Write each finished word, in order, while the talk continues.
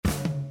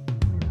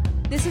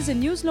This is a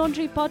News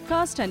Laundry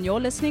podcast and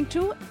you're listening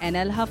to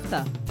NL Hafta.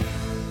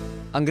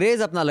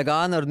 अंग्रेज अपना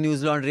लगान और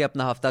न्यूज लॉन्ड्री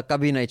अपना हफ्ता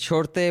कभी नहीं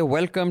छोड़ते.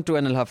 वेलकम टू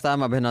एनएल हफ्ता.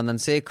 I'm Abhinandan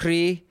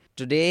Sekhri.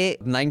 Today,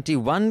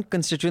 91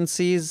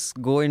 constituencies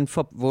go in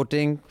for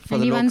voting for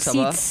the Lok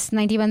Sabha.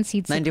 91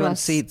 seats 91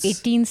 across seats.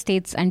 18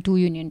 states and 2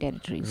 union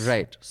territories.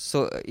 Right.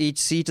 So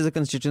each seat is a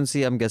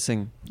constituency, I'm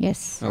guessing.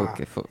 Yes.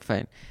 Okay,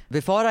 fine.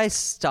 Before I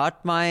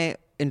start my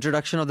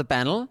introduction of the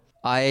panel,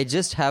 I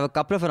just have a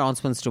couple of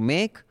announcements to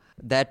make.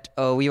 That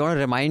we want to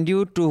remind you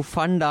to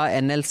fund our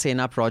NL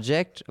Sena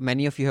project.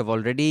 Many of you have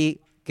already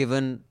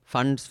given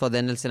funds for the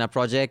NL Sena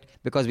project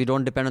because we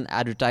don't depend on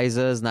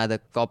advertisers, neither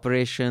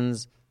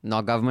corporations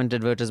nor government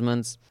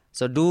advertisements.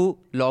 So do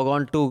log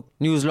on to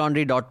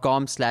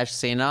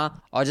newslaundry.com/Sena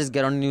or just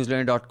get on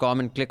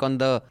newslaundry.com and click on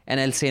the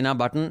NL Sena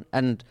button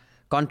and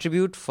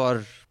contribute for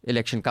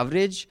election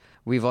coverage.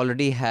 We've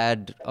already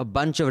had a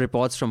bunch of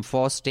reports from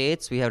 4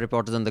 states. We have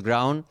reporters on the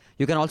ground.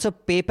 You can also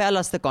PayPal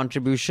us the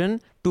contribution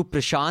to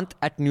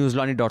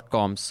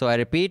prashant@newslaundry.com. So I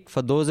repeat,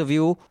 for those of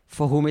you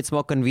for whom it's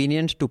more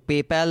convenient to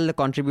PayPal the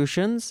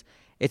contributions,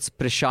 it's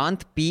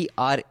Prashant,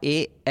 Prashant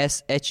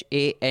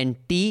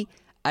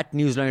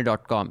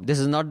 @newslaundry.com.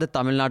 This is not the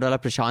Tamil Nadu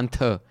wala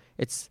Prashant.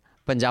 It's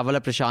Punjab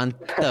wala Prashant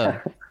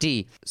T.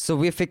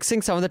 So we're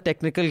fixing some of the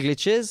technical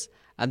glitches.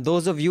 And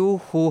those of you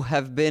who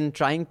have been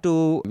trying to,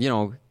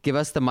 give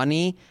us the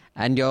money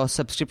and your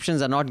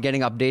subscriptions are not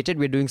getting updated,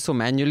 we're doing so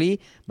manually.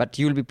 But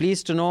you'll be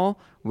pleased to know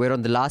we're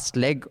on the last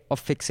leg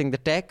of fixing the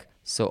tech.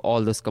 So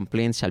all those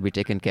complaints shall be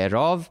taken care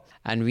of.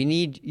 And we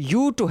need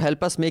you to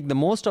help us make the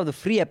most of the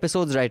free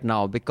episodes right now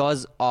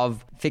because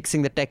of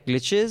fixing the tech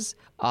glitches.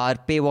 Our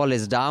paywall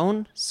is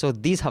down. So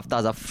these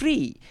haftas are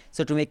free.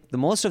 So to make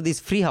the most of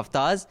these free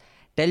haftas,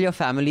 tell your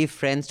family,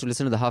 friends to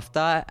listen to the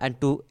hafta. And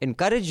to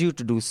encourage you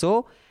to do so,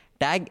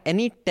 tag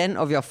any 10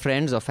 of your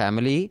friends or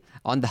family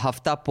on the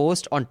Hafta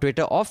post on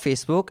Twitter or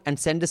Facebook and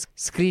send a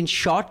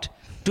screenshot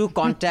to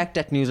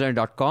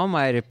contact@newslaundry.com.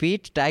 I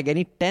repeat, tag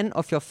any 10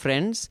 of your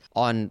friends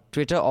on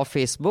Twitter or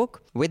Facebook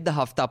with the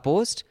Hafta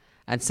post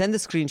and send the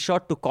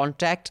screenshot to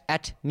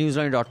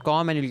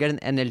contact@newslaundry.com and you'll get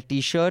an NL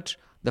t-shirt,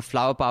 the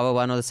Flower Power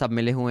one or the Sab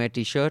Mile Hue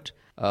t-shirt,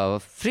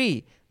 free.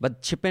 But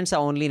shipments are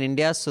only in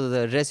India, so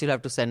the address you'll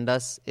have to send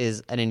us is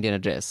an Indian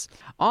address.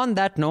 On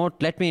that note,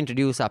 let me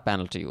introduce our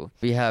panel to you.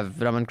 We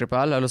have Raman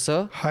Kripal. Hello, sir.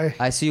 Hi.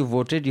 I see you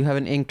voted. You have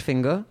an inked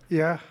finger.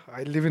 Yeah,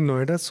 I live in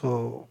Noida,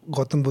 so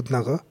Gautam Budh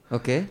Nagar.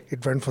 Okay.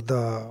 It went for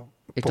the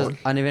It poll. was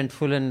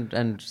uneventful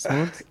and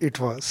smooth? It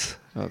was.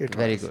 Okay, It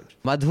very was. good.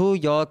 Madhu,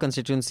 your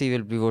constituency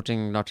will be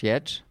voting not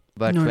yet,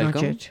 but No,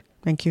 welcome. not yet.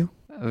 Thank you.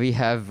 We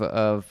have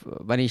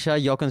Manisha,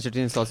 your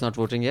constituency is also not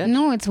voting yet?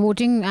 No, it's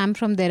voting. I'm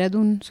from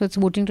Dehradun, so it's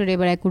voting today,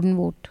 but I couldn't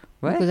vote.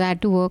 Why? Because I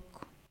had to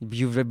work.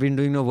 You've been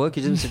doing no work.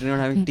 You've just been sitting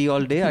around having tea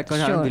all day. I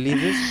can't Sure. believe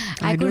this.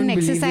 I couldn't don't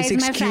believe exercise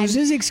this. my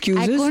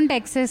Excuses. I couldn't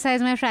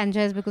exercise my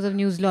franchise because of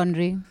News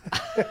Laundry.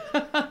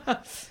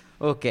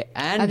 Okay.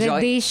 And अगर Joy.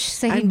 देश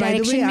सही And by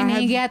the direction way, में I नहीं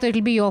have- गया तो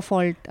it'll be your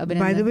fault,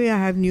 Abhinandan. By the way,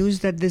 I have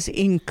news that this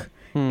ink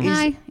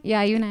Hi.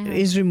 Yeah, you know.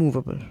 is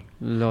removable.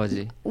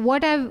 Logi.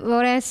 What I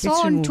saw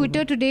on removable.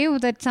 Twitter today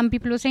was that some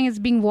people were saying it's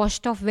being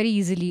washed off very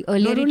easily.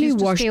 Earlier Not it only used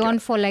to washed stay on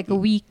for like a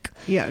week.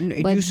 Yeah,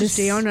 it But used to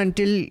stay on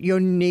until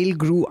your nail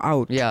grew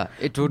out. Yeah,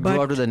 it would But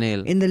go out to the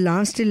nail. In the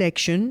last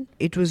election,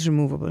 it was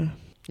removable.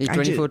 In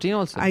 2014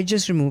 also? I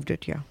just removed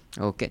it, yeah.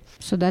 Okay.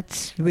 So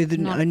that's With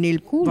not a nail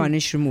cool.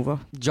 varnish remover.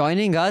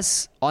 Joining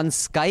us on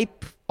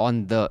Skype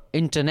on the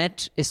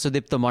internet is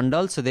Sudipto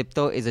Mandal.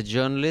 Sudipto is a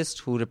journalist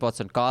who reports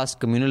on caste,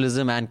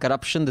 communalism and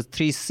corruption, the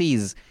 3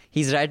 C's.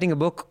 He's writing a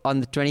book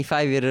on the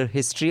 25-year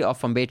history of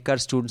Ambedkar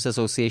Students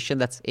Association,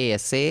 that's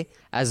ASA,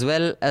 as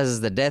well as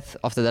the death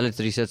of the Dalit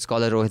research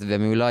scholar Rohit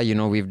Vemula. You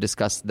know, we've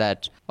discussed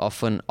that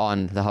often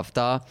on the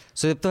Hafta.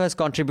 Sudipto has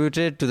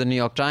contributed to the New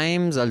York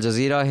Times, Al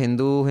Jazeera,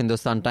 Hindu,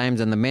 Hindustan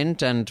Times and the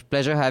Mint. And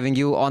pleasure having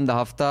you on the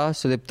Hafta.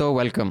 Sudipto,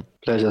 welcome.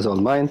 Pleasure's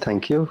all mine.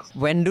 Thank you.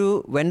 When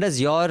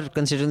does your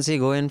constituency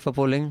go in for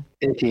polling?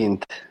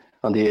 18th.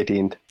 On the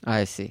 18th.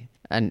 I see.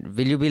 And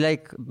will you be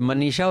like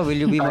Manisha or will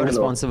you be I more don't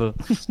know. responsible?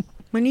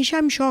 Manisha,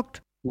 I'm shocked.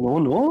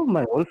 No.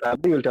 My whole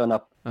family will turn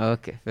up.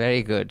 Okay,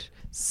 very good.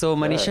 So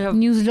Manisha,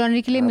 news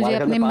laundry के लिए मुझे हमारे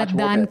घर अपने में 5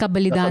 मतदान vote का हैं,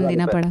 बलिदान 10,000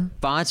 देना रुपए। पड़ा.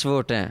 5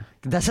 vote हैं.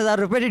 10,000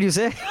 रुपए did you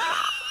say?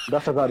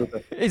 10,000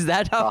 रुपए. Is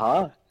that how?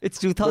 हाँ. It's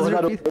 2,000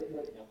 2,000 rupees.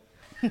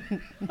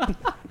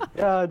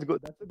 Yeah, it's good.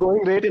 That's the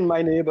going rate in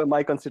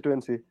my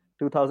constituency.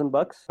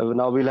 $2,000.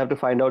 Now we'll have to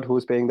find out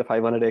who's paying the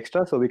 500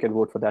 extra so we can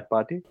vote for that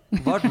party.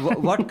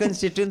 What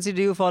constituency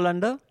do you fall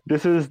under?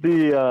 This is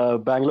the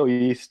Bangalore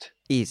East.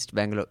 East,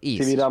 Bangalore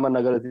East. CV Raman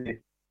Nagar.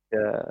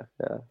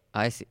 Yeah.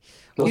 I see.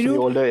 Close You to the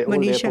know, old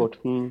Manisha,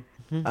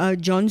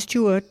 airport. John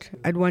Stewart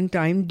at one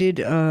time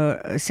did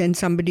send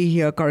somebody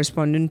here,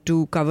 correspondent,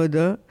 to cover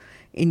the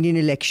Indian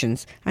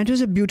elections. And it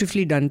was a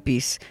beautifully done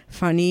piece,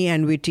 funny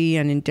and witty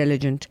and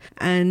intelligent.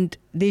 And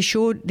they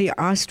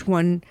asked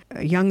one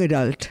young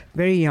adult,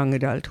 very young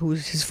adult,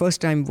 who's his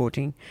first time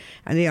voting,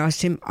 and they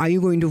asked him, "Are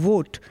you going to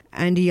vote?"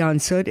 And he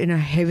answered in a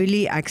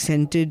heavily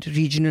accented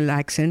regional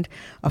accent,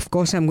 "Of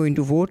course I'm going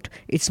to vote.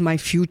 It's my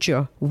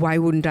future. Why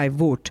wouldn't I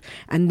vote?"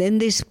 And then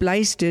they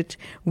spliced it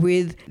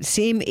with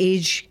same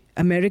age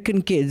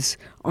American kids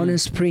on a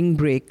spring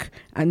break,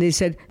 and they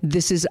said,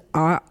 these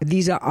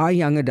are our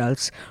young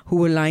adults who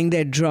were lying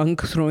there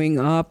drunk, throwing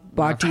up,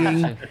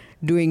 partying,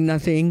 doing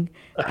nothing,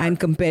 and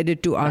compared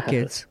it to our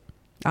kids,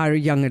 our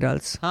young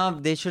adults.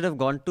 They should have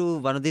gone to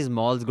one of these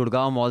malls,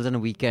 Gurgaon malls, on a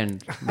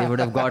weekend. They would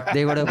have got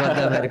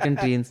the American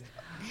teens.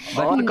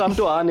 Or come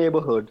to our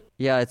neighborhood.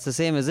 Yeah, it's the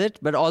same, is it?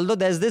 But although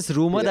there's this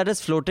rumor that is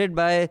floated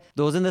by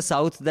those in the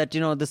South that,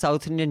 the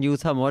South Indian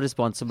youth are more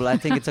responsible. I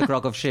think it's a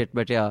crock of shit.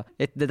 But yeah,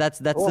 that's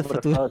the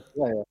futur.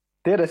 Yeah.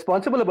 They're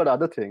responsible about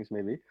other things,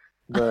 maybe.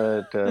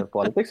 But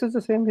politics is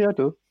the same here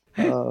too.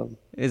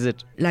 Is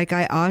it? Like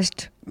I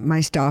asked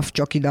my staff,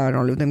 Chokidar,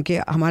 all of them,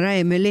 कि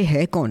हमारा MLA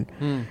है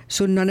कौन?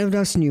 So none of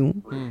us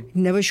knew.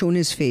 Never shown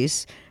his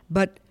face.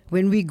 But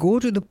when we go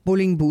to the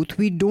polling booth,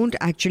 we don't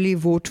actually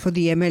vote for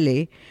the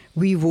MLA,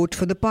 we vote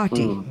for the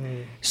party.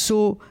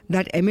 So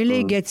that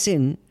MLA gets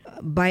in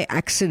by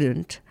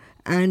accident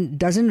and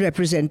doesn't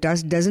represent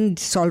us, doesn't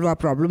solve our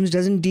problems,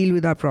 doesn't deal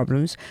with our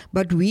problems,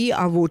 but we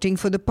are voting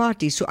for the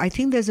party. So I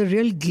think there's a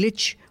real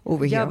glitch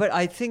over here. Yeah, but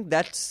I think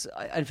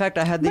in fact,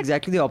 I had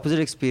exactly the opposite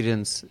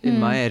experience in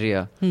my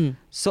area.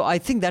 So I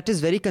think that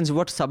is very,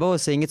 what Sabha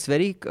was saying, it's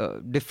very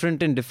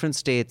different in different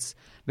states,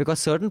 because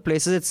certain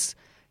places it's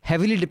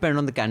heavily dependent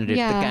on the candidate.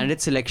 Yeah. The candidate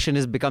selection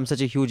has become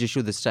such a huge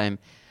issue this time.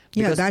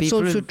 Yeah, Because that's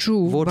people also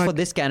true. Vote but for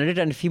this candidate,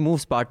 and if he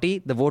moves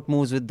party, the vote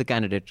moves with the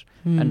candidate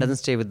and doesn't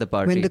stay with the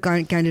party. when the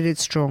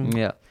candidate's strong.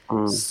 Yeah.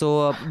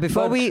 So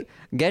before we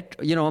get,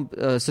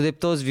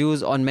 Sudipto's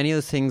views on many of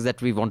the things that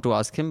we want to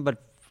ask him,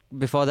 but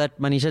before that,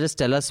 Manisha, just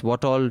tell us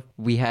what all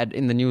we had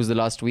in the news the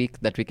last week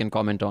that we can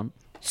comment on.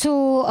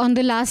 So, on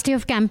the last day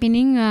of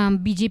campaigning,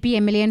 BJP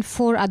MLA and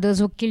 4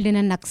 others were killed in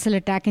a Naxal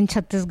attack in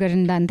Chhattisgarh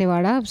in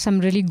Dantewada. Some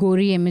really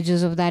gory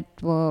images of that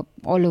were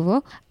all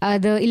over.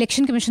 The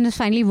Election Commission has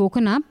finally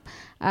woken up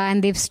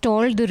and they've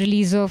stalled the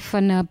release of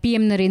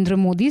PM Narendra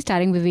Modi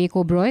starring Vivek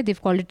Oberoi.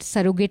 They've called it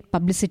surrogate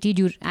publicity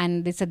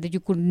and they said that you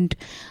couldn't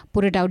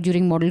put it out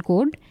during Model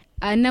Code.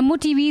 Namo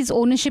TV's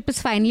ownership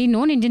is finally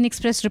known. Indian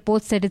Express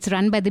reports that it's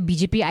run by the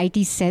BJP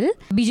IT cell.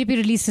 BJP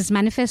released its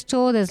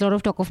manifesto. There's a lot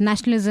of talk of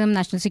nationalism,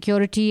 national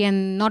security,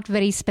 and not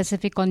very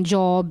specific on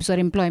jobs or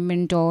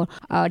employment or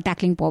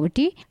tackling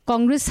poverty.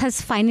 Congress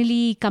has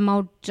finally come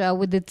out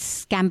with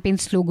its campaign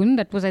slogan.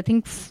 That was, I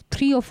think,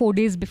 3 or 4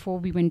 days before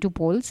we went to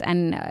polls.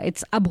 And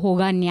it's Ab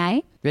Hoga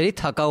Nyay. Very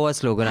thaka hua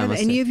slogan, I Have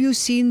must any say. of you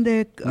seen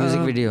the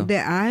Music video? The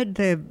ad,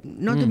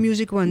 not the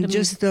music one,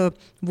 just the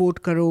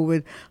vote karo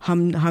with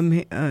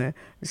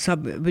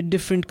with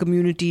different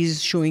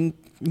communities showing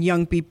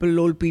young people,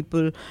 old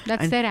people.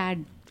 That's their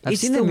ad. I've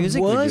It's seen the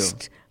music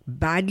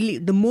video.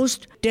 the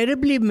most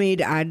terribly made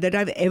ad that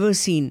I've ever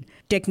seen,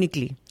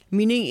 technically.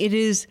 Meaning it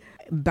is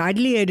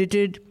badly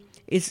edited,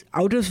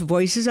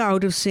 voices are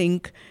out of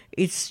sync,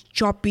 it's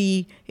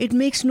choppy, it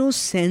makes no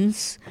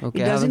sense,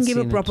 Okay, it I haven't doesn't give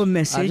a seen it. proper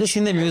message. I've just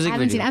seen the music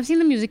video. I've seen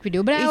the music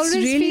video, but I It's always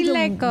really feel the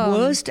like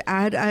worst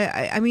ad.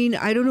 I mean,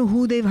 I don't know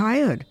who they've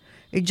hired.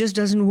 It just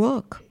doesn't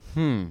work.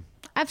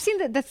 I've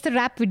seen that's the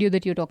rap video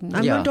that you're talking about.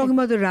 I'm Yeah. not talking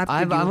about the rap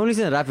video. I've only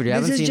seen the rap video. I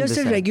This haven't is seen just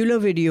this a ad. regular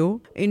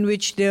video in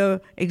which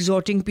they're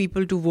exhorting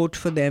people to vote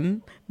for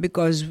them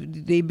because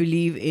they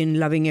believe in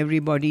loving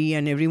everybody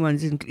and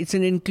everyone's.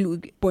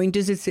 Point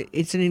is,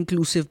 it's an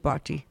inclusive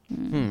party.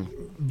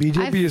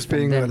 BJP is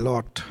paying a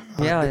lot.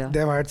 Yeah.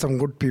 They've hired some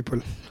good people.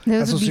 There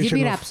was a Association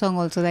BJP of- rap song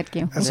also that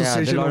came.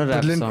 Association a lot of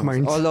rap Brilliant songs.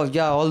 Minds.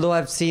 Although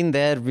I've seen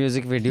their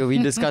music video, we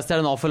discussed that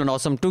on Awful and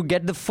Awesome. To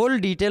get the full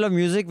detail of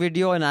music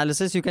video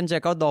analysis, you can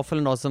check out the Awful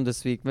and Awesome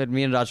this week, where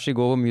me and Rajshri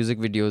go over music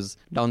videos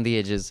down the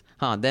edges.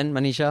 Then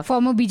Manisha.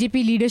 Former BJP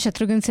leader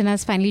Shatrughan Sinha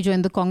has finally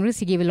joined the Congress.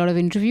 He gave a lot of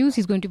interviews.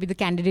 He's going to be the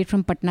candidate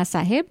from Patna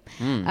Sahib.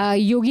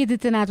 Yogi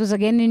Adityanath was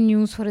again in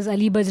news for his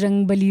Ali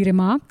Bajrang Bali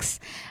remarks.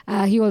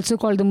 He also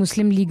called the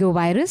Muslim League a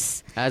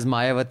virus. As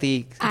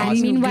Mayawati. And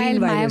meanwhile,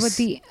 green virus.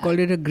 Mayawati Called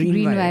it a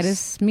green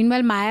virus.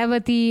 Meanwhile,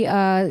 Mayawati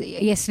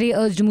yesterday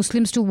urged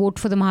Muslims to vote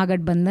for the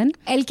Mahagathbandhan.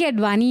 LK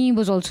Advani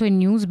was also in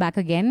news back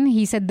again.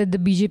 He said that the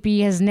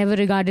BJP has never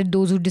regarded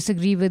those who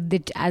disagree with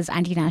it as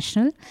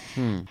anti-national.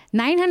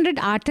 900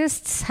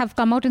 artists have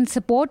come out in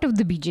support of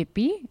the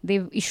BJP.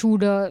 They've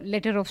issued a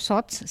letter of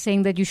sorts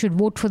saying that you should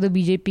vote for the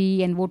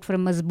BJP and vote for a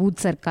Mazboot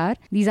Sarkar.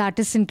 These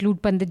artists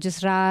include Pandit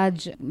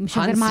Jasraj,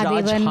 Shankar Hans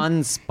Raj Mahadevan,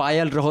 Hans,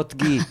 Payal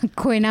Rohatgi,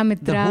 Koina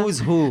Mitra. the who's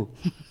who.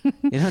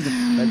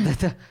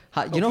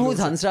 You know who's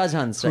Hans Raj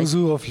Hans, right? Who's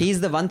who of-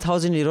 He's the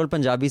 1,000-year-old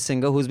Punjabi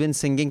singer who's been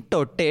singing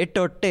Tote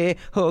Tote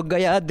Ho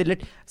Gaya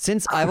Dilit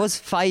since I was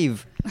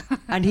 5.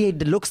 And he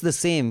looks the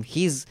same.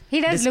 He does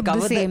look the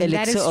discovered same. the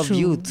That elixir is of true.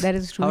 youth. That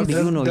is true. How do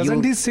you know?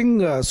 Doesn't he sing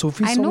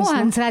Sufi I songs? know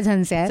now? Hansraj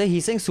Hans, yeah. So he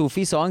sings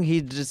Sufi song.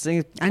 He just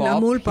sings And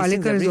pop, Amol he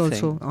sings Palekar is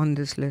everything. also on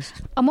this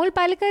list. Amol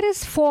Palekar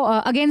is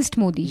for against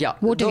Modi. Yeah.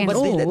 Vote No,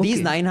 against. but these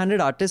okay. 900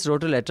 artists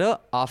wrote a letter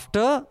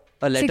after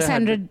a letter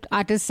 600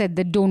 artists said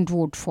that don't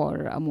vote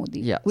for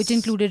Modi, Yes. which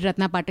included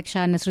Ratna Patak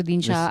Shah,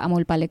 Nasruddin Shah,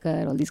 Amol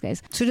Palekar, all these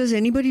guys. So does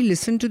anybody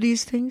listen to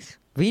these things?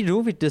 We do.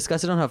 We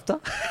discuss it on Hafta.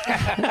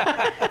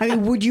 I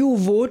mean, would you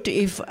vote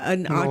if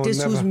an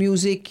artist whose never.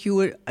 music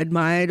you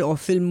admired or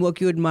film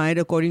work you admired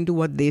according to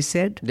what they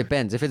said?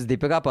 Depends. If it's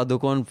Deepika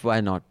Padukone,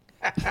 why not?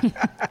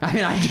 I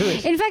mean, I'd do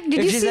it. In fact, did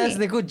if you she see? says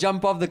they could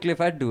jump off the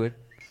cliff, I'd do it.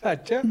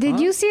 Acha. Did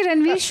you see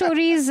Ranveer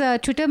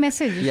Shori's Twitter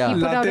message? Yeah.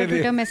 He put out a Latte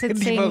Twitter de. message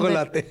saying Deepa ko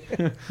that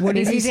latte. What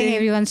is basically he saying saying?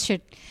 everyone's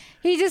shit.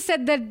 He just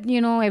said that,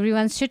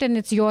 everyone's shit and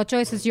it's your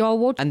choice, it's your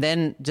vote. And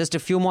then just a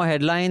few more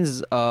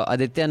headlines.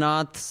 Aditya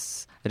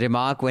Nath's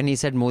remark when he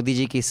said Modi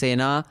ji ki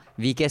Sena.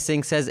 VK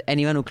Singh says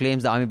anyone who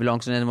claims the army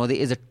belongs to Narendra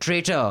Modi is a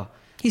traitor.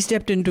 He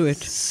stepped into it.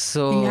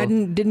 So He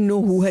didn't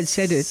know who had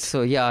said it.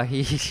 So yeah,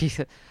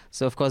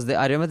 so of course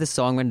I remember this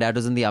song when Dad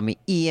was in the army.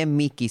 EM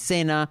ki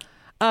Sena,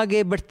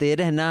 aage badhte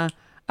rehna.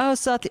 Oh,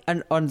 Sati.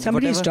 And on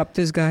Somebody whatever- stop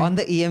this guy. On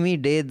the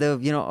EME day,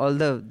 all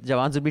the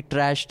Jawans would be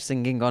trashed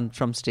singing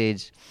from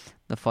stage,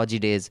 the Fauji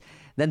days.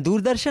 Then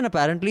Doordarshan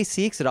apparently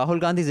seeks Rahul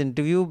Gandhi's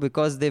interview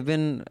because there have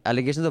been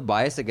allegations of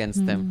bias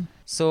against them.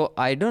 So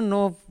I don't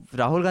know if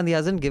Rahul Gandhi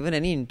hasn't given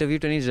any interview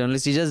to any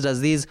journalist. He just does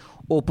these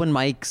open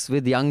mics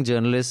with young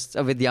journalists,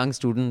 with young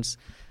students,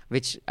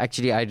 which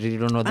actually I really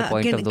don't know the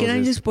point of those. Can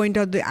I just point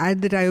out the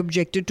ad that I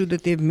objected to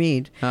that they've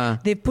made?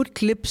 They've put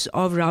clips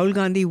of Rahul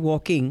Gandhi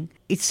walking.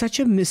 It's such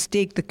a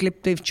mistake, the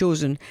clip they've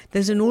chosen.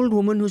 There's an old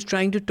woman who's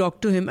trying to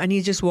talk to him and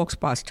he just walks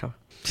past her.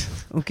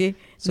 Okay?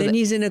 So then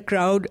he's in a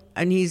crowd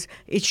and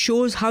it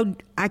shows how,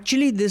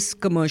 actually this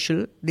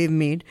commercial they've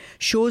made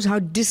shows how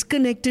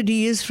disconnected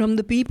he is from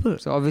the people.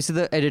 So obviously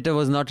the editor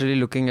was not really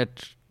looking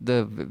at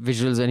the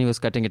visuals when he was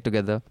cutting it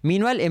together.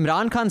 Meanwhile,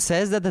 Imran Khan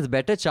says that there's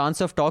better chance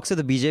of talks if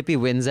the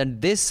BJP wins,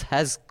 and this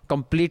has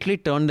completely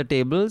turned the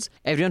tables.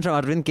 Everyone from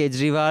Arvind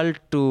Kejriwal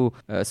to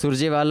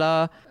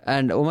Surjewala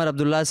and Omar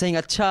Abdullah saying,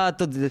 "Acha,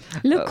 to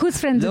Look who's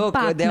friends with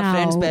Pak they are now."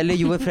 friends. Pehle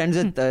you were friends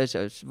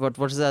with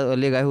what is the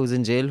earlier guy who's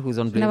in jail, who's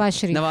on blame?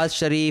 Nawaz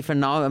Sharif, and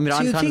now So Imran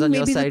you Khan's think on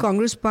your maybe the side.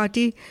 Congress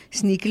party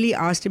sneakily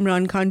asked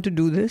Imran Khan to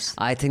do this?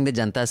 I think the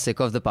Janta is sick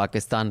of the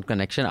Pakistan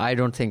connection. I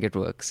don't think it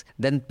works.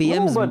 Then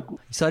PM's...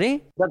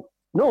 Sorry? But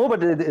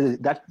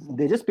that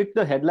they just picked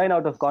the headline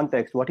out of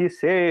context. What he's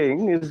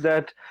saying is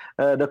that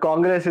the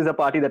Congress is a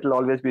party that will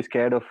always be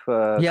scared of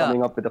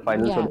coming up with a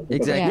final solution.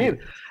 Exactly.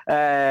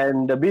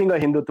 And being a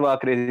Hindutva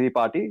crazy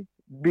party,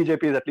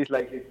 BJP is at least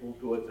likely to move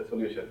towards a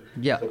solution.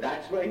 Yeah. So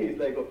that's why he's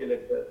like, okay,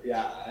 let's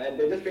and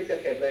they just picked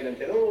that headline and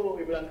said, oh,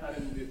 Imran Khan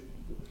is this.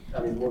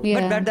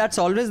 But that's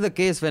always the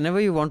case whenever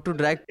you want to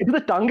drag... It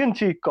was a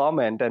tongue-in-cheek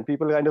comment and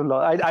people kind of...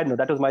 I know,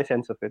 that was my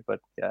sense of it, but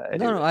yeah.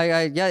 Anyway. No,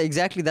 yeah,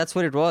 exactly. That's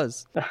what it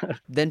was.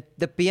 Then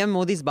the PM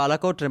Modi's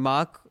Balakot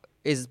remark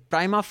is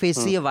prima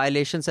facie a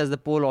violation, says the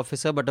poll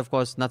officer, but of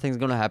course nothing's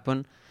going to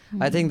happen.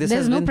 I think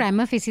There's no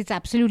prima facie. It's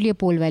absolutely a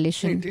poll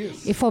violation. It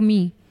is. For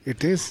me.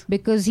 It is.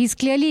 Because he's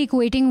clearly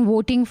equating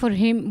voting for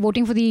he's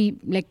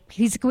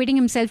equating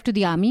himself to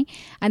the army,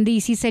 and the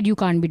EC said you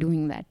can't be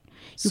doing that.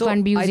 You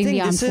can't be using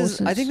the armed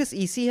forces. I think this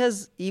EC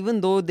has,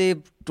 even though they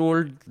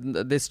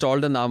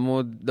stalled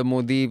the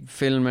Modi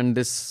film and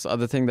this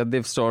other thing that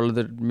they've stalled,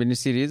 the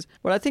miniseries,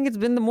 but I think it's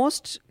been the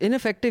most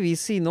ineffective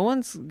EC. No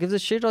one gives a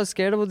shit or is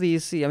scared about the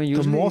EC. I mean,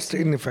 usually The most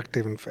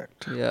ineffective, in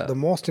fact. Yeah. The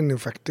most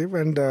ineffective,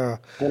 and They're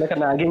like a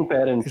nagging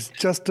parent. it's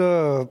just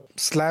a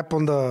slap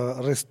on the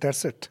wrist.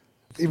 That's it.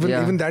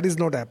 Even that is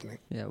not happening.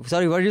 Yeah.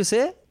 Sorry, what did you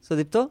say,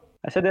 Sudipto?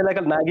 I said they're like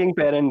a nagging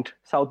parent,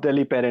 South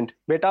Delhi parent.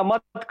 Beta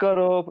mat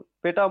karo,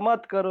 beta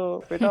mat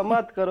karo, beta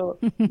mat karo.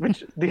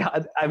 Which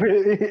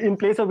in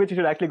place of which you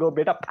should actually go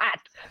beta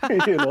pat.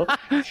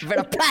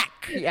 Better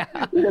pack. Yeah.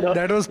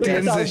 That was South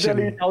Delhi,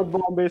 transition. South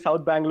Bombay,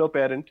 South Bangalore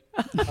parent.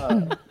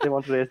 They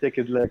want to raise their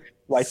kids like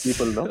white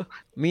people, no?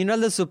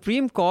 Meanwhile, the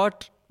Supreme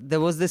Court, there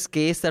was this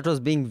case that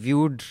was being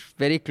viewed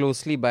very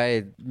closely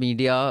by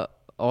media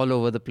all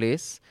over the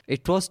place.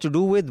 It was to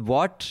do with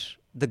what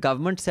the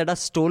government said are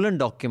stolen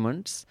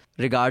documents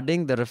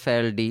regarding the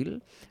Rafale deal,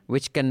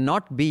 which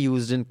cannot be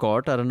used in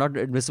court or are not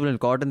admissible in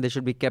court, and they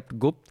should be kept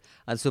gupt.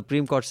 And the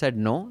Supreme Court said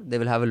no, they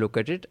will have a look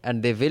at it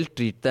and they will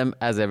treat them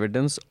as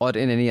evidence or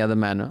in any other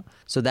manner.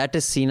 So that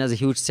is seen as a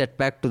huge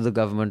setback to the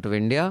government of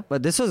India.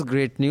 But this was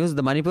great news.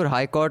 The Manipur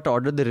High Court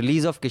ordered the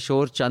release of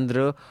Kishore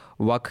Chandra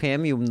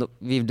Wakhem.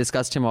 We've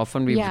discussed him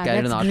often. We've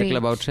carried an article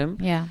about him.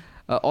 Yeah.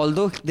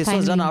 Although this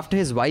was done after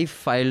his wife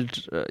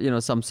filed,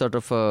 some sort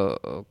of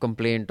a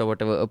complaint or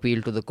whatever,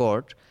 appeal to the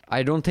court.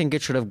 I don't think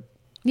it should have.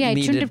 Yeah,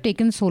 it shouldn't have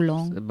taken so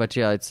long. But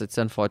yeah, it's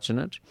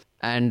unfortunate.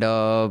 And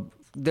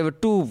there were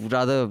two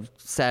rather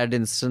sad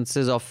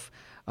instances of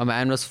a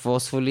man was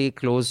forcefully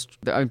closed.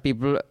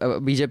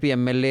 BJP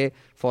MLA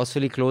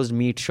forcefully closed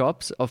meat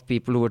shops of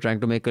people who were trying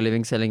to make a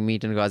living selling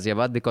meat in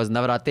Ghaziabad because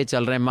Navrate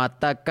chal rahe,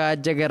 Mata ka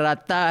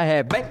jagrata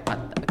hai, bhai,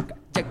 Mata ka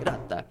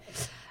jagrata.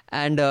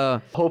 And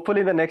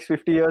hopefully in the next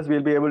 50 years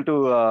we'll be able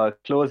to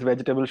close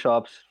vegetable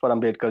shops for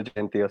Ambedkar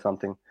Jayanti or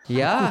something.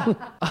 Yeah.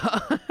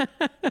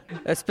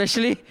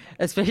 especially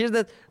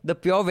the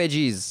pure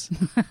veggies.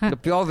 The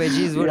pure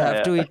veggies would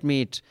have to eat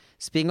meat.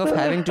 Speaking of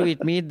having to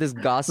eat meat, this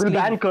ghastly... We'll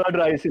ban curd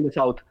rice in the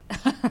south.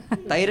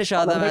 Tair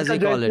Shadam, as we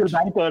call it. We'll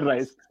ban curd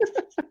rice.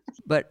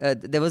 But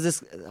there was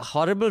this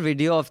horrible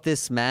video of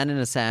this man in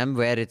Assam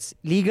where it's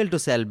legal to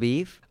sell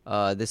beef.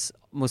 This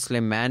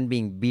Muslim man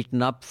being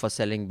beaten up for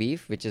selling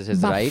beef, which is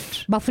his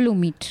right. Buffalo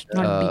meat,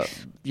 not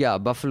beef. Yeah,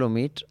 buffalo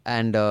meat.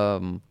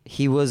 And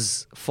he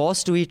was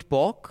forced to eat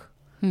pork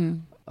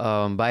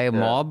by a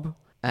mob.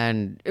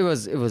 And it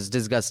was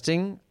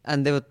disgusting.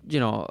 And there were,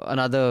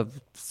 another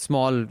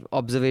small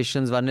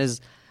observations. One is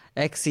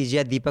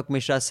ex-CGI Deepak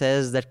Mishra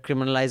says that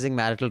criminalizing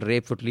marital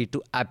rape would lead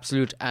to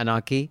absolute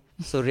anarchy.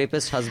 So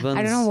rapist husbands...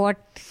 I don't know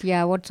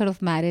what sort of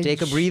marriage...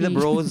 Take a breather,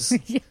 bros.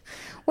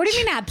 What do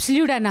you mean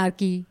absolute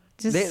anarchy?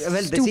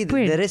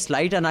 Stupid. There is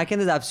slight anarchy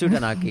and there's absolute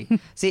anarchy.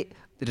 See,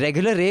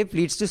 regular rape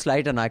leads to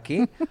slight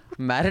anarchy.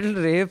 Marital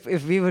rape,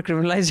 if we were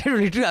criminalized, it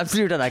would lead to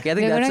absolute anarchy. I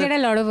think we're going to get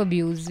a lot of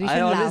abuse. We should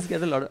laugh.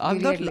 Get a lot of...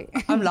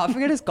 I'm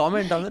laughing at his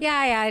comment on it.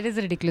 Yeah, it is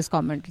a ridiculous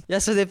comment. Yeah,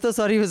 so Dipto,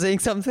 sorry, you were saying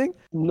something?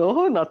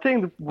 No,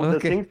 nothing. The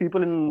things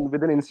people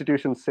within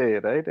institutions say,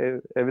 right?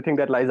 Everything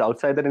that lies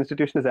outside that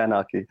institution is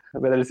anarchy,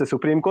 whether it's a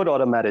Supreme Court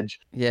or a marriage.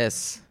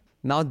 Yes.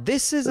 Now,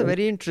 this is a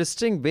very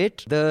interesting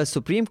bit. The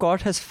Supreme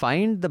Court has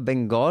fined the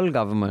Bengal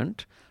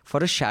government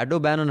for a shadow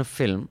ban on a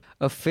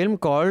film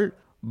called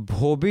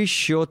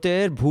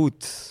Bhobishyoter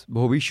Bhoot.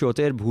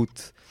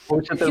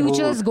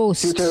 Future's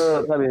Ghost.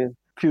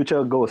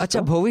 Future Ghost.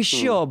 Acha,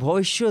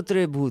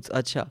 Bhovishyoter Bhoot.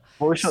 Acha.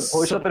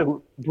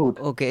 Bhovishyoter Bhoot.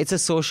 Okay, it's a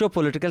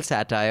socio-political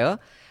satire.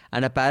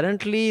 And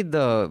apparently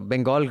the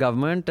Bengal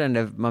government, and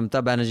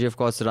Mamata Banerjee, of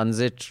course, runs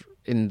it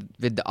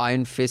with the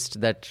iron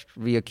fist that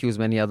we accuse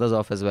many others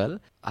of as well,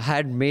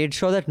 had made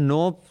sure that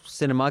no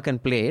cinema can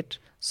play it.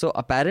 So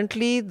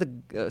apparently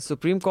the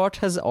Supreme Court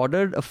has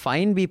ordered a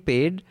fine be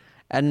paid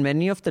and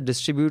many of the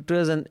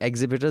distributors and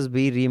exhibitors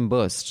be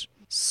reimbursed.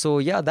 So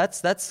yeah,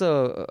 that's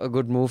a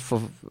good move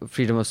for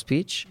freedom of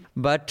speech.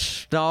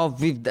 But now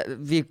we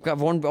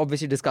won't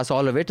obviously discuss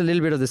all of it. A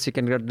little bit of this we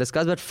can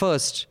discuss. But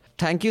first,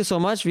 thank you so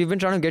much. We've been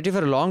trying to get you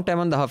for a long time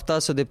on the Hafta,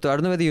 Sudipto. I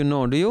don't know whether you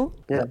know. Do you?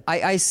 Yeah.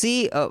 I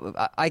see.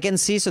 I can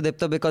see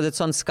Sudipto because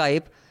it's on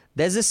Skype.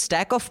 There's a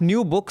stack of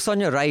new books on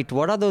your right.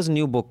 What are those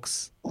new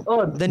books?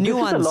 Oh, the new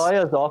ones. This is the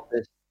lawyer's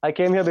office. I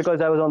came here because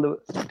I was on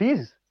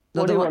these.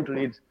 What do you want to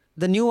read?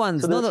 The new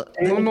ones. So no,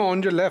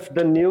 on your left.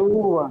 The new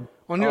one.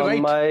 On your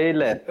right. My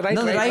left.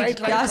 Right.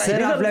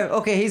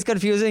 Okay, he's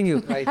confusing you.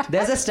 Right.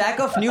 There's a stack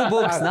of new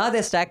books. Now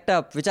they're stacked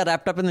up, which are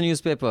wrapped up in the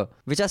newspaper,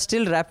 which are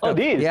still wrapped up.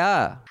 These?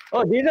 Yeah.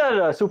 Oh, these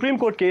are Supreme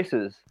Court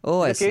cases.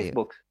 Oh, I see. Case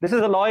books. This is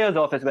the lawyer's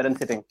office where I'm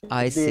sitting.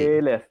 I see.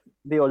 The ALF,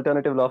 the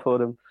Alternative Law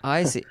Forum.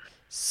 I see.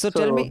 So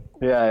tell me.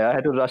 Yeah, I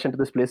had to rush into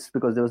this place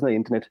because there was no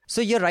internet. So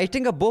you're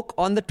writing a book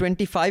on the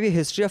 25-year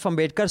history of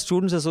Ambedkar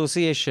Students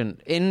Association.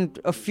 In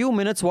a few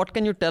minutes, what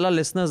can you tell our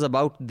listeners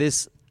about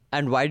this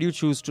and why do you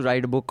choose to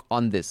write a book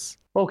on this?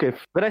 Okay,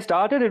 when I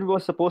started, it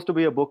was supposed to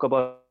be a book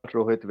about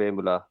Rohit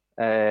Vemula.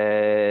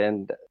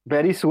 And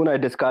very soon I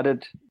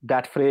discarded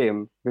that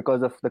frame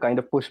because of the kind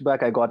of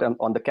pushback I got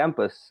on the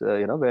campus,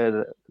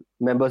 where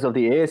members of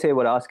the ASA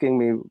were asking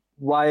me,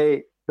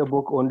 why the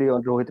book only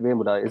on Rohit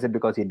Vemula? Is it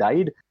because he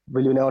died?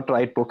 Will you not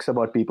write books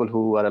about people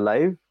who are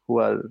alive, who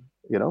are,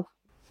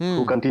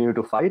 who continue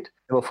to fight?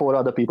 There were 4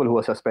 other people who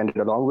were suspended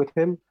along with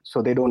him.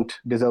 So they don't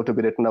deserve to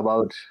be written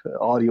about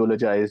or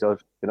eulogized or,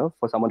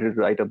 for someone to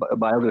write a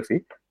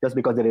biography just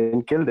because they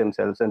didn't kill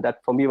themselves. And that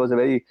for me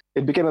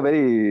it became a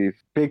very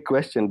big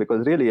question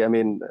because really, I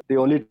mean, the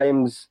only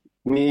times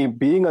me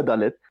being a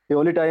Dalit, the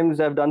only times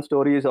I've done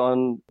stories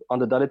on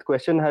the Dalit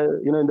question,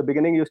 in the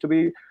beginning used to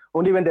be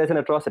only when there's an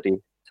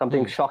atrocity.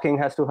 Something shocking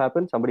has to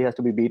happen. Somebody has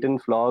to be beaten,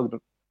 flogged,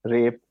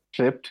 raped,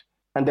 stripped,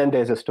 and then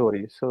there's a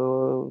story.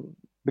 So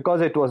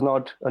because it was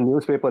not a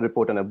newspaper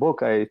report and a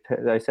book, I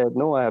said,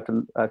 no, I have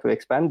to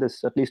expand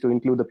this at least to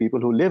include the people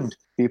who lived,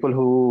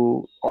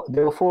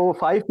 there were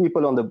 5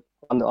 people on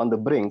the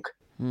brink,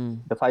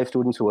 the 5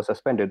 students who were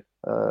suspended,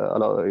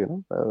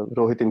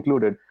 Rohit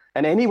included.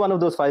 And any one of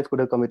those 5 could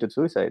have committed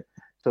suicide.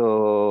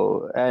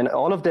 So, and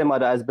all of them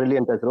are as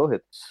brilliant as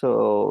Rohit.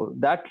 So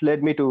that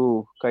led me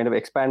to kind of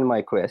expand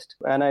my quest.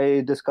 And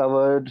I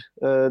discovered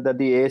that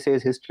the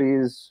ASA's history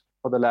is,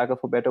 for the lack of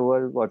a better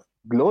word,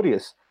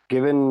 glorious,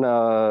 given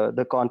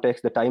the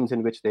context, the times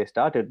in which they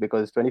started.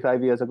 Because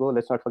 25 years ago,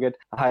 let's not forget,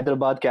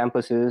 Hyderabad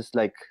campuses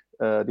like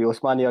the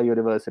Osmania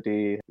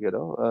University,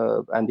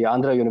 and the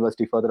Andhra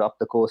University further up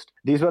the coast.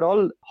 These were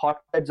all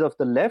hotbeds of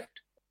the left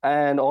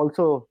and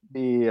also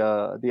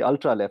the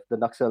ultra left, the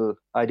Naxal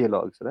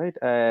ideologues, right?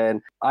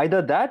 And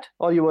either that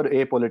or you were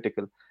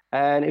apolitical.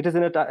 And it is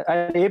and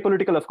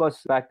apolitical, of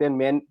course, back then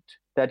meant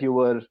that you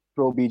were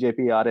pro-BJP,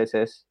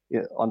 RSS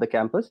on the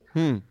campus,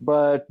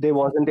 but there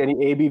wasn't any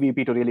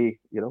ABVP to really,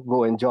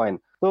 go and join.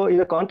 So in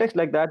a context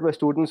like that, where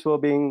students were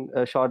being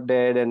shot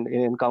dead and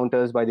in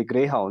encounters by the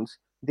Greyhounds,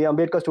 the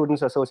Ambedkar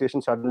Students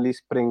Association suddenly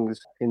springs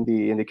in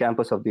the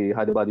campus of the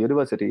Hyderabad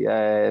University.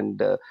 And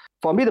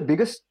for me,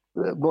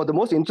 the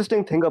most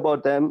interesting thing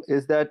about them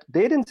is that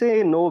they didn't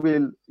say, no,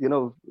 we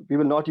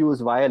will not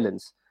use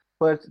violence,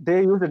 but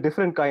they used a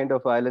different kind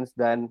of violence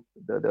than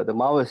the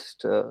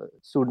Maoist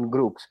student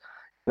groups.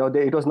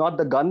 It was not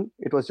the gun,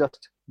 it was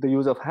just the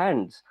use of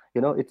hands.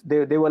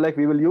 They were like,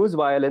 we will use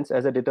violence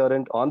as a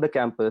deterrent on the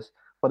campus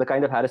for the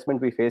kind of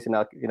harassment we face in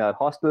our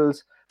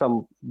hostels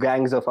from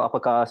gangs of upper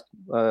caste,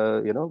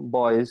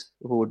 boys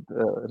who would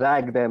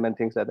rag them and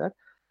things like that.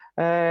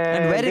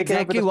 And where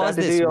exactly was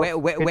this?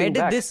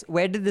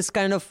 Where did this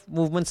kind of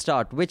movement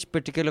start? Which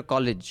particular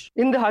college?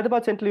 In the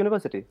Hyderabad Central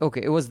University.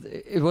 Okay, it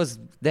was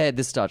there.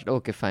 This started.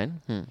 Okay,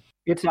 fine.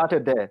 It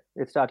started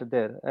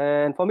there.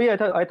 And for me, I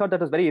thought that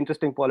was very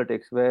interesting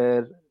politics,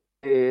 where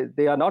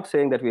they are not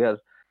saying that we are,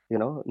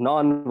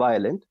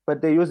 non-violent,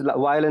 but they use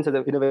violence in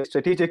a very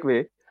strategic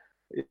way,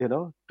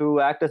 to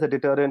act as a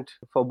deterrent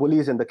for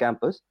bullies in the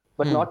campus,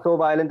 but not so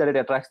violent that it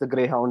attracts the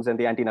Greyhounds and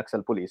the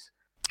anti-Naxal police.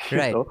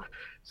 Right.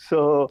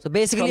 So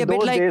basically, a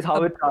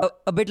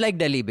bit like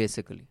Delhi,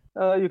 basically.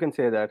 You can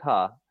say that,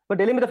 But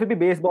Delhi mein to phir bhi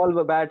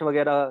baseball bat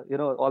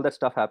वगैरह, all that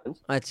stuff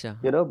happens. Achha.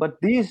 But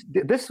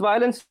this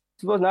violence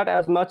was not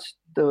as much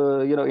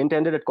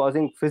intended at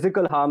causing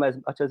physical harm as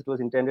much as it was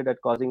intended at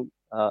causing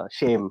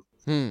shame.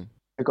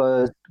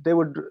 Because they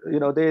would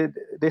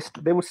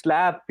they would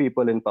slap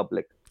people in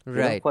public.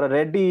 Right. For a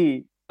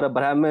Reddy, a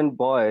Brahmin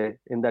boy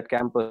in that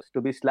campus to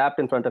be slapped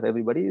in front of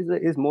everybody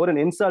is more an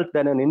insult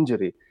than an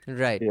injury.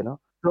 Right.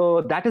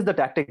 So that is the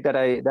tactic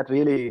that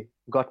really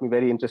got me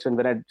very interested.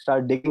 When I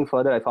started digging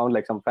further, I found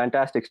like some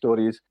fantastic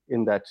stories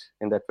in that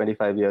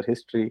 25-year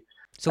history.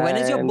 So when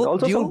is your book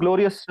also due? Some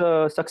glorious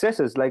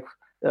successes, like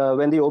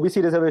when the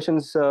OBC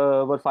reservations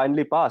were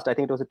finally passed, I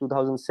think it was in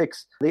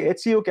 2006. The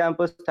HCU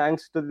campus,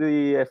 thanks to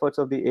the efforts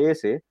of the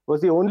ASA,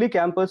 was the only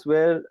campus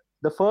where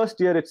the first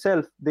year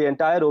itself, the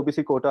entire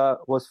OBC quota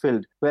was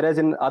filled. Whereas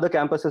in other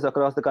campuses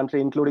across the country,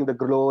 including the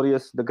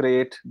glorious, the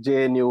great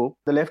JNU,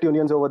 the left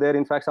unions over there,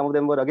 in fact, some of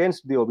them were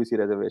against the OBC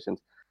reservations.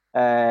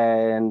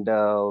 And,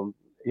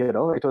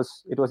 it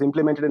was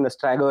implemented in a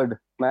staggered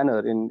manner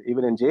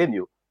even in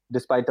JNU,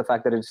 despite the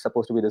fact that it's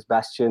supposed to be this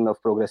bastion of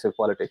progressive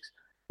politics.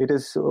 It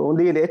is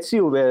only in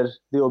HCU where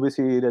the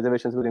OBC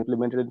reservations were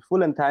implemented in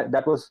full, and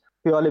that was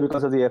purely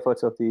because of the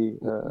efforts of the...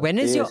 When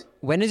is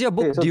your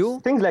book due?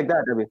 Things like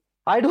that, I mean.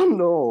 I don't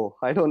know.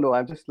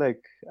 I'm just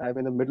like, I'm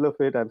in the middle of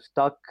it. I'm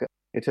stuck.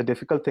 It's a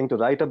difficult thing to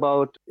write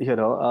about.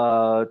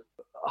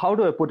 How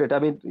do I put it? I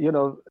mean,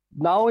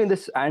 now in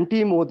this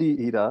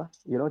anti-Modi era,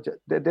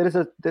 there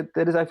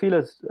is, I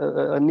feel,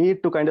 a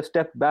need to kind of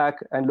step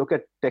back and look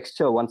at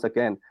texture once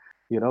again.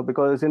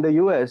 Because in the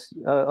US,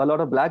 a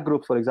lot of black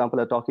groups, for example,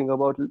 are talking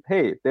about,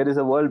 hey, there is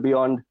a world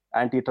beyond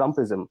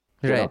anti-Trumpism.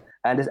 Right.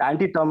 And this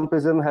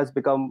anti-Trumpism has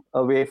become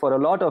a way for a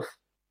lot of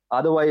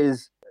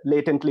otherwise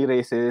latently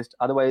racist,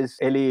 otherwise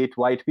elite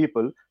white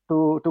people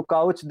to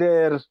couch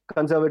their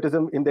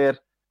conservatism in their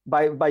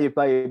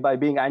by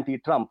being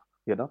anti-Trump,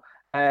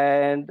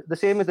 And the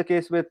same is the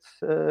case with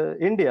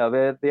India,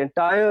 where the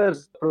entire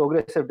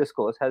progressive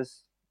discourse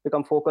has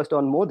become focused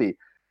on Modi,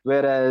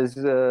 whereas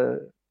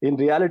in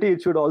reality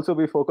it should also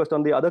be focused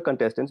on the other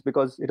contestants,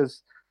 because it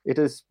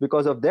is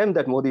because of them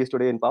that Modi is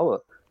today in power.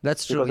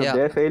 That's true. Because of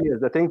their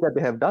failures, the things that they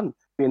have done.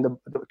 I mean,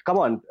 come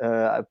on,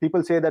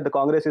 people say that the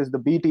Congress is the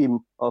B team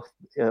of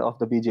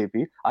the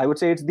BJP. I would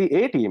say it's the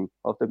A team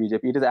of the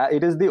BJP.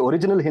 It is the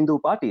original Hindu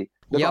party.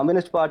 The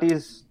Communist Party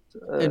is.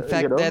 In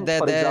fact, for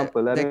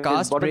example, what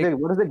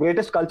is the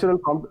greatest cultural?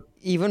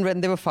 Even when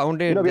they were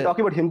founded, we're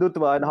talking about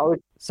Hindutva and how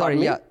it.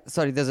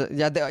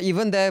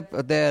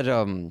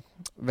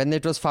 When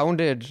it was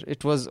founded,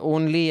 it was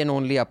only and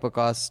only upper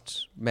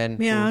caste men.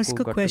 May I ask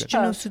a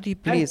question of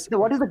Sudeep, please?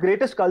 What is the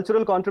greatest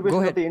cultural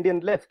contribution of the Indian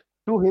left?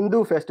 Two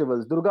Hindu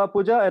festivals, Durga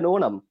Puja and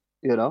Onam.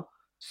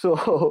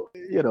 So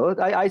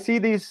I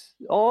see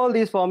all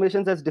these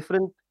formations as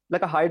different,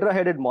 like a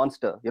hydra-headed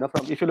monster.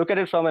 If you look at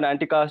it from an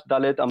anti-caste,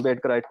 Dalit,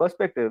 Ambedkarite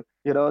perspective,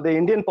 the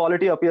Indian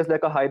polity appears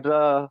like a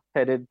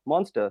hydra-headed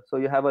monster. So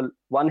you have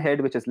one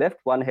head which is left,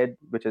 one head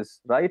which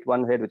is right,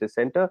 one head which is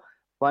center,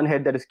 one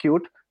head that is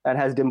cute and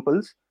has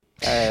dimples.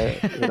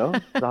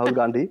 Rahul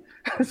Gandhi.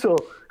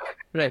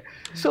 Right.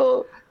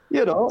 So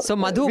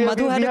Madhu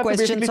had a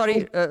question.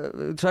 Sorry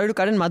to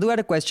cut in. Madhu had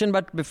a question,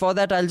 but before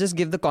that, I'll just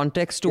give the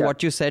context to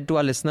what you said to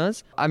our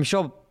listeners. I'm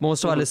sure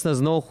most of our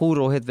listeners know who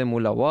Rohit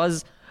Vemula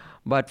was.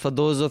 But for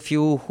those of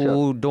you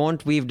who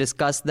don't, we've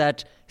discussed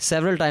that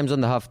several times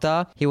on the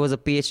Hafta. He was a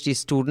PhD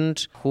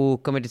student who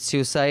committed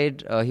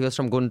suicide. He was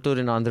from Guntur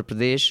in Andhra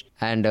Pradesh.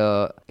 And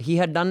he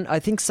had done, I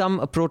think,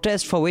 some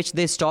protest for which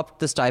they stopped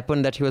the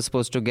stipend that he was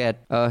supposed to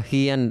get.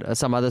 He and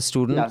some other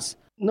students. Yeah.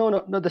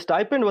 No, the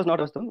stipend was not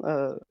awesome.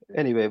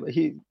 Anyway,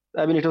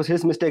 I mean, it was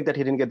his mistake that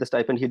he didn't get the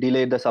stipend. He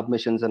delayed the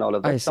submissions and all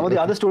of that. Some of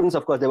the other students,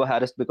 of course, they were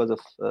harassed because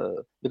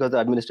the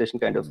administration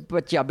kind of.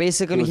 But yeah,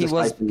 basically he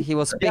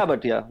was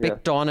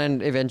picked on,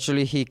 and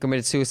eventually he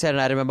committed suicide.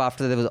 And I remember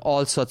after there was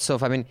all sorts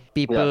of, I mean,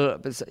 people,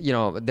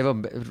 there were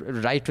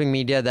right-wing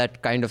media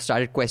that kind of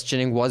started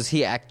questioning,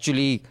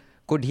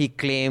 could he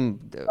claim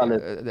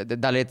the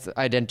Dalit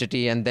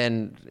identity? And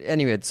then,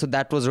 anyway, so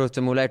that was Rohit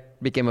Vemula.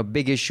 It became a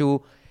big issue.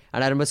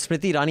 And I remember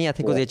Smriti Irani, I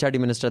think, was HRD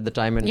minister at the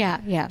time. And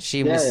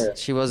she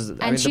was.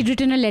 And she'd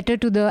written a letter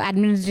to the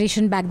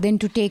administration back then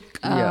to take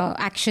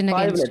action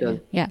against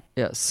it.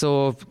 Yeah.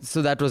 So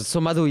that was. So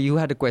Madhu, you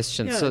had a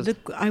question.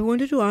 I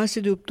wanted to ask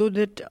Idupto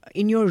that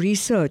in your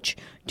research,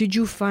 did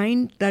you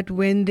find that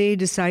when they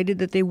decided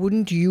that they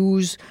wouldn't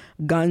use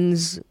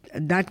guns,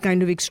 that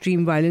kind of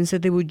extreme violence,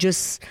 that they would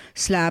just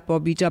slap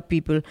or beat up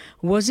people,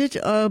 was it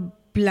a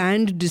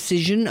planned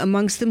decision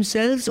amongst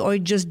themselves, or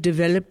it just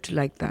developed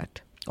like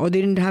that? Or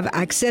they didn't have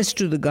access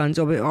to the guns?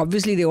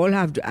 Obviously, they all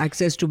have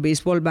access to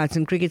baseball bats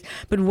and cricket.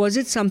 But was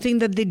it something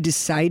that they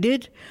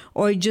decided,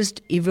 or it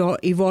just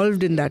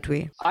evolved in that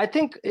way? I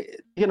think,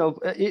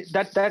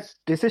 that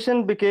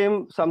decision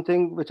became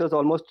something which was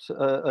almost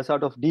a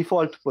sort of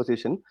default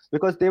position,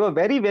 because they were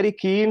very, very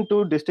keen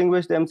to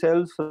distinguish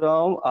themselves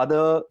from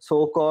other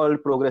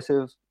so-called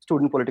progressive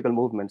student political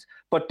movements,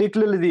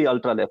 particularly the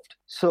ultra-left.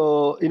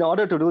 So in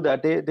order to do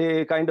that,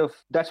 they kind of,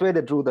 that's where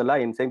they drew the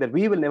line, saying that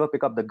we will never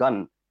pick up the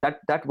gun.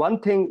 That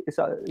one thing is,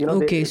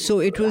 Okay,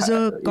 so it was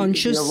a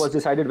conscious... was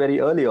decided very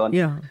early on.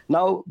 Yeah.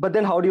 Now, but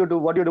then what do you do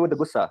with the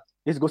gussa?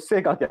 Is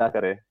gusse ka kya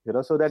kare?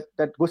 So that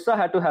gussa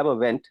had to have a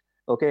vent.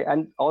 Okay,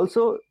 and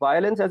also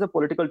violence as a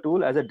political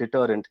tool, as a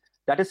deterrent.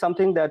 That is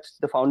something that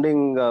the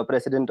founding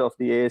president of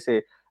the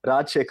ASA,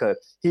 Rajshekhar,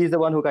 he's the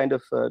one who kind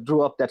of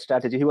drew up that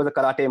strategy. He was a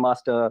karate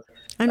master,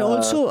 and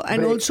also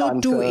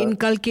to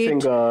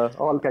inculcate singer,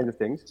 all kinds of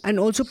things, and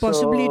also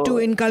possibly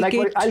to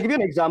inculcate. I'll give you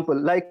an example.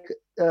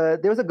 There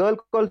was a girl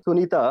called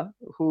Anita,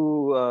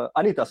 who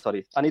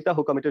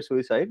committed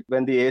suicide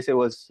when the ASA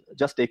was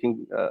just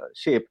taking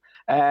shape.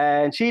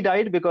 And she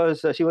died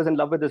because she was in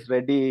love with this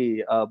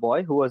Reddy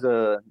boy who was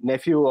a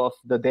nephew of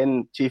the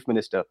then chief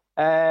minister.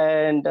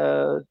 And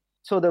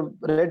so the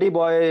Reddy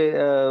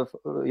boy,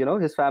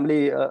 his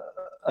family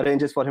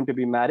arranges for him to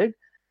be married,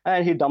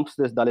 and he dumps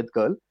this Dalit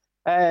girl.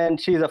 And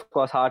she's, of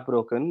course,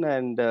 heartbroken.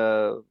 And,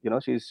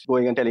 she's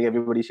going and telling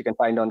everybody she can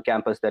find on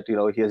campus that,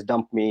 he has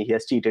dumped me, he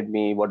has cheated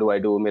me, what do I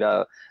do?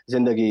 Mera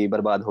zindagi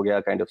barbaad ho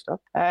gaya, kind of stuff.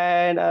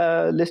 And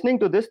listening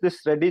to this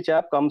Reddy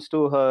chap comes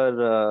to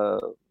her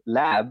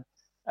lab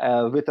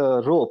with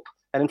a rope.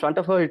 And in front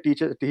of her,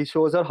 he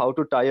shows her how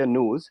to tie a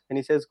noose. And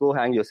he says, go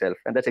hang yourself.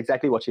 And that's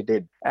exactly what she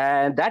did.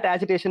 And that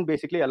agitation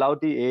basically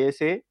allowed the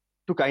ASA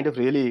to kind of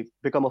really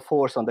become a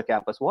force on the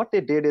campus. What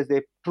they did is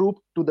they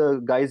trooped to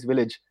the guy's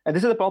village. And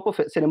this is a proper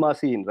cinema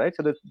scene, right?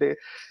 So that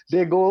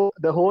they go,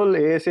 the whole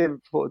ASA,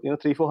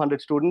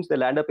 300-400 students, they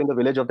land up in the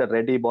village of that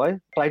Reddy boy,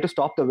 try to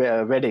stop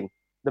the wedding.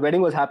 The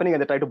wedding was happening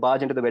and they tried to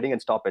barge into the wedding and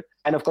stop it.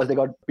 And of course, they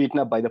got beaten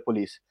up by the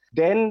police.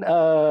 Then,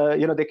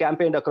 they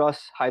campaigned across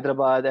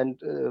Hyderabad and,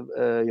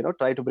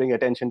 tried to bring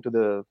attention to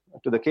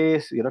the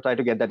case, try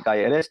to get that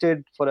guy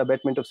arrested for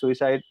abetment of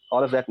suicide.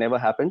 All of that never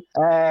happened.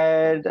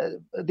 And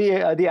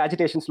the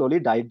agitation slowly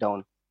died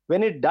down.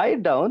 When it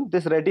died down,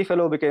 this Reddy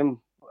fellow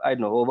became,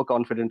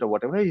 overconfident or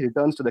whatever. He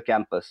returns to the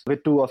campus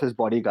with 2 of his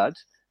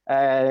bodyguards.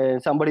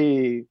 And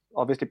somebody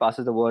obviously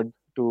passes the word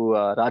to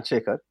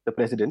Rajshekhar, the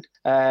president.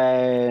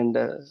 And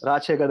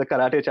Rajshekhar, the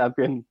karate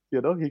champion,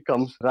 he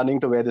comes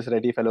running to where this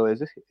Reddy fellow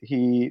is.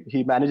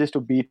 He manages to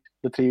beat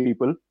the 3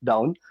 people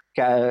down,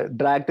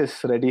 drag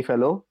this Reddy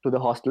fellow to the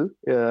hostel,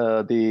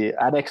 the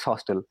annex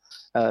hostel.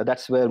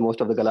 That's where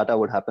most of the Galata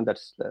would happen. That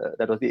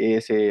was the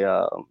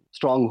ASA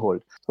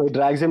stronghold. So he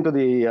drags him to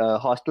the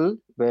hostel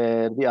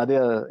where the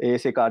other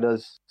ASA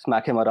cadres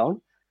smack him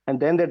around. And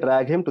then they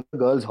drag him to the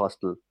girls'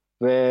 hostel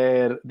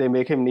where they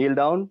make him kneel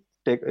down.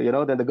 Then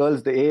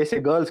the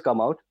ASA girls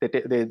come out. They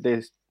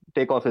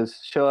take off his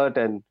shirt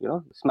and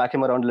smack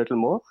him around a little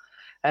more,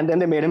 and then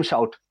they made him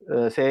shout,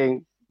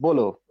 saying,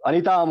 "Bolo,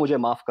 Anita mujhe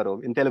maaf karo,"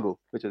 in Telugu,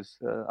 which is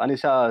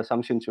Anisha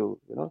samshinchu,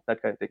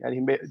 that kind of thing.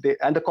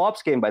 And the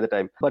cops came by the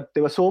time, but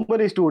there were so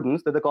many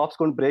students that the cops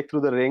couldn't break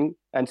through the ring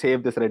and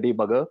save this Reddy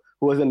bugger,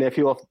 who was the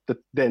nephew of the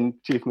then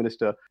chief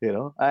minister.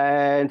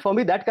 And for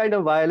me, that kind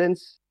of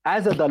violence,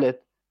 as a Dalit,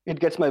 it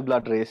gets my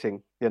blood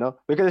racing,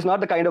 because it's not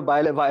the kind of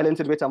violence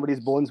in which somebody's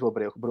bones were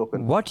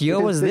broken. What year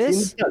was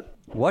this?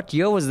 What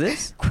year was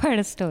this? Quite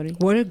a story.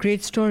 What a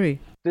great story.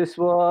 This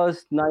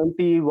was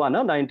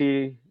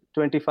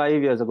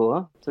 25 years ago.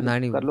 Huh? So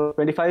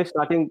 25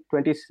 starting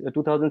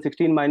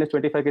 2016 minus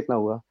 25 kitna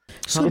hua?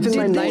 So it's in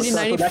my notes.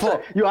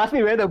 1994. You asked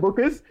me where the book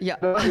is? Yeah.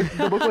 If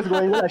the book was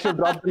going on, I should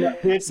drop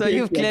the So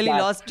you've clearly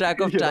lost track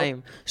of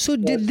time. So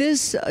did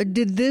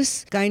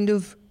this kind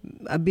of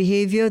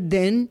behavior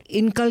then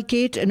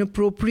inculcate an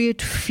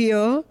appropriate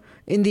fear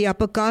in the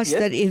upper caste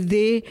that if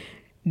they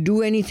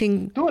do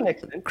anything to an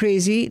extent,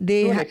 crazy,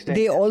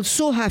 they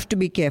also have to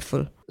be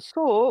careful?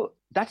 So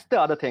that's the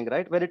other thing,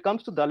 right? When it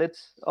comes to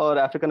Dalits or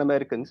African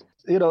Americans,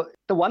 the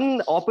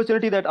one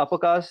opportunity that upper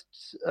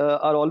castes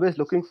are always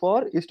looking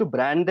for is to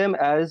brand them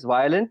as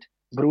violent,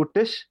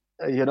 brutish,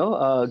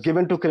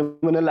 given to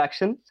criminal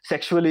action,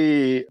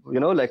 sexually,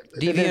 like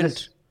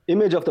deviant.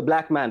 Image of the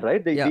black man,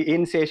 right? The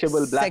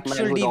insatiable black man.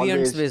 Sexual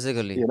deviants,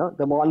 basically.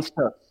 The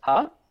monster.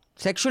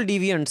 Sexual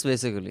deviants,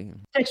 basically.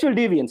 Sexual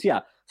deviants,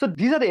 yeah. So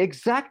these are the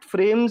exact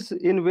frames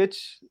in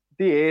which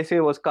the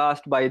ASA was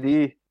cast by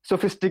the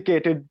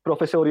sophisticated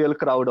professorial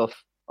crowd of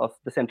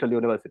the Central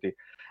University.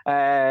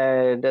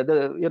 And,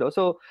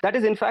 so that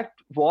is in fact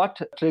what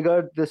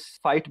triggered this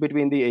fight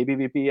between the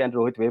ABVP and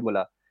Rohit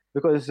Vemula.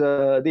 Because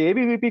the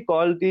ABVP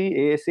called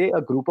the ASA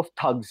a group of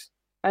thugs.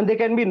 And there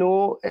can be a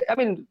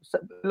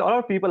lot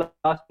of people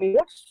ask me,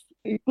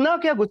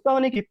 what's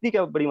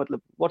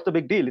the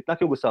big deal?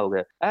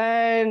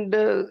 And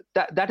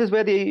that is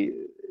where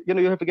you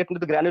have to get into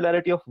the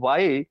granularity of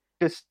why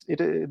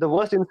the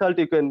worst insult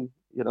you can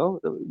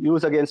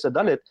use against a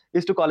Dalit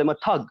is to call him a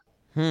thug.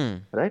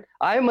 Right?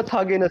 I am a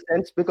thug in a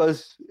sense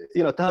because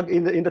thug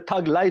in the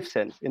thug life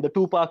sense, in the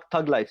Tupac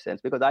thug life sense,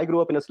 because I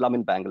grew up in a slum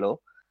in Bangalore.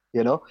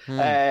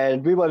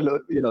 And we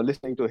were,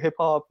 listening to hip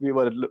hop. We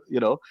were,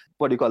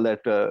 what do you call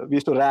that? We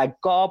used to rag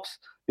cops.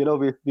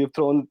 We've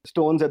thrown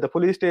stones at the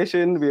police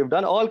station. We've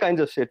done all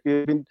kinds of shit.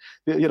 We've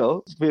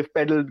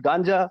peddled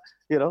ganja,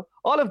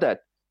 all of that.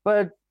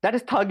 But that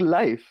is thug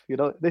life,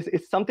 This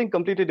is something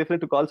completely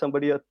different to call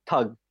somebody a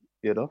thug,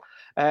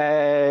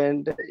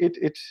 And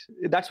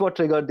that's what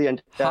triggered the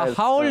entire.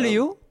 How old are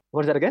you?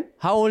 What's that again?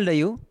 How old are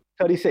you?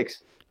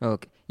 36.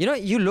 Okay.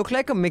 You look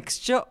like a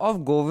mixture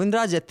of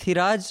Govindraj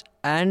Ethiraj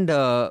and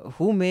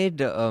who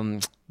made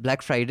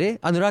Black Friday?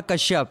 Anurag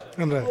Kashyap.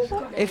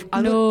 If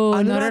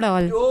Anurag, not at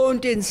all.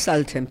 Don't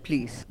insult him,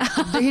 please.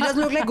 He doesn't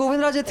look like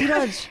Govindraj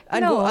Ethiraj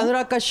and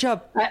Anurag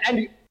Kashyap.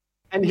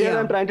 And here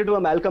I'm trying to do a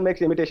Malcolm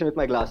X imitation with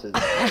my glasses.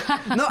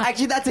 No,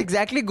 actually, that's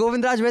exactly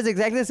Govindraj wears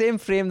exactly the same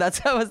frame. That's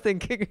what I was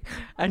thinking.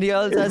 And he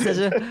also has such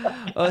a.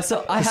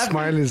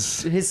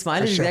 His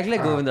smile is exactly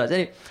like Govindraj.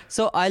 Anyway,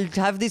 so I'll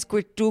have these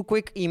two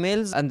quick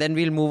emails, and then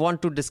we'll move on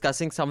to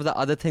discussing some of the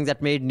other things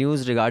that made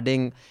news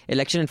regarding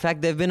election. In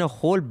fact, there have been a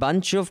whole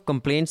bunch of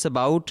complaints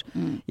about,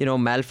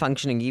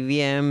 malfunctioning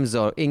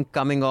EVMs or ink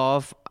coming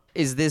off.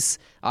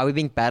 Are we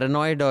being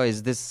paranoid, or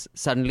is this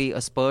suddenly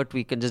a spurt?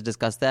 We can just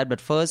discuss that. But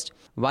first,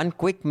 one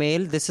quick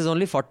mail. This is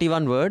only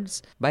 41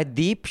 words by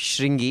Deep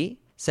Shringi.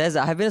 Says,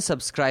 I have been a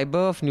subscriber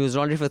of News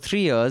Laundry for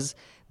 3 years.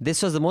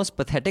 This was the most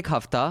pathetic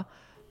hafta.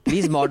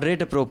 Please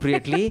moderate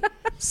appropriately.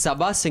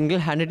 Sabha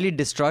single-handedly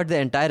destroyed the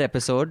entire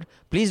episode.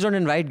 Please don't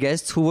invite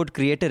guests who would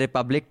create a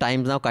Republic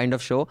Times Now kind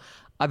of show.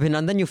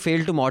 Abhinandan, you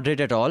failed to moderate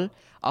at all.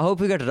 I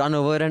hope you get run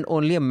over and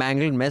only a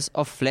mangled mess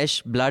of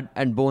flesh, blood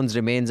and bones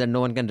remains and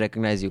no one can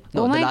recognize you.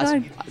 No,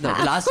 God. No,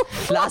 the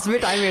last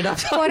bit I made up.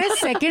 For a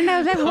second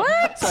I was like,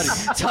 what?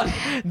 Sorry.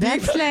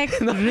 That's like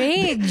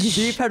rage.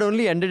 Deep had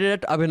only ended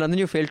it at Abhinandan,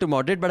 you failed to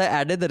moderate, but I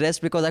added the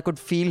rest because I could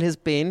feel his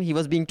pain. He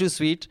was being too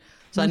sweet.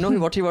 So I know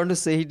what he wanted to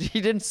say. He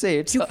didn't say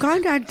it. You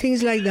can't add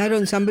things like that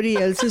on somebody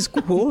else's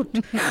quote.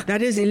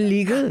 That is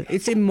illegal.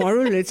 It's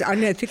immoral. It's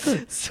unethical.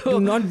 Do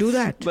not do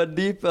that. But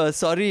Deep,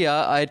 sorry,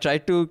 I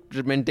tried to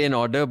maintain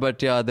order, but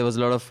there was a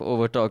lot of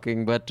over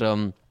talking. But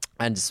and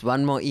just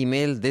one more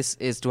email. This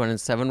is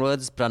 207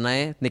 words.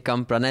 Pranay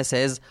Nikam. Pranay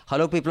says,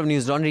 hello people of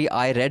News Laundry.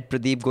 I read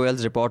Pradeep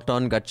Goyal's report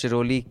on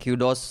Gadchiroli.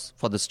 Kudos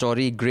for the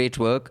story. Great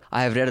work.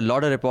 I have read a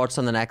lot of reports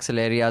on the Naxal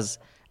areas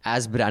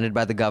as branded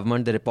by the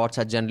government. The reports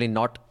are generally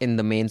not in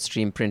the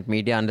mainstream print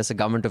media unless a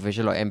government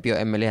official or MP or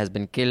MLA has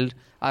been killed.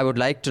 I would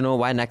like to know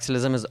why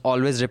Naxalism is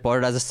always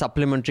reported as a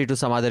supplementary to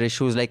some other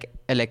issues like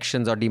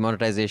elections or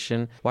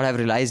demonetization. What I've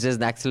realized is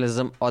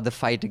Naxalism or the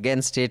fight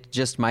against it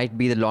just might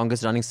be the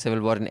longest running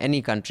civil war in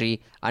any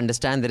country.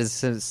 Understand there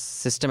is a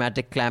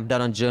systematic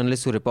clampdown on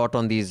journalists who report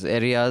on these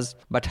areas,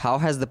 but how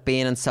has the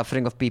pain and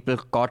suffering of people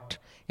caught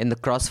in the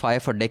crossfire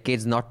for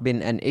decades not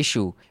been an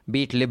issue?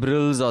 Be it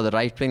liberals or the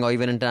right wing or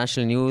even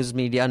international news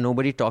media,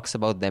 nobody talks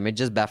about them. It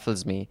just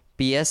baffles me.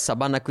 P.S.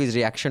 Sabha Naqvi's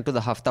reaction to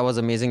the hafta was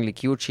amazingly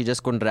cute. She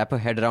just couldn't wrap her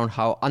head around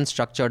how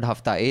unstructured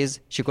hafta is.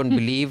 She couldn't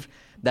believe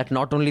that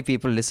not only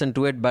people listen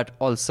to it, but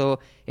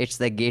also it's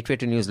the gateway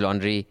to News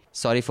Laundry.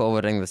 Sorry for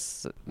overrunning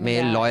this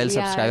mail. Loyal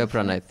subscriber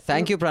Pranay.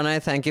 Thank you,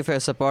 Pranay. Thank you for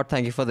your support.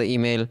 Thank you for the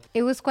email.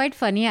 It was quite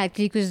funny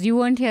actually because you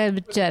weren't here.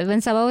 But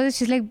when Sabha was,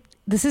 she's like,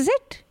 this is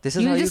it.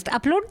 You'll just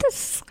upload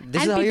this and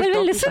people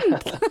will listen.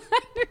 People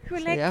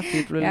will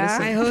listen.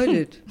 I heard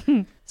it.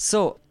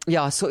 So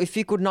if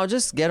we could now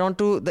just get on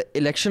to the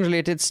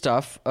election-related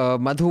stuff.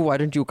 Madhu, why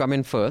don't you come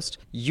in first?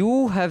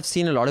 You have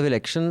seen a lot of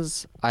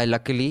elections. I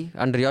luckily,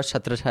 under your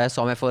Chhatrachaya,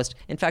 saw my first.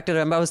 In fact, I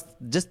remember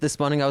this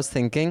morning I was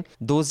thinking,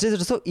 those days it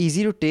was so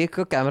easy to take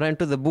a camera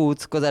into the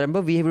booth because I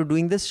remember we were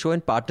doing this show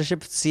in partnership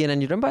with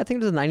CNN. You remember, I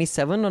think it was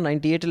 97 or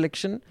 98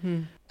 election.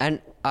 And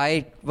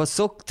I was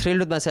so thrilled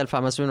with myself.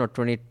 I must have been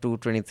 22,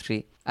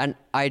 23. And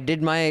I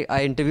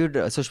interviewed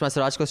Sushma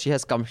Swaraj because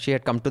she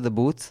had come to the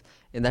booth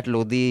in that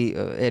Lodi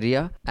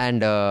area.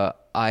 And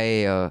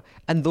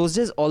and those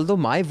days, although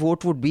my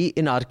vote would be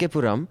in RK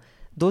Puram,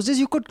 those days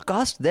you could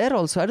cast there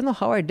also. I don't know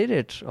how I did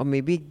it, or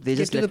maybe they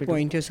just Get to let the me do-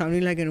 point. You're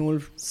sounding like an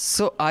old.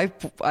 So I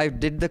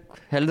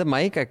held the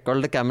mic, I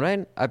called the camera,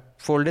 and I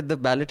folded the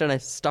ballot and I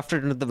stuffed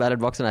it into the ballot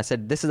box, and I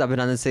said, "This is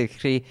Abhinandan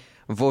Sekhri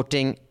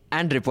voting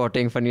and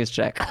reporting for News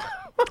Track."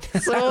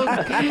 So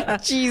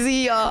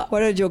cheesy.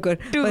 What a joker.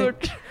 Too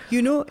But, good.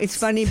 You know, it's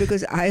funny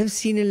because I have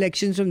seen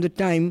elections from the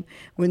time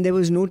when there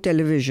was no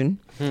television,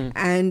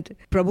 and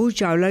Prabhu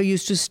Chawla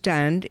used to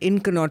stand in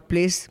Connaught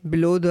Place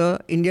below the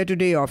India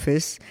Today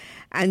office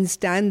and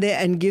stand there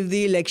and give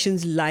the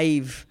elections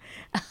live.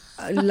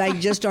 Like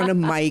just on a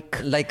mic.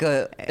 Like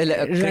a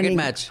cricket Running.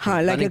 match.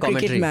 Like running a cricket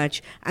commentary.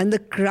 match. And the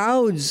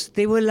crowds,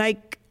 they were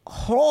like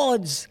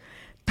hordes.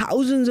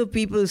 Thousands of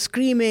people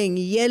screaming,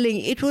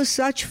 yelling. It was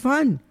such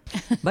fun.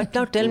 But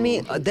now tell me,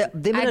 there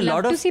been I'd a lot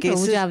love to of see Prabhu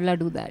cases. Chawla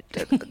do that.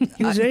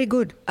 It was very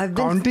good. I've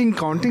been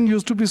Counting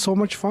used to be so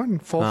much fun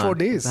for 4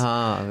 days.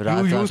 रात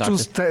You रात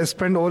used to आते.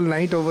 spend all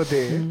night over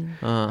there.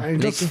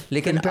 And it was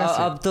लेकिन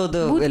fantastic. अब तो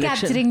the Booth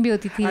election capturing भी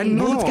होती थी. And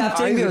no, booth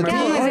capturing भी I होती क्या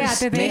remember- मजे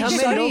आते थे. नहीं,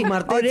 हमें Sorry, लोग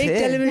मरते और एक थे.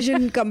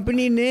 टेलीविजन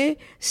कंपनी ने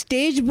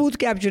स्टेज बूथ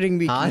कैप्चरिंग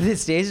भी हाँ, की. they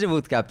staged a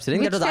booth capturing.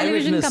 Which That was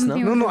television Eyewitness,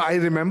 company no? No, I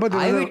remember there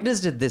was a-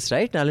 Eyewitness did this,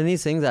 right? Nalini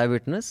Singh's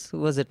Eyewitness.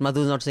 Who was it?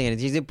 Madhu's not saying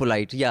anything. She's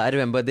polite. Yeah, I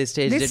remember they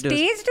staged They it. It was-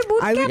 staged a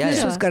booth Eyewitness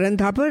capture. was Karan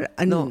Thapar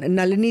and No.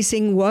 Nalini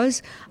Singh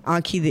was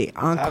Aankhi De.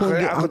 Aankho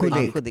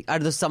De. I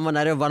don't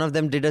know, one of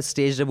them did a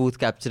staged a booth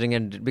capturing,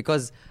 and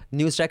because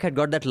News Track had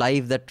got that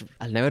live, that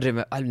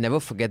I'll never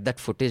forget that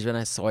footage when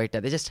I saw it.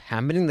 They're just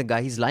hammering the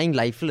guy. He's lying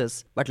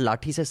lifeless, but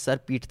lathi se sar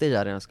peette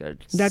ja rahe hain uska.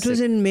 That was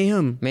in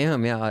Mayhem.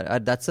 Mayhem, yeah.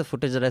 That's the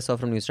footage that I saw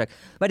from News Track.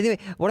 But anyway,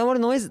 what I want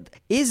to know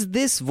is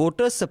this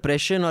voter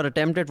suppression or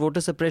attempt at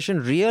voter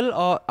suppression real,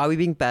 or are we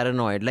being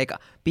paranoid? Like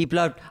people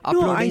are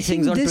uploading No, I things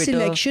think on this Twitter.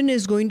 election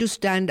is going to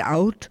stand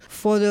out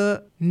for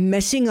the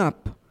messing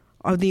up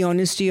of the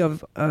honesty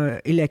of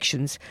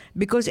elections,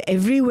 because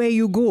everywhere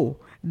you go,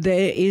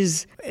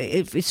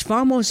 it's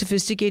far more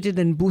sophisticated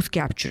than booth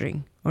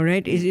capturing. All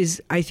right, it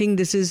is. I think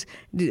this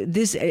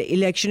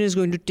election is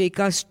going to take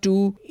us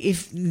to,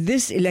 if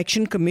this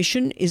election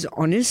commission is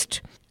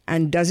honest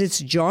and does its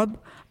job,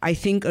 I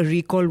think a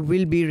recall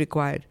will be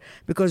required,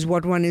 because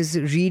what one is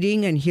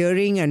reading and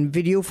hearing and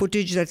video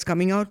footage that's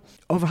coming out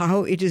of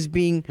how it is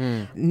being,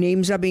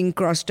 names are being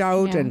crossed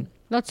out, Yeah. and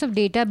Lots of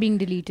data being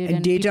deleted.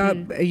 And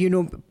data,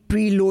 people-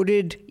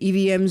 preloaded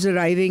EVMs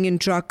arriving in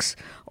trucks,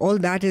 all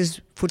that is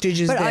footage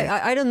is But there.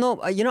 I don't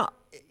know.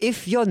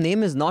 If your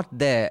name is not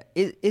there,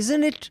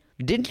 isn't it?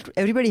 Didn't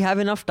everybody have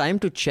enough time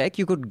to check?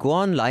 You could go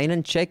online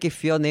and check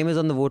if your name is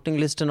on the voting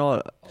list and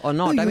all or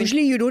not. No,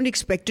 usually you don't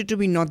expect it to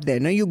be not there.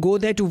 Now you go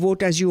there to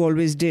vote as you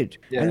always did,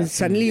 and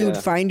suddenly you'd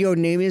find your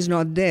name is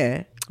not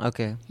there.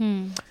 Okay.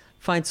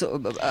 Fine. So,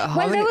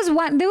 Well,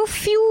 there were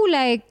few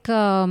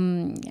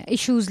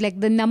issues, like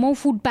the Namo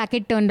food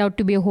packet turned out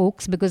to be a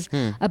hoax, because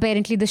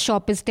apparently the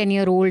shop is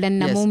 10-year-old and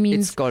Yes, Namo it's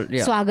means called-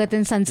 yeah. Swagat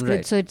in Sanskrit.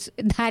 Right. So it's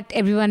that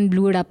everyone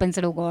blew it up and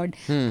said, oh God,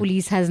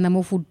 police has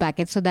Namo food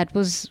packet. So that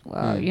was,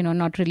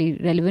 not really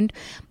relevant.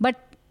 But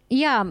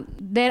yeah,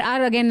 there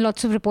are again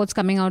lots of reports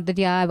coming out that,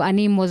 our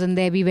name wasn't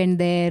there. We went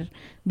there.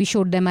 We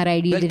showed them our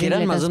ID. well, they didn't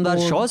Kiran let us Mazumdar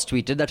vote. Shaw's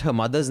tweeted that her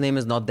mother's name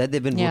is not there.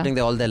 They've been voting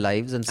there all their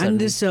lives. And And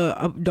this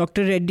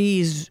Dr.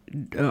 Reddy's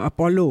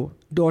Apollo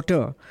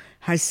daughter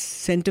has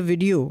sent a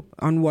video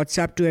on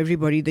WhatsApp to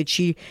everybody that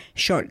she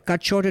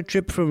cut short a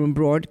trip from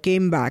abroad,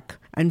 came back,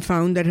 and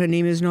found that her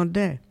name is not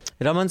there.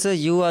 Raman sir,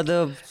 you are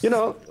the... And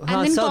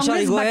then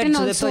sorry, Congress go ahead. button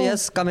Sudipta, also-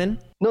 yes, come in.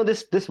 No,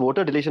 this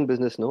voter deletion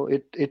business, no,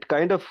 it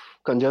kind of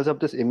conjures up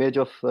this image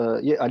of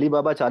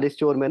Alibaba Chalis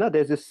Chor mein na,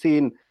 there's this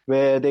scene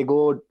where they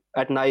go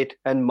at night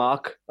and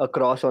mark a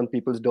cross on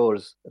people's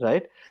doors,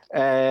 right?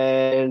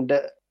 And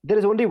there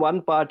is only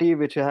one party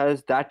which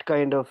has that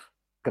kind of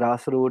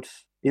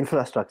grassroots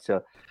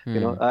infrastructure,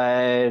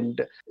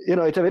 and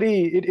it's a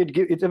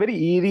very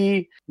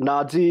eerie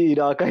Nazi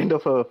era kind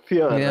of a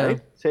fear, right?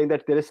 Saying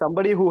that there is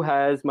somebody who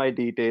has my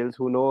details,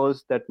 who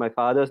knows that my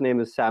father's name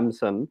is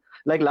Samson.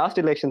 Like last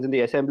elections, in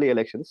the assembly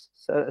elections,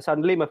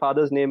 suddenly my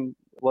father's name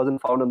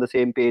wasn't found on the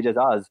same page as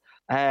ours.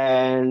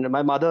 And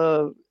my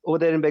mother over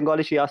there in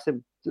Bengali, she asked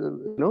him,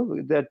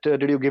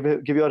 did you give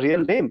your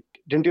real name?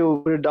 Didn't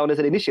you put it down as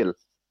an initial,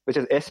 which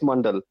is S.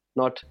 Mandal,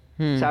 not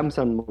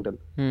Samson Mandal?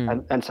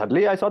 And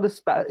suddenly I saw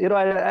this,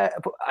 I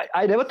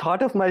never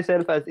thought of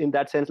myself as in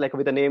that sense, like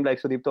with a name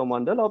like Sudipto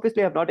Mandal.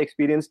 Obviously, I have not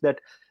experienced that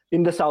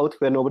in the South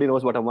where nobody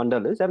knows what a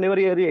Mandal is. I've never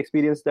really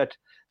experienced that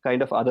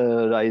kind of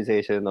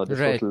otherization or the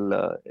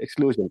social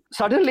exclusion.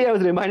 Suddenly, I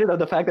was reminded of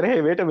the fact that,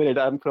 hey, wait a minute,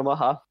 I'm from a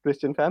half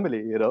Christian family,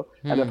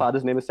 and my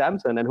father's name is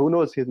Samson, and who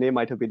knows, his name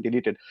might have been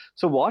deleted.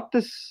 So what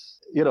this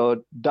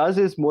does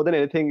is more than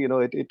anything,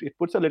 it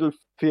puts a little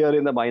fear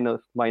in the mind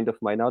of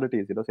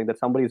minorities, saying that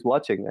somebody is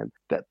watching, and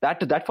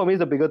that for me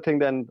is a bigger thing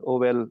than, oh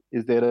well,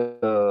 is there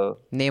a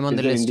name on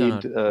the list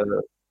indeed, or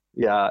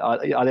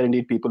not? are there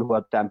indeed people who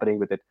are tampering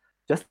with it?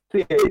 Just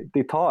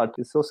the thought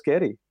is so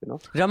scary,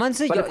 Raman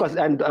sir, But of course,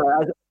 and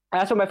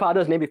as for my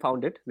father's name, we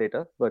found it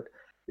later, but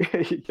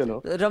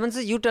Raman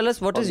sir, you tell us,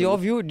 what is your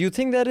view? Do you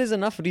think there is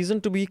enough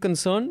reason to be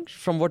concerned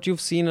from what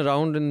you've seen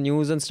around in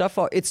news and stuff?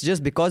 Or it's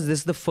just because this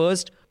is the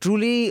first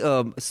truly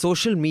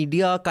social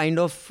media kind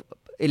of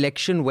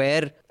election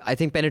where I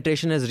think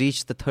penetration has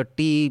reached the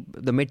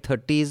mid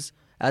 30s,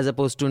 as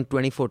opposed to in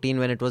 2014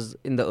 when it was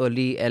in the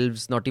early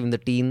elves, not even the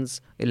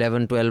teens,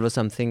 11, 12 or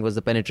something was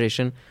the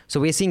penetration.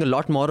 So we're seeing a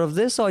lot more of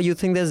this, or you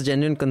think there's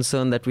genuine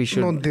concern that we should...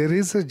 No, there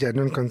is a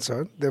genuine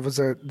concern. There was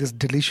this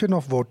deletion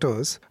of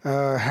voters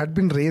had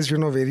been raised,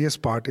 various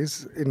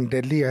parties. In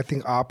Delhi, I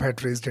think AAP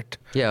had raised it.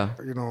 Yeah.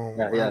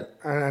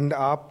 And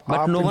AAP...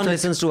 But no one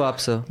listens to AAP,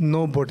 sir.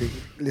 Nobody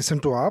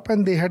listened to AAP,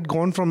 and they had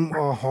gone from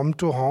home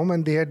to home,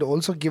 and they had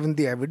also given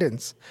the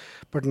evidence,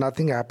 but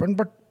nothing happened.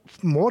 But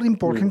more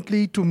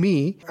importantly to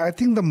me, I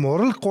think the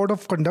moral code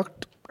of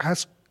conduct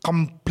has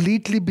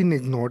completely been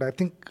ignored. I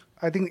think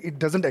it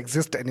doesn't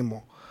exist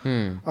anymore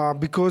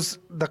because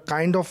the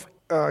kind of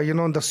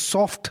the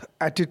soft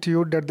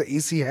attitude that the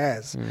EC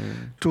has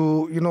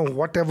to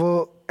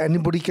whatever,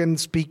 anybody can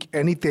speak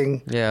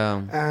anything.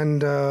 Yeah.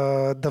 And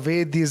the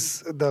way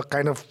the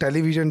kind of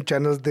television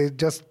channels, they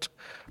just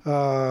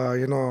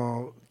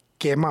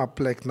came up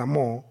like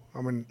Namo.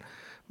 I mean.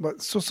 But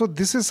so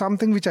this is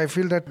something which I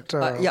feel that...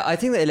 I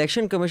think the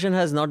Election Commission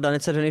has not done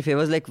itself any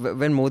favors. Like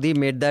when Modi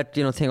made that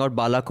thing about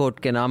Balakot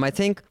ke naam, I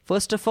think,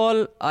 first of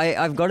all,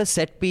 I've got a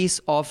set piece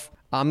of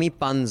army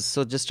puns,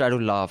 so just try to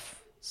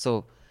laugh.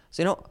 So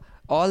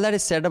all that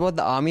is said about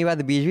the army by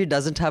the BJP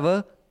doesn't have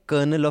a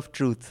kernel of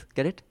truth.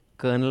 Get it?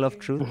 Kernel of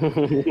truth.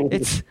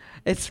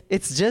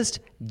 It's just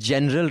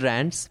general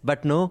rants,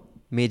 but no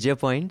major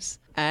points.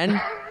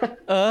 And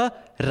a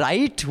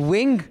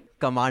right-wing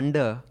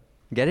commander...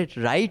 Get it?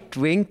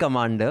 Right-wing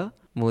commander,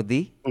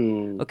 Modi.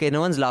 Okay, no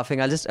one's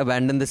laughing. I'll just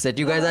abandon the set.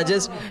 You guys are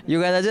just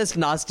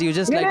nasty. You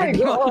just like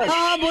it.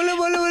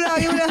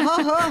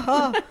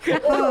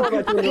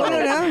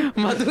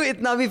 Madhu,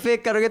 itna bhi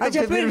fake karoge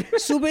to फिर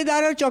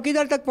सूबेदार और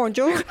चौकीदार तक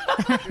पहुंचो.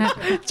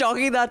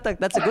 Chowkidar tak.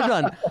 That's a good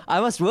one.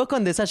 I must work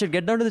on this. I should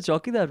get down to the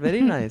Chowkidar.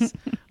 Very nice.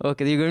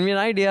 Okay, you're giving me an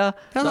idea.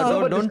 Can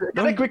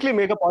I quickly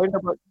make a point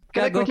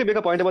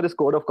about this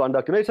code of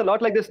conduct? It's a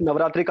lot like this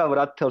Navratri ka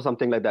Vrat or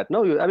something like that.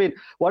 No,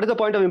 what is the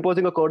point of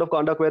imposing a code of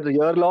conduct where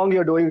year long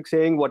you're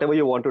saying whatever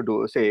you want to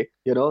do? Say,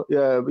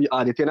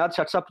 Adityanath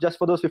shuts up just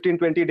for those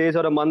 15-20 days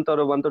or a month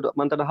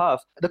and a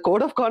half. The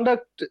code of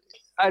conduct,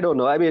 I don't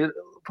know.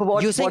 For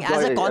what? You're saying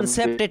as a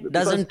concept, it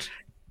doesn't.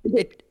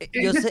 It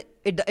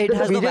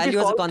has no value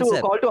as a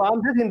concept. Call to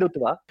arms is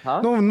Hindutva.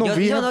 Huh? No.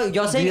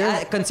 You're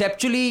saying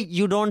conceptually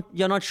you're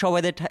not sure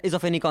whether it is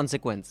of any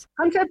consequence.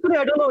 Conceptually,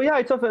 I don't know. Yeah,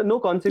 it's of no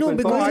consequence. No,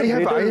 because I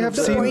have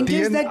the seen point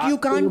is that you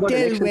can't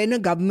tell when a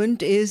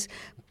government is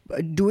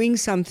doing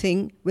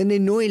something when there are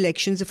no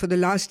elections for the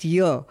last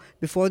year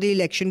before the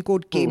election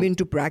code came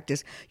into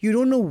practice. You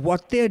don't know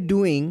what they're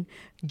doing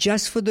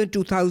just for the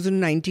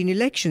 2019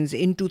 elections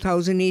in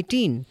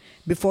 2018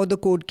 before the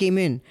code came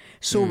in.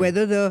 So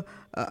whether the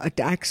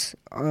attacks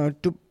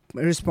to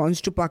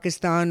response to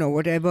Pakistan or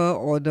whatever,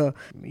 or all the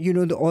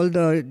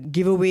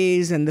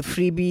giveaways and the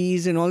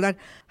freebies and all that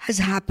has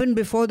happened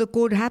before the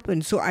code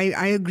happened. So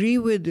I agree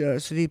with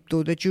Sudeep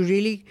though that you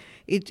really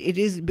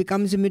it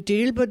becomes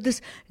immaterial. But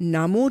this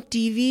Namo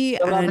TV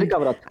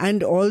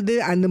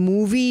and the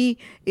movie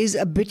is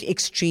a bit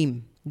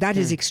extreme. That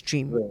is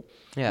extreme. Right.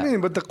 Yeah.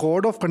 But the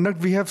code of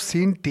conduct, we have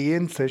seen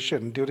TN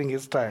Session during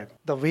his time.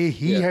 The way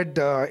he had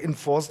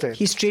enforced it.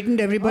 He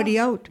straightened everybody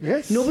out.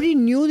 Yes. Nobody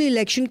knew the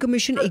Election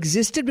Commission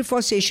existed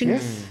before Session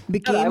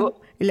became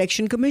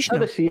Election Commissioner.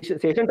 The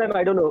Session time,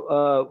 I don't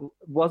know.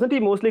 Wasn't he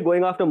mostly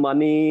going after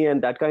money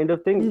and that kind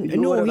of thing?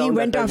 No, he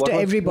went after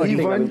everybody. He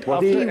went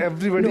after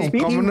everybody.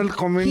 Communal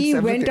comments. He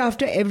went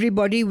after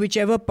everybody,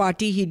 whichever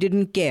party he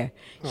didn't care.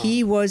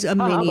 He was a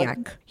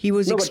maniac. He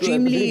was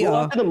extremely... Did he go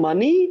after the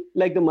money?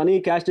 Like the money,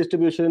 cash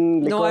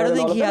distribution, No, I don't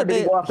think he had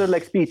did he go after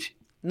speech?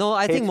 No,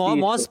 I think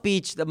more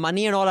speech. The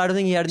money and all, I don't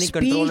think he had any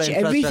control and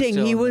infrastructure.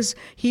 Everything.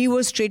 He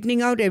was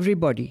straightening out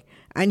everybody.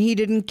 And he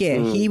didn't care.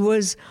 He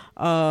was...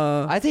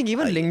 I think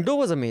even Lyngdoh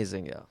was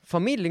amazing, yeah. For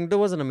me, Lyngdoh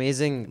was an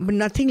amazing... But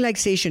nothing like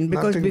Session.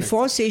 Because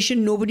before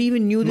Session, nobody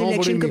even knew the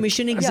Election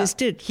Commission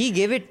existed. Yeah. He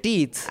gave it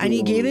teeth. And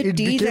he gave it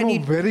teeth. Became a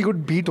very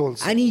good beat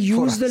also. And he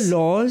used the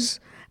laws.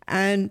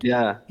 And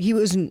he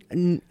was...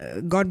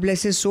 God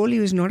bless his soul, he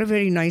was not a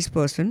very nice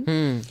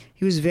person.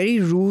 He was very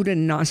rude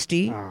and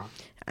nasty.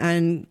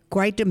 And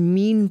quite a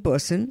mean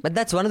person. But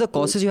that's one of the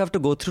courses you have to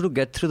go through to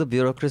get through the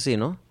bureaucracy,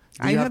 You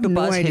have to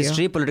pass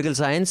history, political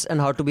science,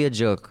 and how to be a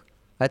jerk.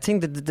 I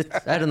think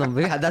that I don't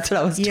know. That's what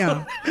I was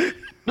told.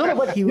 No,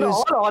 but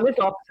all honest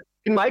officers.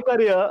 In my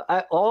career,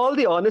 all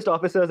the honest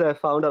officers I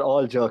found are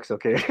all jerks,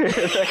 okay?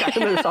 I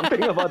don't know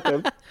something about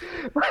them.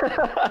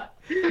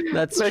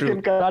 That's true.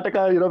 In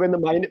Karnataka, when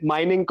the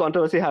mining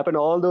controversy happened,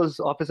 all those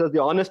officers,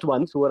 the honest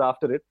ones who were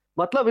after it,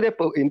 their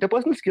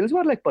interpersonal skills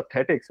were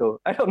pathetic.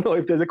 So I don't know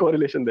if there's a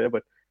correlation there,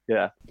 but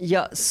yeah.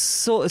 Yeah,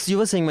 so you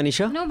were saying,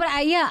 Manisha? No, but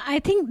I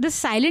think the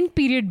silent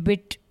period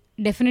bit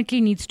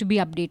definitely needs to be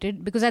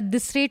updated, because at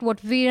this rate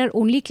what we are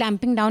only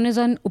clamping down is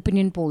on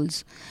opinion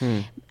polls.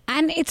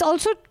 And it's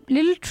also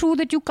little true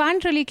that you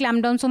can't really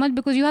clamp down so much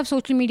because you have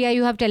social media,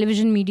 you have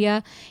television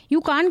media,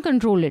 you can't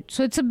control it.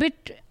 So it's a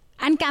bit,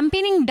 and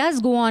campaigning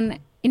does go on.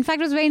 In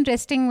fact, it was very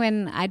interesting when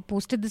I'd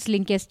posted this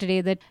link yesterday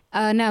that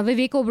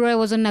Vivek Oberoi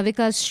was on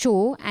Navika's show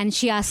and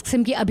she asks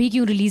him ki abhi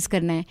kyun release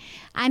karna hai,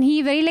 and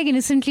he very like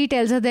innocently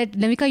tells her that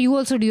Navika, you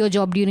also do your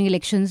job during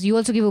elections, you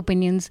also give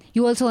opinions,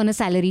 you also earn a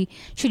salary,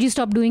 should you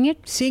stop doing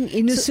it? Saying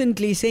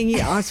innocently, saying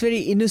he asked very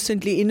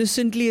innocently.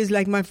 Innocently is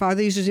like my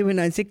father used to say when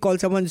I say call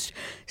someone,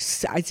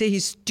 I say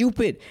he's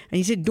stupid, and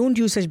he said don't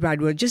use such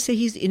bad words, just say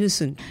he's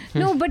innocent.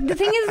 No, but the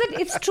thing is that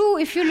it's true.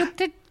 If you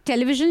looked at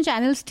television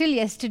channels till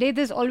yesterday,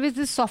 there's always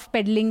this soft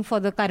peddling for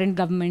the current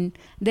government.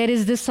 There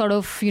is this sort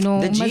of, the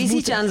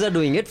GC channels are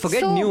doing it.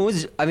 Forget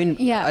news. I mean,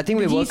 I think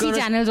we're working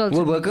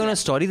on a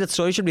story. That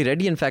story should be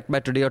ready, in fact, by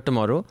today or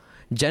tomorrow.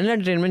 General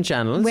entertainment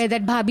channels. Where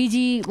that Bhabhi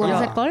Ji, what is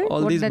that called?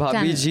 All these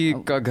Bhabhi Ji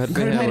ka ghar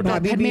pe hai.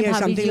 Bhabhi Ji or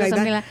something like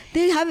that.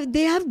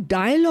 They have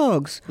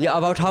dialogues. Yeah,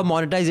 about how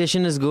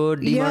monetization is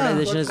good,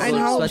 demonetization is good, and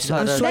how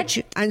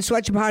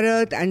Swachh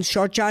Bharat and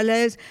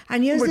Shauchalayas.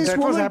 And here's this that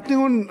woman was happening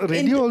on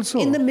radio also.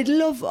 In the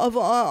middle of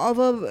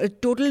a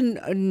total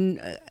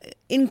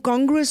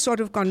incongruous sort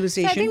of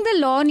conversation. So I think the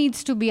law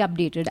needs to be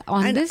updated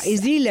on this.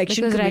 Is the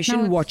election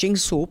commission watching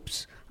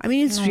soaps? I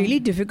mean, it's really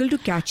difficult to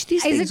catch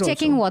these things. Is it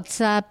checking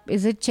WhatsApp?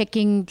 Is it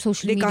checking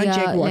social media? They can't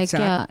check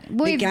WhatsApp.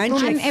 They can't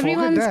check.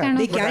 Everyone's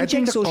they can't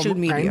check social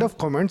media. Kind of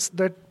comments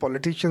that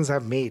politicians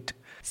have made.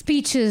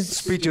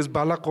 Speeches,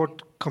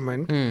 Balakot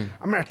comment.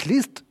 I mean, at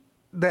least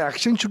the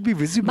action should be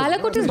visible.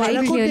 Balakot is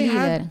very clearly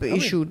there.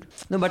 Issued.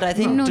 No, but I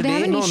think they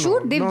haven't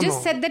issued. They've No.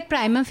 said that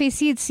prima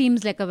facie it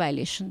seems like a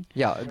violation.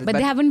 Yeah, but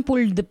they haven't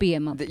pulled the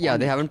PM up. They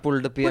haven't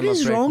pulled the PM up. What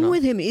is right wrong now.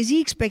 with him? Is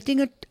he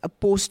expecting a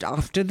post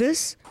after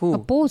this? Who? A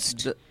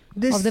post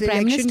This of the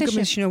Prime election Ministership.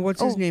 commissioner,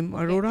 what's his name?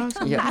 Arora?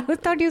 Yeah. I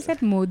thought you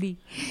said Modi.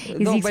 Is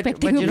he but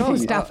expecting a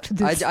post after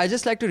this? I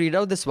just like to read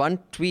out this one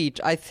tweet.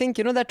 I think,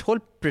 that whole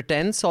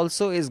pretense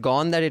also is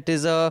gone that it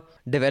is a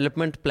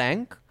development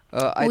plank. the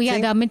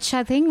Amit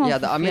Shah thing? The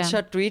Amit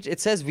Shah tweet, it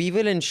says, we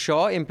will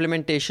ensure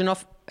implementation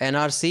of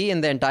NRC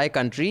in the entire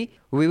country.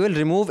 We will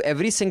remove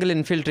every single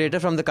infiltrator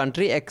from the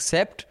country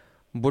except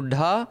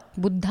Buddha.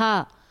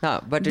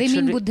 But they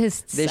mean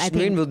Buddhists. They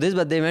mean Buddhists,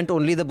 but they meant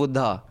only the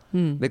Buddha.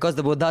 Because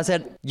the Buddha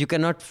said you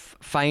cannot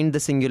find the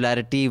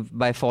singularity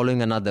by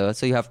following another.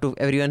 So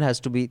everyone has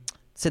to be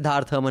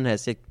Siddharth Herman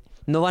has.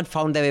 No one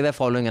found their way by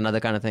following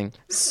another kind of thing.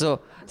 So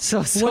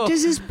what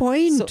is his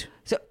point?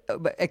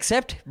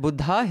 Except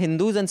Buddha,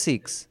 Hindus and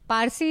Sikhs.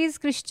 Parsis,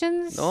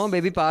 Christians? No,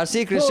 baby,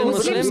 Parsi, Christian,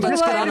 Muslims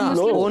Muslim.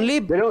 Only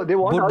they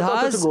want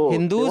Buddhas,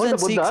 Hindus and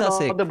Sikhs are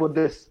safe. The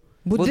Buddhists.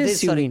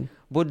 Buddhists, you mean?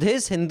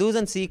 Buddhists, Hindus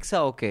and Sikhs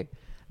are okay.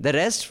 The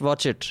rest,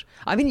 watch it.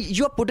 I mean,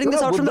 you are putting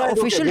this out from the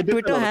official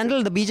Twitter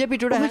handle, the BJP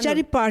Twitter handle.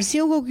 बेचारी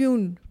पारसियों को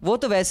क्यों? वो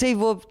तो वैसे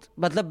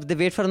ही they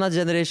wait for another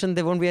generation,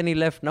 there won't be any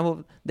left.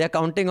 Now they are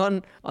counting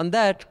on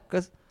that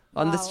because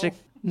on the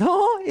strict.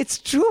 No, it's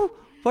true.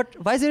 But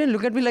why is everyone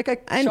looking at me like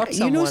I shot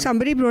someone?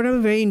 Somebody brought up a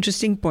very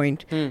interesting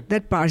point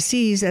that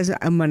Parsis as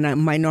a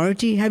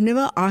minority have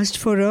never asked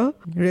for a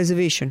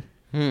reservation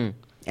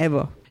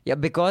ever. Yeah,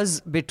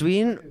 because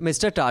between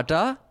Mr.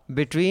 Tata,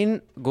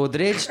 between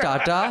Godrej,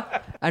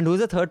 Tata, and who's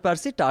the third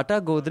Parsi?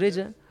 Tata, Godrej,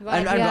 and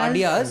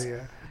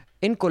Vadiyas.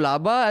 In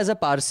Kolaba, as a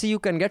Parsi, you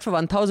can get for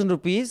 1,000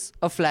 rupees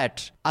a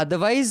flat.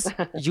 Otherwise,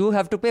 you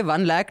have to pay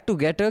 1 lakh to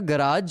get a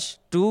garage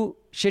to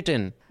shit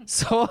in.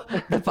 So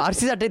the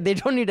Parsis, they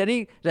don't need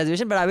any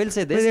reservation. But I will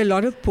say this: but there are a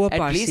lot of poor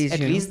Parsis.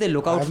 At least they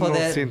look out for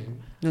their.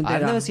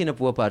 I've never seen a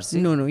poor Parsi.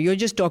 No, you're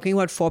just talking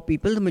about 4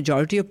 people. The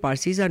majority of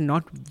Parsis are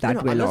not that well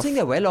off. I'm not saying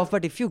they're well off,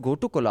 but if you go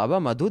to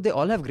Kolaba, Madhu, they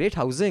all have great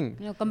housing.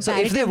 So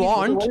if they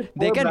want,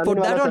 they can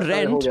put that on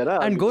rent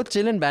and go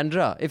chill in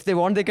Bandra. If they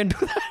want, they can do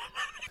that.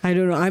 I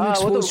don't know. I'm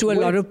exposed to a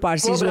lot of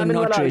Parsis who are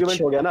not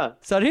rich.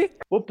 Sorry?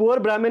 वो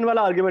poor Brahmin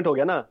वाला argument हो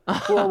गया ना.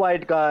 Poor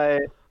white guy.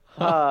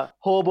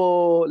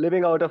 Hobo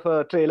living out of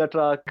a trailer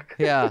truck.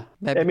 Yeah.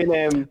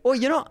 Eminem.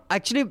 Oh,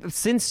 actually,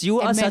 since you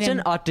are such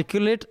an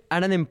articulate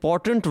and an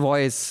important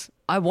voice,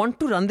 I want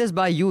to run this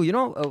by you.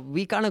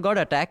 We kind of got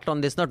attacked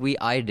on this. Not we,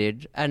 I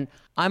did. And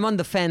I'm on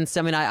the fence.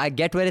 I mean, I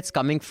get where it's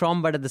coming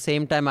from, but at the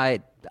same time, I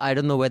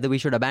don't know whether we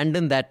should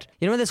abandon that.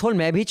 When this whole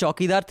Main Bhi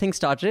Chaukidar thing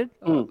started,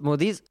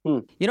 Modi's,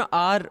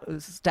 our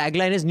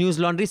tagline is News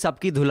Laundry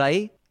Sabki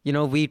Dhulai.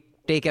 We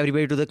take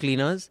everybody to the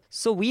cleaners.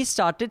 So we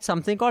started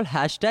something called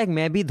hashtag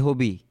Main Bhi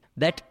Dhobi.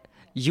 That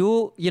we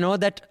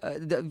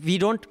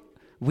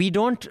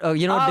don't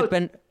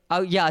depend.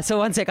 So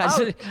 1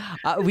 second.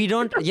 We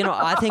don't,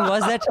 our thing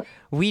was that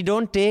we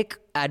don't take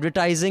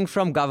advertising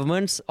from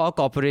governments or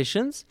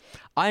corporations.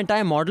 Our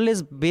entire model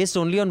is based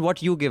only on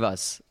what you give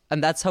us.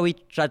 And that's how we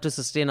try to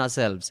sustain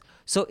ourselves.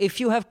 So if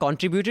you have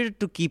contributed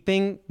to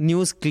keeping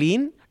news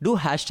clean, do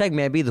hashtag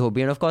Main Bhi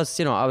Dhobi. And of course,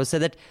 I would say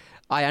that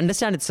I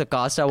understand it's a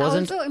caste. I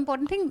wasn't. Also,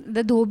 important thing,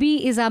 the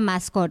Dhobi is our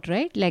mascot,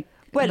 right? Like,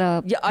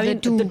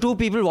 the two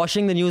people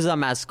washing the news are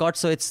mascots.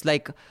 So it's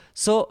like,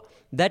 so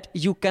that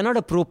you cannot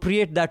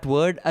appropriate that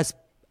word as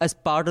as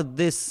part of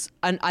this.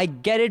 And I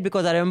get it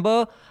because I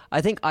remember,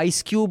 I think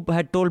Ice Cube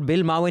had told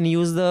Bill Maher when he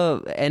used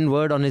the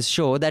N-word on his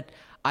show that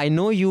I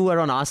know you are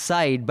on our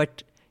side,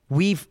 but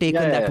we've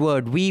taken that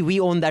word. We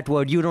own that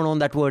word. You don't own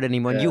that word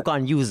anymore. And you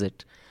can't use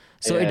it.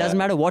 So it doesn't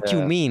matter what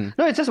you mean.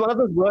 No, it's just one of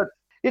those words.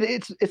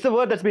 It's a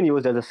word that's been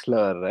used as a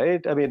slur,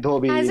 right? I mean,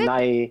 dhobi,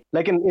 nai.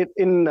 Like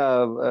in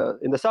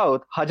the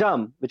South,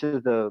 hajam, which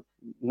is the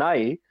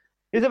nai,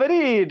 is a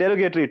very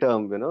derogatory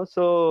term, you know.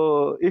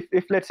 So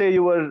if let's say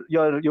you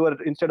were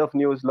instead of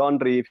news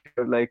laundry, if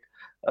you're like,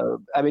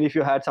 I mean, if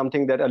you had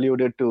something that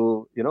alluded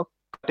to, you know,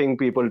 cutting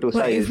people to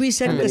size. If we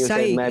said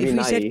kasai,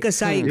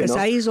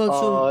 kasai is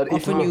also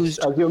often used.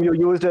 Assume you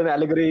used an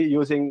allegory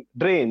using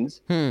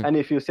drains, and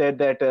if you said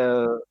that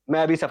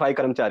मैं भी सफाई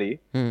कर्मचारी,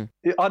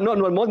 or no,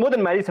 more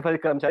than मैं भी सफाई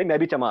कर्मचारी, मैं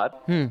भी चमार.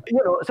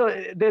 You know, so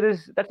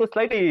that's a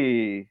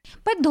slightly.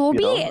 But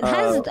dhobi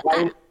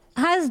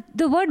has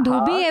the word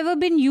dhobi ever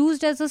been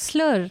used as a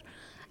slur?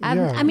 I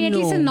mean, at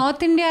least in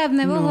North India, I've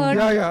never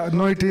heard.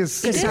 No, it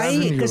is.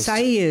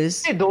 Kasai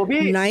is.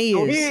 Dhobi. Nai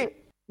is.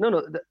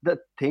 No. The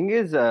thing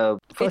is,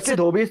 firstly,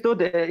 dhobis though,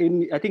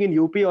 I think in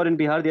UP or in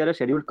Bihar, they are a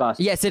scheduled caste.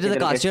 Yes, it is a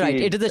caste. You're right.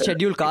 It is a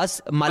scheduled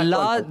caste.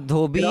 Malla,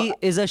 dhobi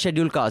is a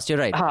scheduled caste. You're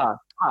right.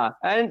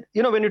 And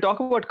you know, when you talk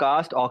about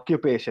caste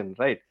occupation,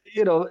 right?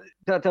 You know,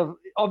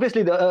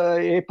 obviously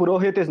a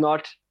purohit is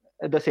not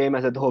the same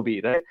as a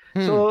dhobi, right?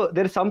 So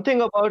there is something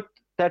about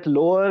that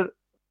lower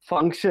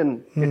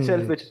function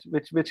itself,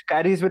 which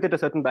carries with it a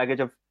certain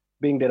baggage of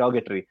being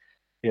derogatory.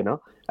 You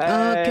know,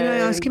 can I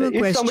ask him a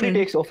question? If somebody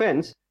takes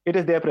offense, it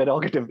is their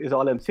prerogative, is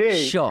all I'm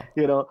saying. Sure.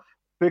 You know,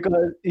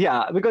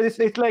 because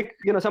it's like,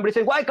 you know, somebody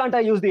saying, why can't I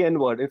use the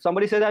N-word? If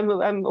somebody says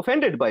I'm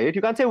offended by it,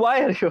 you can't say,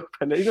 why are you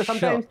offended? You know,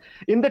 sometimes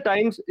in the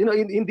times, you know,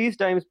 in these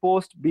times,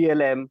 post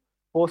BLM,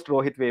 post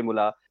Rohit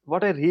Vemula,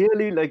 what I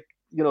really like,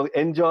 you know,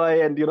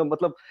 enjoy and, you know,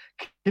 matlab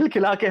khil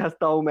ke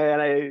hasta hu main,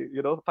 and I,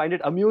 you know, find it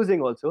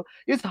amusing also,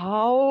 is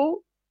how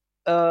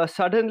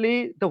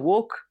suddenly the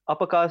woke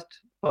upper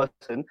caste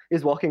person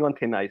is walking on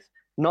thin ice.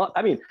 Not,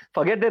 I mean,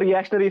 forget the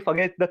reactionary,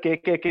 forget the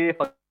KKK,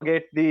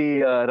 forget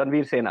the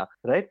Ranveer Sena,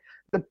 right?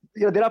 You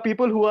know, there are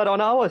people who are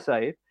on our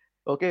side,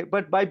 okay?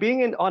 But by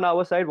being on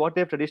our side, what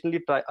they've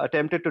traditionally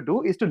attempted to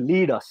do is to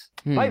lead us.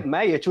 भाई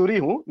मैं येचूरी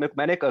हूँ,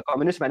 मैंने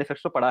communist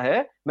manifesto पढ़ा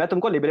है, मैं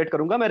तुमको liberate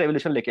करूंगा, मैं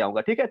रेवोल्यूशन लेके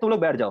आऊंगा, ठीक है? तुम लोग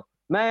बैठ जाओ.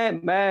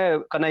 मैं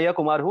कन्हैया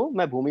कुमार हूँ,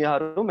 मैं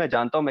भूमिहार हूँ, मैं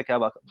जानता हूँ मैं क्या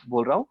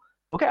बोल रहा हूँ.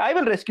 Okay, I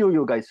will rescue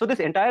you guys. So this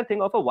entire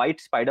thing of a white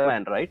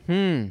Spider-Man, right?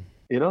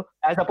 You know,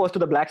 as opposed to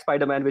the black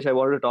Spider-Man, which I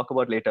wanted to talk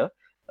about later.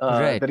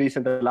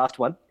 The last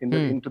one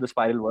into the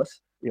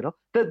Spiralverse. You know,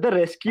 the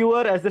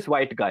rescuer as this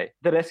white guy,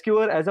 the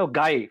rescuer as a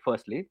guy.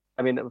 Firstly,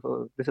 I mean,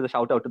 this is a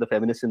shout out to the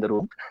feminists in the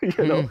room.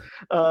 You know,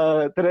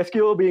 the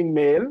rescuer being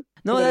male.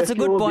 No, that's a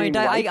good point.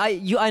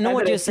 I know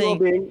what you're saying.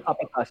 Being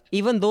upper caste.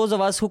 Even those of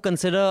us who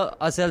consider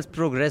ourselves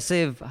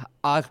progressive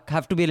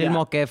have to be a little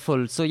more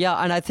careful. So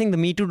and I think the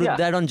Me Too did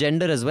that on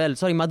gender as well.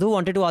 Sorry, Madhu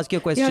wanted to ask you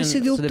a question. Yeah,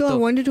 Sudipto, I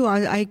wanted to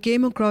ask. I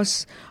came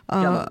across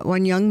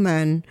one young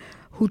man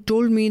who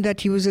told me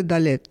that he was a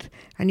Dalit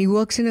and he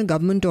works in a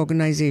government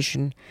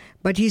organization,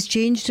 but he's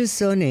changed his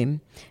surname.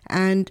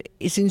 And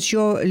since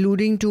you're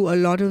alluding to a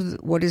lot of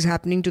what is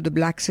happening to the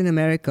blacks in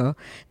America,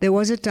 there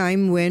was a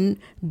time when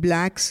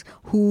blacks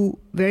who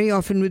very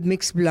often with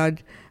mixed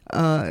blood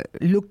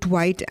looked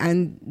white,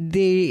 and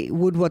they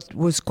would what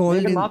was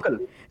called... Meghan Markle.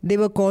 They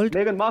were called...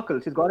 Meghan Markle.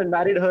 She's gone and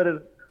married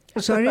her...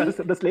 Sorry?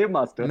 the slave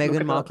master.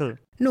 Meghan Markle.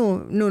 No,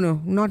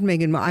 not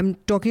Meghan Markle. I'm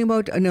talking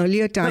about an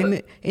earlier time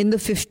in the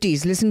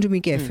 50s. Listen to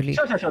me carefully.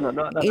 Sure.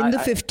 In the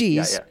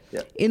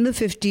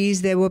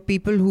 50s, there were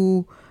people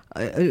who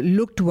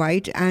looked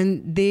white,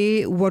 and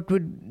they would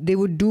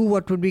do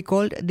what would be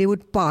called, they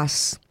would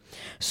pass.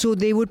 So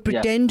they would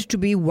pretend to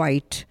be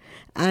white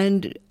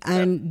and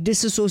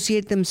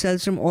disassociate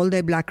themselves from all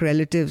their black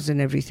relatives and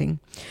everything.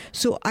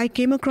 So I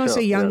came across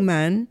a young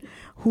man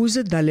who's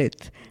a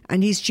Dalit,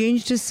 and he's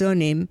changed his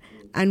surname.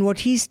 And what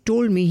he's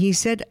told me, he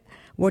said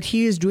what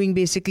he is doing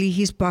basically,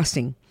 he's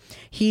passing.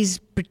 He's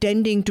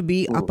pretending to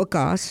be upper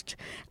caste,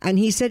 and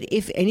he said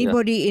if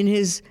anybody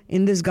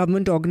in this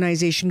government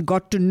organization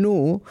got to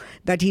know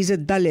that he's a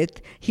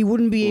Dalit, he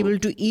wouldn't be able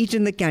to eat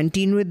in the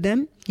canteen with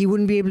them. He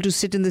wouldn't be able to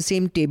sit in the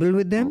same table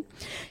with them.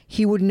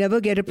 He would never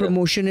get a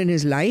promotion in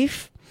his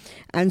life.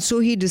 And so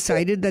he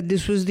decided that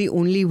this was the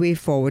only way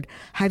forward.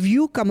 Have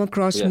you come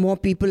across more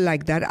people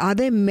like that? Are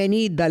there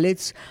many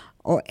Dalits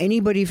or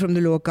anybody from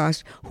the lower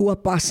caste who are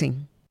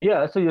passing?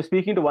 Yeah, so you're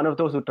speaking to one of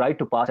those who tried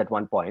to pass at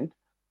one point,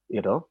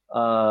 you know.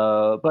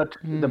 But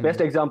the best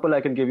example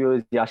I can give you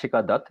is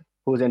Yashika Dutt,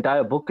 whose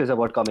entire book is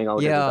about coming out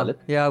as a Dalit.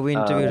 Yeah, we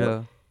interviewed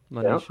her.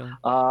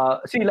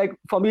 See, like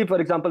for me,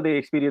 for example, the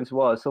experience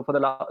was, so for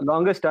the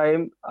longest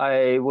time,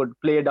 I would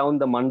play down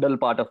the Mandal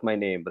part of my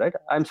name, right?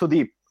 I'm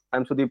Sudeep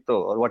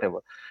or whatever.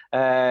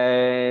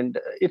 And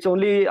it's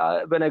only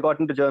when I got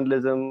into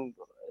journalism,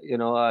 you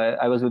know,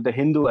 I was with the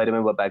Hindu, I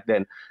remember back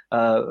then.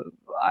 For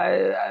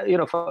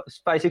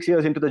 5-6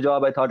 years into the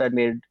job, I thought I'd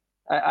made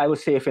I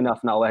was safe enough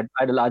now. I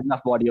had a large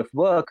enough body of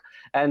work,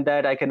 and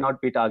that I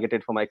cannot be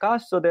targeted for my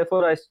caste. So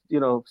therefore, I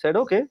said,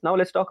 okay, now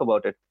let's talk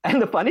about it.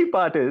 And the funny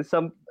part is,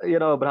 some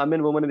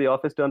Brahmin woman in the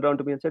office turned around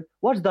to me and said,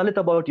 "What's Dalit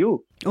about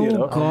you?"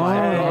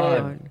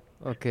 God.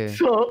 Okay.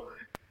 So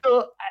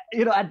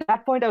at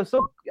that point I was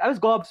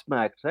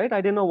gobsmacked, right? I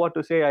didn't know what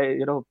to say.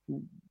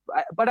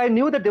 But I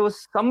knew that there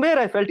was somewhere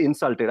I felt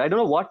insulted. I don't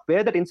know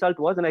where that insult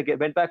was, and I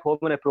went back home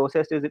and I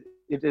processed it.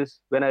 It is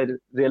when I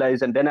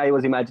realized, and then I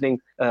was imagining,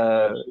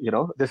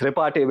 this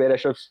repartee where I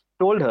should have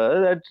told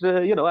her that,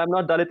 I'm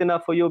not Dalit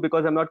enough for you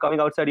because I'm not coming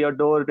outside your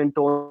door in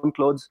torn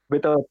clothes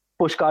with a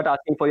pushcart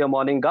asking for your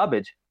morning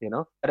garbage.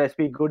 That I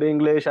speak good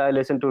English, I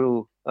listen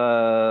to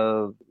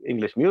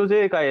English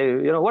music,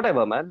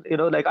 whatever, man.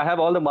 I have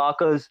all the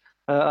markers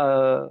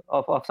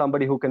of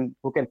somebody who can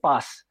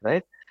pass,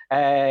 right?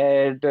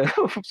 And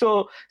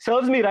so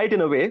serves me right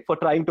in a way for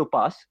trying to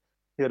pass,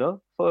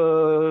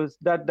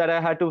 that I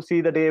had to see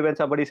the day when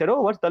somebody said,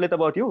 "Oh, what's Dalit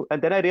about you?"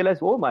 And then I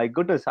realized, oh my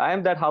goodness, I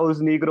am that house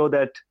Negro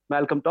that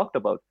Malcolm talked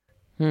about.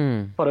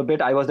 For a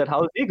bit, I was that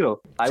house Negro.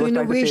 I was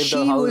trying to save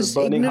the house,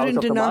 burning house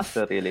of the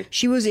master, really.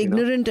 She was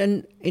ignorant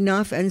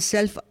enough and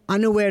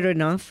self-unaware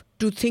enough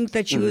to think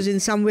that she was in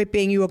some way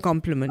paying you a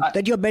compliment,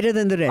 that you're better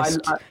than the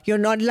rest. You're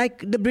not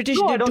like the British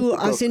did to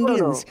us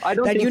Indians. I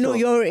don't think so.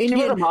 You're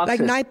Indian,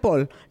 like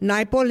Naipaul.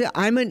 Naipaul,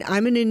 I'm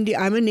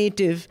a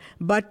native,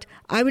 but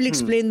I will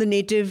explain the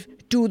native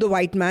to the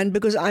white man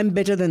because I'm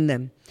better than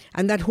them.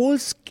 And that whole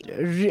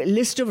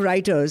list of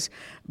writers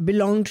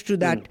belonged to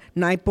that.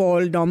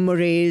 Naipaul, Dom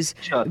Moraes,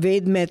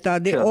 Ved Mehta,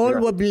 they all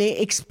were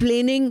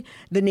explaining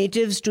the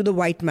natives to the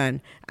white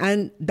man.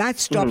 And that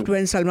stopped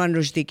when Salman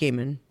Rushdie came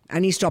in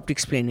and he stopped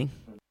explaining.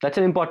 That's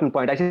an important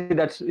point. Actually,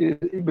 that's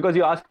because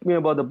you asked me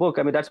about the book.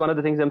 I mean, that's one of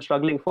the things I'm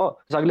struggling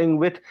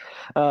with,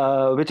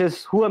 which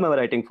is, who am I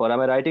writing for? Am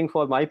I writing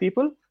for my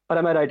people? Or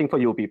am I writing for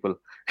you people?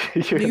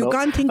 You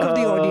can't think of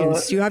the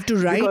audience. You have to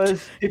write.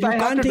 You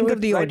can't think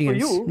of the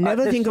audience.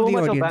 Never think of the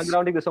audience. There's so much of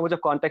backgrounding, there's so much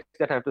of context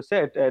that I have to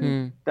set,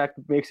 and that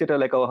makes it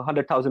like a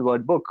 100,000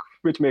 word book,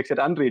 which makes it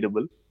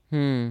unreadable.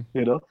 Do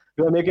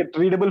I make it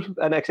readable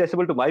and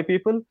accessible to my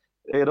people?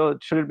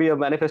 Should it be a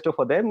manifesto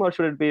for them, or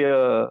should it be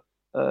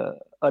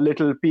a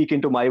little peek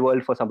into my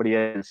world for somebody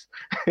else?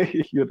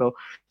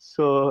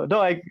 So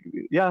no, I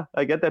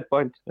get that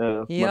point.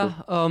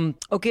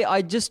 Okay,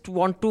 I just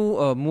want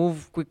to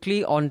move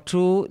quickly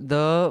onto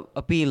the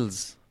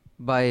appeals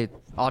by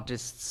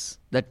artists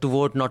that to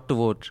vote, not to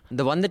vote.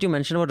 The one that you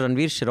mentioned about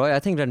Ranveer Shroy, I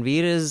think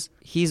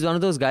he's one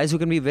of those guys who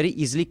can be very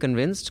easily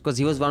convinced, because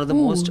he was one of the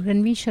most...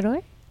 Ranveer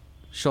Shroy?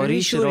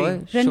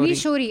 Ranveer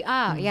Shori.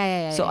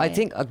 Yeah. So I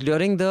think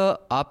during the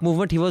AAP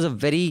movement, he was a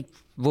very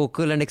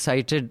vocal and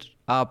excited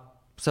AAP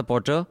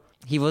supporter.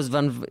 He was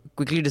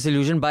quickly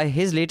disillusioned by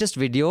his latest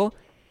video.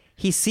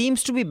 He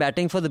seems to be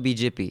batting for the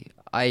BJP.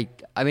 I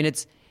mean,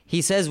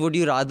 he says, would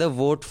you rather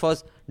vote for...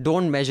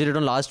 Don't measure it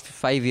on last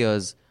 5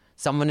 years.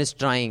 Someone is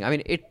trying. I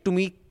mean, it to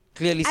me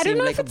clearly seemed like a BJP. I don't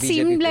know if it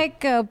seemed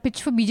like a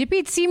pitch for BJP.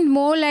 It seemed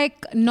more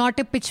like not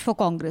a pitch for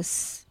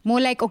Congress.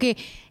 More like, okay,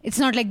 it's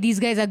not like these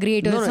guys are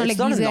great, or it's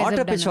not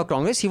a pitch for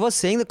Congress. He was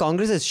saying the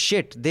Congress is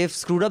shit. They've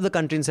screwed up the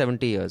country in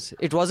 70 years.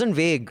 It wasn't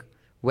vague.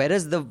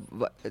 Whereas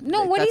what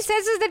he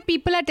says is that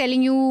people are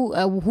telling you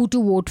who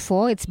to vote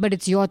for, but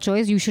it's your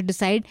choice. You should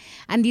decide.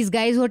 And these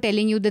guys who are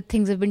telling you that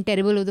things have been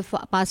terrible over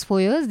the past 4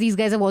 years, these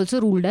guys have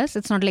also ruled us.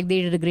 It's not like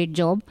they did a great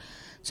job.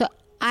 So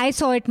I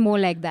saw it more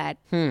like that.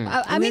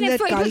 I mean, it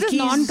was just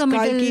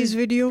non-committal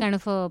video, kind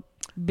of a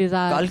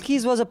bizarre.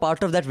 Kalki's was a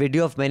part of that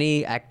video of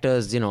many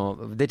actors,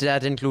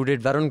 that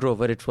included Varun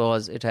Grover. It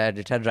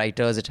had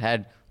writers, it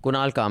had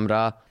Kunal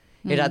Kamra.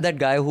 It had that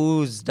guy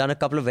who's done a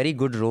couple of very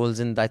good roles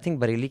in, I think,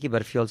 Bareilly Ki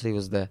Barfi also he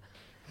was there.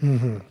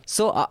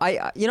 So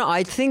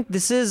I think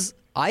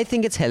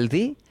it's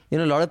healthy. A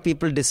lot of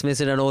people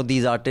dismiss it and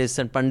these artists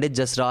and Pandit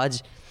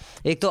Jasraj.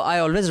 I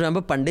always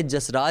remember Pandit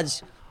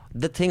Jasraj.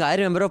 The thing I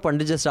remember of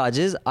Pandit Jasraj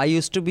is I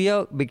used to be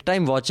a big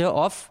time watcher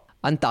of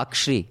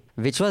Antakshri,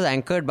 which was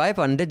anchored by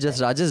Pandit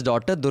Jasraj's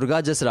daughter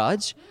Durga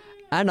Jasraj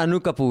and Anu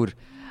Kapoor.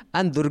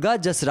 And Durga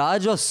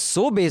Jasraj was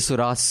so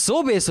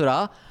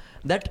besura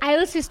that I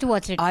also used to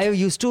watch it. I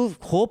used to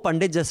hope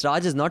Pandit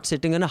Jasraj is not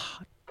sitting in a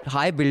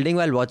high building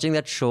while watching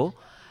that show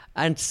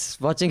and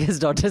watching his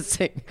daughter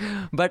sing.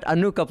 But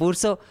Anu Kapoor,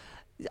 so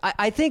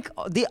I think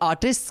the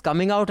artists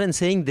coming out and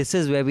saying this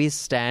is where we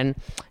stand,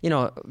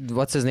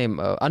 what's his name?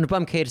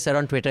 Anupam Kher said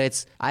on Twitter,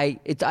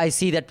 I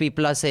see that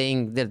people are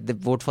saying that they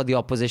vote for the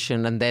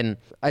opposition. And then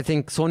I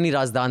think Soni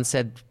Razdan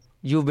said,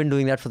 you've been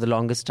doing that for the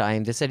longest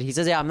time. He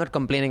says, yeah, I'm not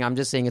complaining. I'm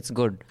just saying it's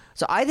good.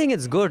 So I think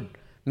it's good.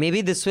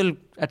 Maybe this will,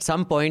 at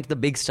some point, the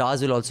big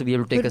stars will also be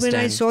able to take a stand. But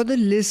when I saw the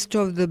list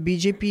of the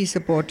BJP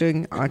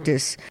supporting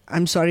artists,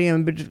 I'm sorry, I'm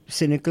a bit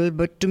cynical,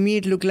 but to me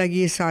it looked like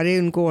ye sare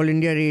unko All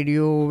India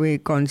Radio,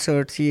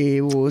 concerts,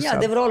 they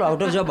were all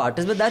out-of-job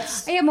artists, but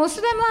that's... Yeah, most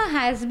of them are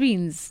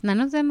has-beens.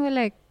 None of them were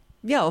like...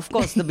 Yeah, of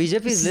course, the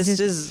BJP's list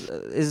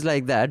is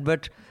like that,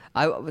 but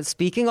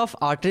Speaking of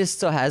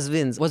artists or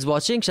has-beens, was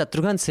watching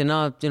Shatrughan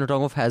Sinha,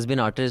 talking of has-been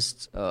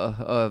artists,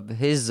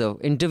 his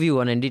interview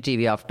on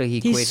NDTV after he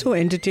quit. He's so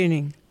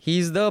entertaining.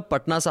 He's the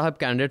Patna Sahib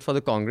candidate for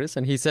the Congress,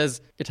 and he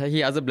says he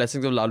has the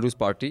blessings of Lalu's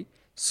party.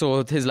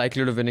 So his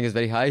likelihood of winning is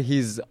very high.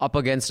 He's up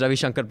against Ravi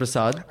Shankar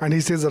Prasad. And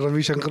he says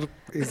Ravi Shankar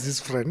is his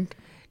friend.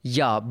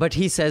 Yeah, but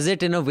he says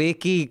it in a way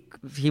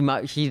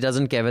he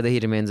doesn't care whether he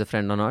remains a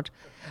friend or not.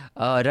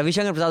 Ravi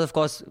Shankar Prasad, of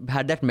course,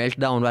 had that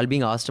meltdown while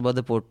being asked about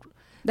the port.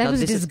 That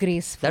was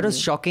disgraceful. That was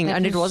shocking.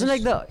 And it wasn't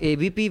like the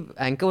ABP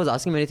anchor was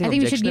asking him anything I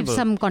think objectionable. we should give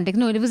some context.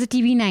 No, it was a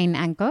TV9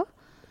 anchor.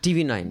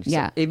 TV9.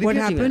 Yeah. So ABP What or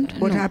happened? TV9?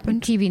 What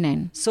happened?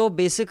 TV9. So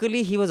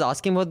basically, he was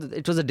asking about,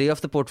 it was the day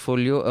of the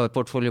portfolio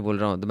bol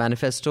raha hu, the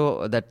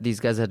manifesto that these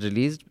guys had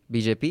released,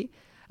 BJP.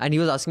 And he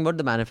was asking about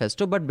the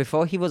manifesto. But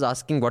before he was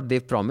asking what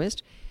they've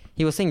promised,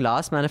 he was saying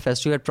last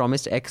manifesto you had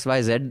promised X,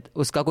 Y, Z.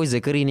 Uska koi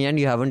zikr hi nahi, and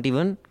you haven't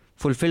even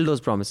fulfilled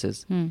those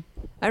promises. And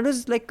it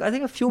was like, I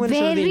think a few minutes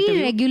into the interview.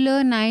 Very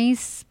regular,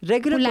 nice,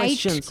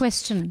 polite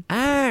question.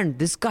 And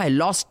this guy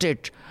lost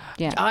it.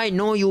 Yeah. I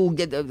know you.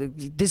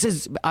 This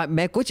is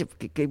मैं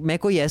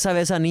कोई ऐसा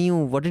वैसा नहीं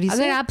हूँ. What did he say?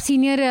 अगर आप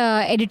senior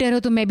editor हो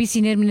तो मैं भी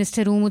senior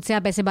minister हूँ. मुझसे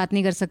आप ऐसे बात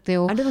नहीं कर सकते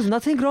हो. And there was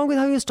nothing wrong with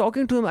how he was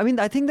talking to him. I mean,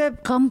 I think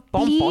that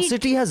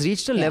pomposity has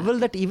reached a level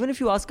that even if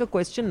you ask a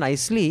question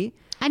nicely,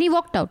 And he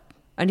walked out.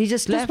 and he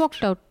just left.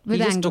 walked out with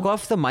he just anger. took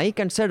off the mic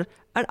and said,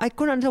 and I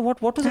couldn't understand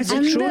what was That's the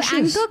And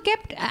atrocious.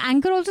 the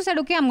anchor also said,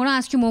 okay, I'm going to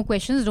ask you more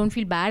questions. Don't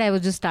feel bad. I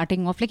was just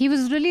starting off. Like he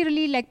was really,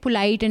 really like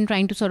polite and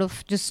trying to sort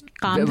of just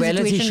calm the well as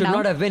situation he should down.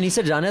 not have been. He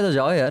said, जाने तो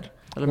जाओ यार.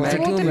 मैं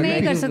वो क्यों- तो मैं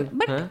नहीं कर क्यों- सकते.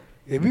 But हाँ?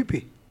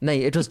 ABP.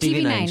 नहीं, it was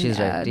TV9. She's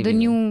right. the TV9.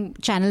 new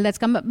channel that's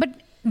come up. But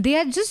they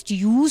are just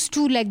used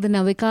to like the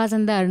Navikas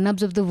and the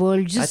Arnabs of the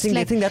world. Just I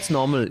like, think that's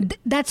normal.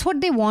 That's what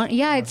they want.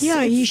 Yeah, it's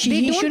Yeah, he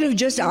they should don't- have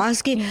just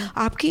asked कि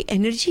आपकी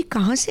energy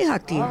कहाँ से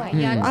आती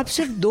है? आप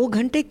सिर्फ 2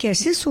 घंटे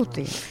कैसे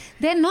सोते हैं?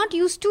 They're not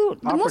used to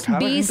the आप most 18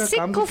 घंटा basic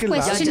काम of करके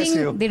लास्ट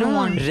जैसे हो। questioning. They don't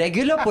want.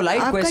 Regular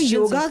polite आपका questions.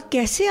 योगा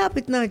कैसे आप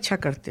इतना अच्छा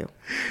करते हो?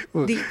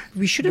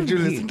 We should have. Did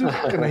you listen to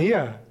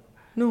Kanhaiya?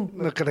 No.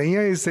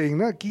 Kanhaiya is saying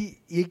ना कि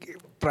एक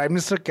प्राइम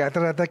मिनिस्टर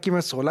कहता रहता है कि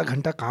मैं 16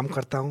 घंटा काम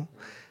करता हूँ.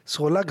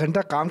 16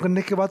 घंटा काम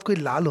करने के बाद कोई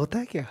लाल होता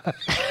है क्या?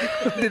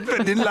 दिन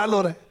पे दिन लाल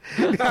हो रहा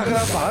है. अगर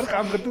आप बाहर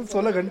काम करते हो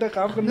 16 घंटा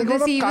काम करने के बाद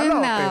Because आप काला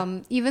होते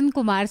हैं. even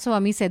Kumar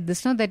Swamy said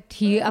this, no, that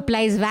he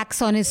applies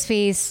wax on his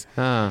face.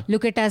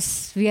 Look at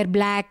us, we are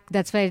black.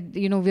 That's why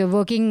we are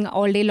working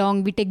all day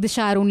long. We take the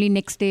shower only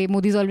next day.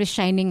 Modi's always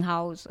shining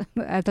house.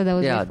 I thought that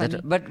was very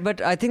funny.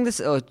 but I think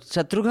this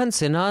Shatrughan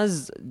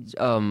Sinha's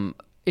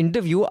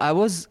interview I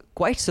was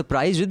quite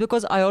surprised with,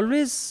 because I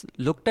always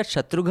looked at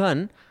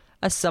Shatrughan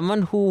as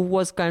someone who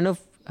was kind of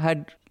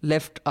had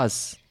left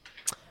us.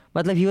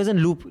 Matlab, he was in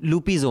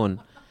loopy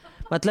zone.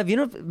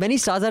 Matlab, many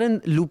stars are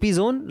in loopy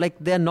zone, like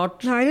they're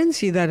not. No, I didn't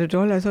see that at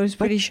all. I thought it's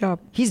pretty sharp.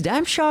 He's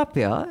damn sharp,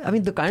 yeah. I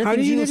mean, the kind of How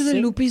things did you he get was to the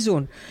saying- loopy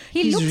zone?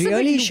 He He's looks a bit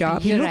really loopy.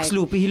 sharp. He You're looks right.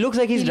 loopy. He looks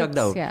like he's drugged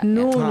out. Yeah,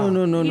 No, yeah.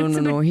 no. He looks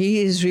a bit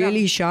He is really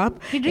drugged.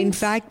 sharp. He In drinks,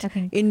 fact, I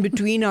think. in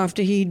between,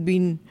 after he'd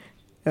been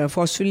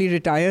forcefully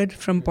retired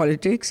from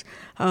politics,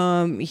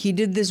 he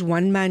did this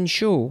one-man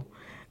show,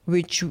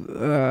 which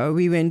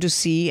we went to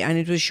see, and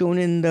it was shown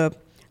in the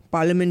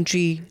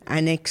Parliamentary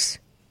Annex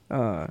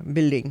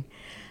building.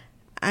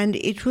 And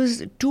it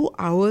was 2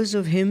 hours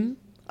of him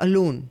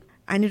alone,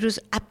 and it was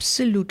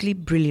absolutely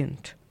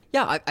brilliant.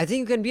 Yeah, I think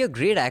you can be a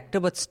great actor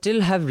but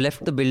still have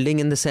left the building,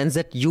 in the sense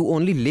that you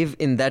only live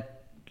in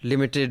that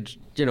limited,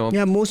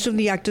 Yeah, most of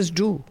the actors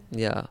do.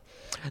 Yeah.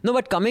 No,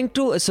 but coming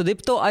to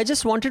Sudipto, I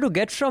just wanted to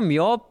get from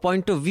your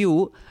point of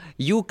view,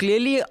 you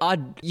clearly are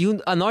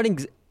not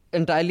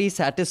entirely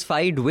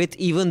satisfied with,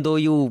 even though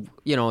you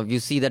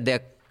see that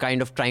they're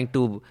kind of trying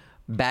to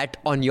bat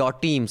on your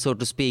team, so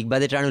to speak, but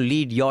they're trying to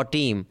lead your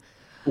team.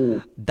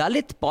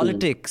 Dalit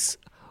politics,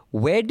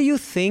 where do you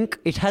think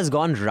it has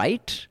gone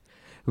right?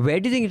 Where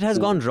do you think it has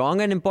gone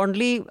wrong? And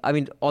importantly, I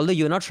mean, although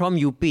you're not from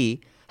UP,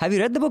 have you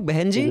read the book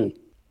Behenji?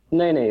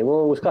 नहीं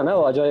वो उसका ना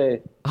वो अजय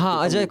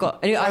हाँ Ajay को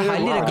anyway, I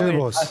highly recommend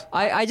boss.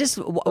 I just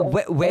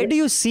where do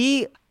you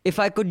see, if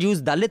I could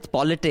use Dalit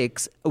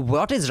politics,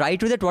 what is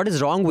right with it, what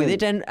is wrong with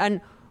it, and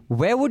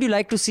where would you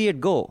like to see it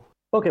go?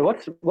 Okay,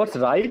 what's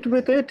right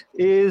with it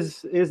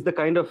is the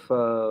kind of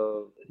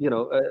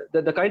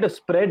the kind of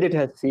spread it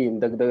has seen,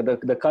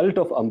 the cult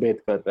of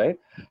Ambedkar, right?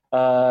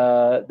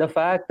 The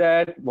fact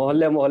that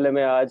मोहल्ले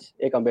में आज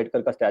एक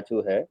Ambedkar का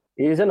statue है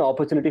is an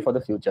opportunity for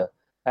the future,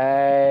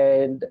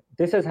 and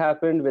this has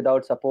happened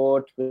without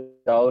support,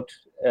 without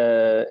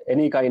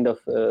any kind of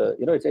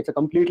it's a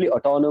completely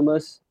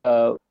autonomous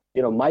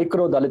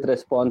micro Dalit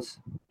response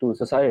to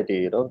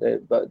society.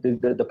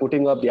 The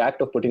putting up, the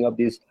act of putting up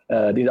these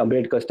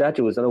Ambedkar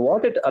statues, and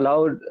what it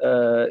allowed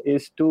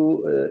is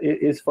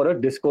for a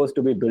discourse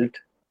to be built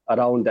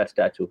around that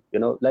statue.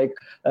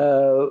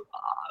 So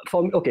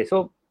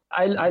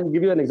I'll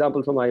give you an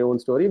example from my own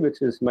story,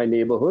 which is my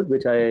neighborhood,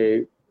 which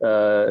I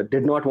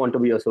did not want to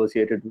be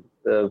associated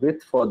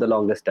with for the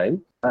longest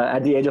time.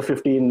 At the age of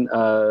 15,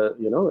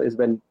 is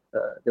when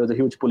there was a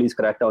huge police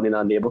crackdown in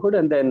our neighborhood,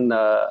 and then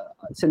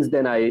since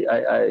then I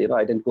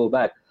didn't go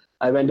back.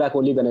 I went back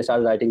only when I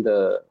started writing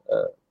the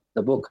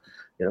book.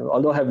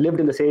 Although I have lived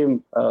in the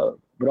same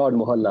broad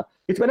mohalla,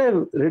 it's when I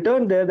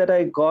returned there that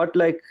I got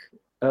like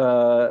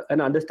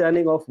an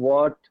understanding of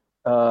what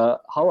how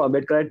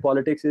Ambedkarite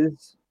politics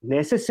is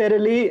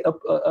necessarily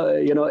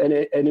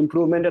an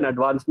improvement and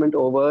advancement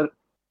over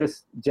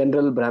this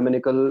general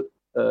Brahminical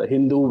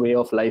Hindu way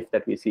of life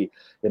that we see.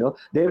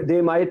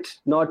 They might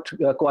not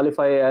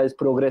qualify as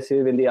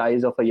progressive in the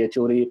eyes of a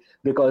Yechuri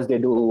because they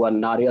do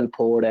one Nariyal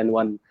Phod and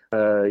one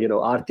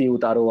Aarti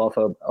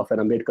Utaro of an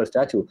Ambedkar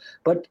statue.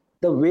 But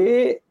the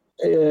way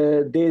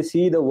they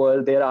see the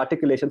world, their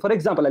articulation. For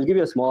example, I'll give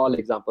you a small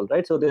example,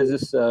 right? So there's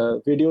this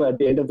video at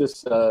the end of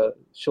this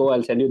show.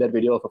 I'll send you that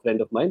video of a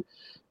friend of mine.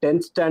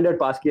 10th standard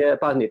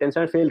 10th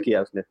standard fail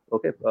kiya usne.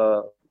 Okay.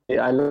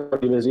 I'll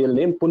not give his real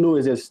name. Punu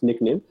is his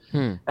nickname.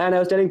 And I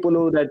was telling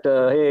Punu that,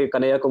 hey,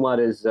 Kanhaiya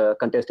Kumar is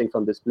contesting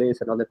from this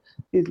place and all that.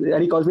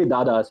 And he calls me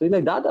Dada. So he's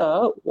like,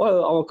 Dada,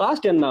 our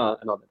caste and all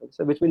that.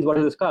 So, which means, what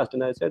is his caste?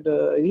 And I said,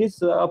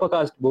 he's upper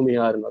caste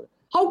Bhumihar and all that.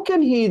 How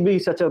can he be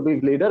such a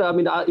big leader? I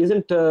mean,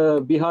 isn't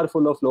Bihar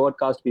full of lower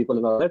caste people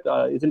and all that?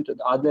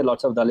 Are there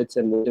lots of Dalits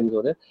and Muslims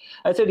over there?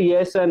 I said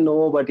yes and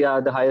no, but yeah,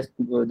 the highest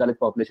Dalit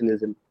population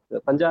is in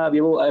Punjab.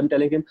 I'm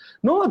telling him,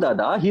 no,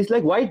 Dada, he's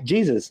like white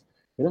Jesus.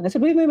 I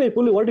said, wait,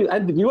 Pulu, what do you?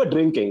 And we were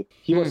drinking.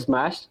 He was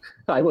smashed.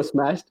 I was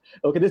smashed.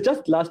 Okay, this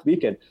just last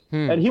weekend,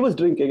 and he was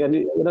drinking, and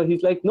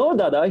he's like, no,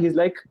 Dada, he's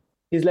like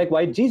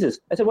white Jesus.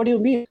 I said, what do you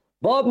mean?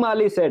 Bob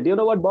Marley said. Do you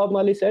know what Bob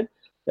Marley said?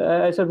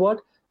 I said,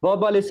 what? Bob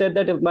Marley said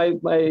that if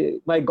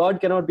my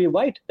God cannot be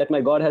white, that my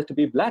God has to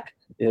be black.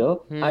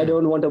 I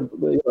don't want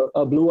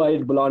a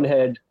blue-eyed,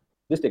 blonde-haired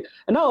this thing.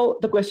 And now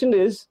the question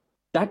is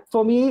that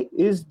for me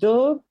is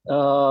the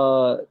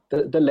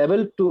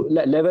level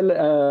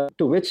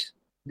to which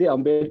the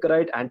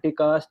Ambedkarite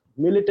anti-caste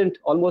militant,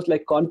 almost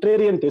like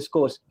contrarian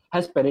discourse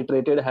has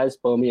penetrated, has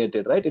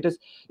permeated. Right? It is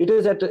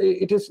at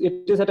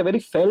a very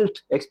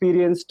felt,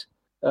 experienced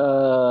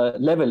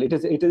level.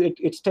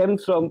 It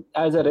stems from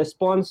as a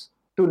response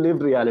to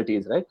lived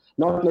realities, right?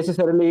 Not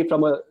necessarily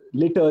from a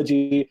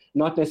liturgy,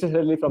 not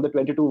necessarily from the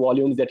 22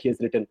 volumes that he has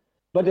written,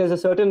 but there's a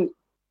certain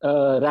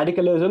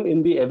radicalism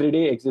in the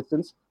everyday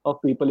existence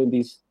of people in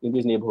these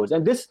neighborhoods.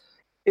 And this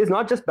is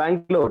not just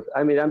Bangalore.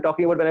 I mean, I'm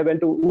talking about when I went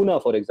to Una,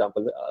 for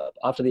example,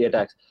 after the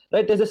attacks,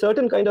 right? There's a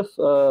certain kind of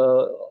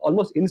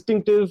almost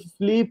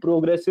instinctively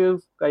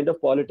progressive kind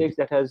of politics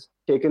that has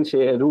taken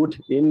root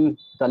in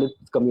Dalit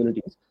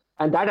communities.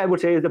 And that, I would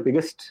say, is the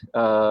biggest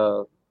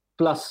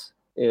plus,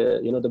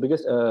 the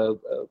biggest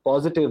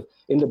positive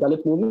in the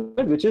Dalit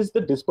movement, which is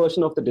the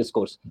dispersion of the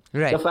discourse.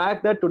 Right. The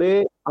fact that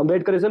today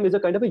Ambedkarism is a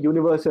kind of a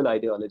universal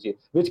ideology,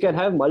 which can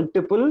have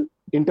multiple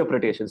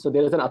interpretations. So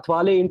there is an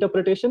Athwale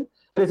interpretation,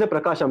 there is a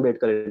Prakash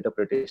Ambedkar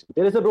interpretation,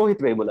 there is a Rohit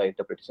Vemula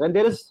interpretation, and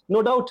there is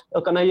no doubt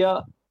a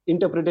Kanhaiya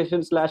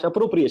interpretation /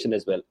 appropriation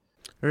as well.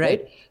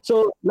 Right?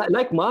 So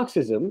like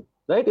Marxism,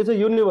 right, is a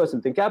universal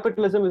thing.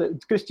 Capitalism,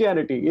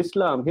 Christianity,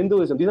 Islam,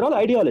 Hinduism, these are all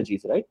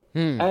ideologies, right?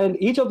 And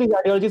each of these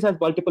ideologies has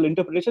multiple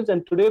interpretations.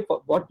 And today,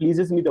 what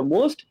pleases me the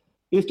most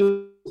is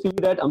to see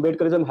that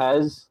Ambedkarism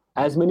has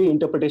as many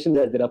interpretations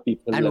as there are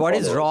people. And what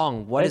is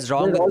wrong? What is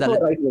wrong with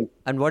Dalit? Right,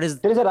 and what is...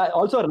 There is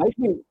also a right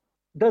wing.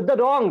 The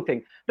wrong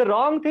thing. The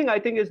wrong thing, I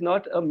think, is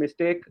not a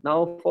mistake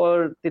now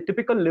for the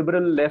typical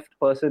liberal left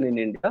person in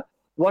India.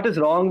 What is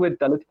wrong with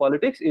Dalit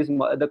politics is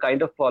the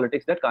kind of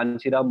politics that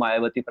Kanchiram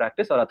Mayawati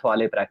practice or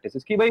Athwale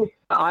practices. Ki bhai,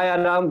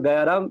 Ayaram,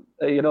 Gayaram,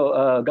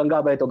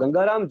 Ganga Bahe to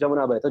Gangaram,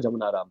 Jamuna Bahe to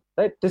Jamunaram.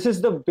 Right? This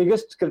is the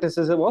biggest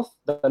criticism of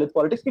Dalit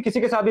politics. Ki kisi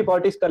ke saath bhi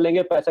politics kar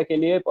lenge, paisa ke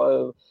liye,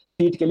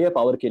 seat ke liye,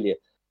 power ke liye.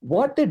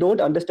 What they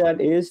don't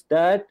understand is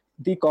that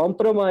the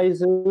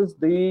compromises,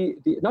 the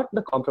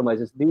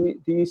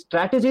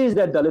strategies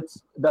that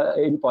Dalits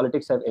in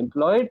politics have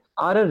employed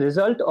are a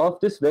result of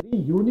this very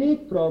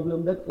unique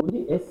problem that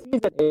only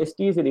SCs and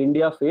STs in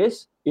India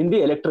face in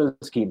the electoral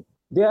scheme.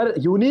 They are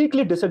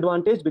uniquely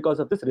disadvantaged because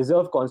of this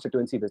reserve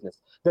constituency business.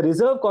 The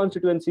reserve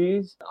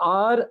constituencies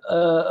are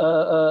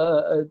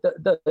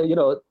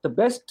the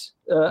best.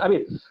 I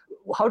mean,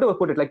 how do I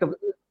put it? Like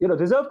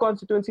reserve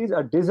constituencies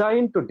are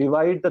designed to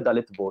divide the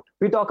Dalit vote.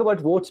 We talk about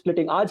vote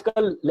splitting.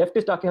 आजकल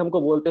leftist आके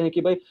हमको बोलते हैं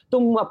कि भाई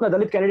तुम अपना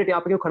दलित candidate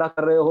यहाँ पे क्यों खड़ा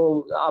कर रहे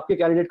हो? आपके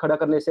कैंडिडेट खड़ा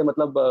करने से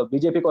मतलब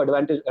बीजेपी को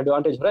एडवांटेज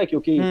हो रहा है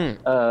क्योंकि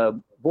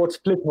वोट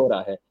स्प्लिट हो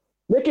रहा है.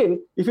 लेकिन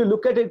if you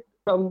look at it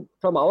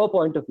from our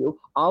point of view,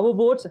 our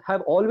votes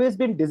have always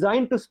been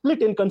designed to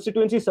split in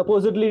constituencies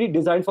supposedly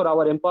designed for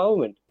our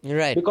empowerment.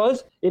 Right.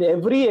 Because in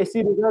every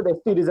SC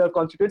reserve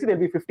constituency, there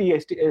will be 50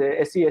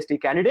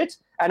 SC/ST candidates,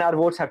 and our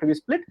votes have to be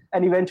split.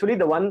 And eventually,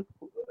 the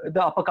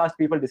upper caste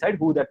people decide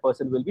who that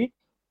person will be,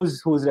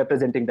 who's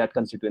representing that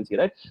constituency,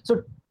 right?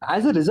 So,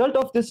 as a result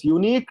of this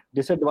unique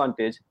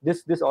disadvantage,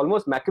 this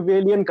almost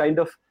Machiavellian kind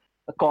of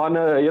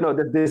corner,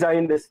 the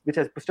design which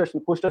has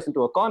pushed us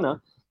into a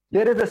corner,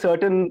 there is a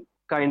certain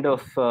kind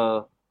of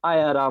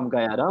Ayaram,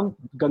 Gayaram,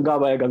 Ganga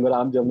Bahe,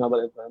 Gangaram,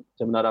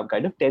 Jamunaram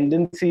kind of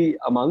tendency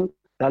among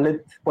Dalit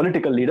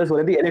political leaders who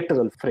are in the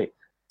electoral fray.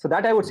 So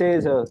that I would say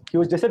is a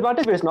huge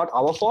disadvantage, but it's not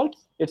our fault.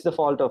 It's the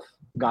fault of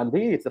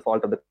Gandhi. It's the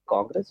fault of the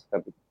Congress.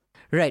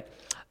 Right.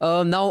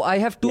 Now, I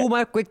have two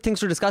more quick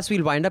things to discuss.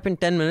 We'll wind up in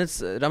 10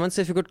 minutes. Raman,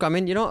 if you could come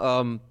in,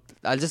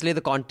 I'll just lay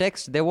the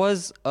context. There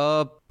was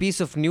a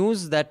piece of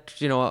news that,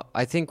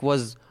 I think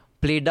was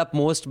played up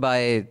most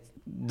by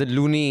the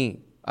loony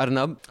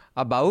Arnab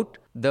about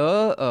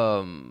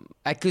the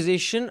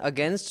accusation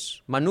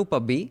against Manu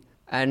Pabbi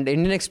and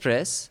Indian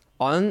Express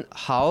on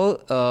how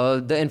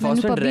the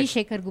enforcement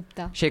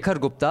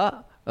Shekhar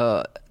Gupta,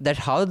 that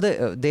how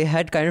they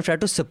had kind of tried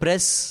to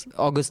suppress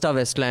Augusta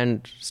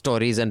Westland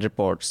stories and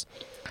reports.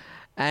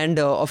 And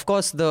of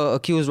course, the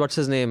accused, what's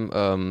his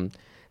name?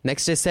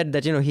 Next day said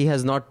that, he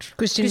has not...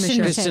 Christian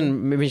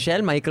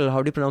Michel, Michael,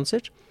 how do you pronounce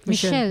it?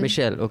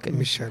 Michel, okay.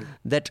 Michel.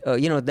 That,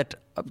 that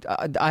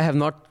I have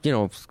not,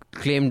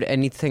 claimed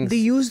anything. They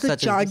use the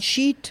charge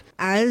sheet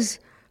as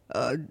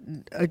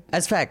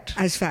fact.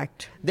 As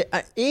fact.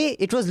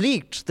 It was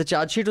leaked. The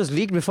charge sheet was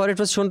leaked before it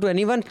was shown to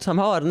anyone.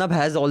 Somehow Arnab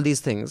has all these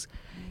things.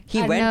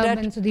 He went at...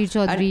 and Sudhir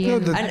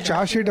Chaudhary. The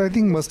charge sheet, I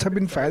think, must have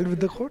been filed with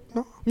the court,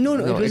 no? No,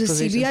 it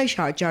was a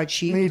CBI charge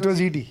sheet. No, it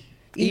was ED.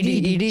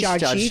 ED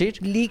charge sheet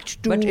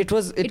leaked to... But it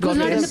was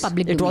not in the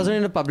public domain. It wasn't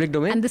in the public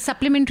domain. And the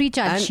supplementary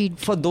charge sheet.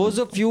 For those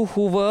of you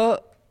who were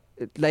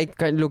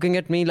looking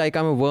at me like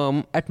I'm a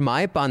worm, at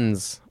my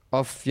puns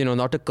of,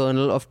 not a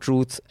kernel of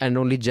truth and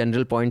only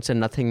general points and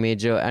nothing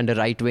major and a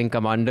right-wing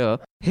commander,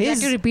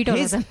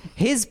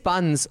 his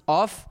puns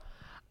of,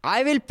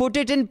 I will put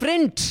it in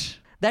print,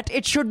 that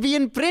it should be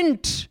in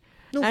print.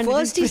 No, and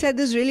first he said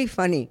this really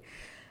funny.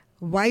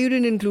 Why you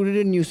didn't include it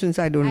in nuisance,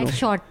 I don't know. I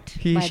shot.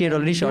 She had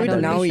already shot.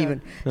 Now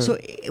even. So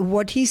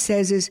what he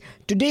says is,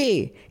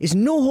 today is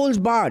no holds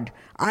barred.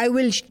 I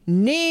will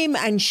name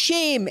and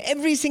shame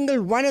every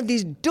single one of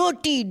these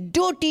dirty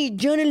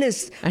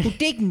journalists who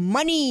take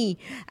money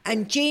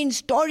and change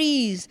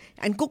stories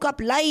and cook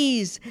up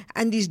lies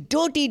and these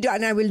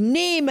and I will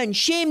name and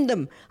shame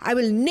them. I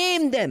will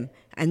name them.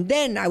 And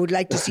then I would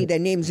like to see their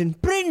names in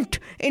print.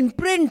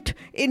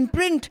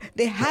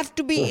 They have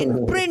to be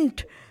in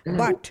print.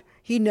 But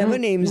he never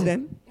names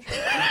them.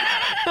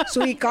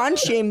 So he can't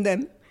shame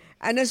them.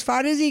 And as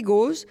far as he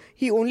goes,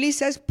 he only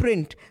says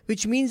print,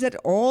 which means that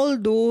all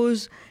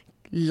those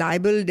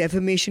libel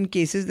defamation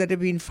cases that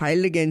have been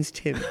filed against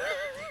him,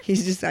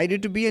 he's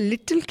decided to be a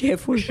little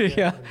careful.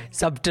 Yeah,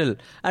 subtle.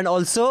 And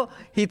also,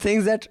 he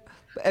thinks that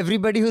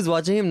everybody who's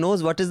watching him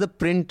knows what is the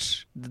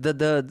print,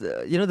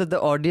 the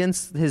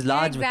audience, his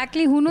large... Yeah,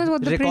 exactly, who knows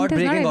what the print is?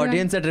 Record-breaking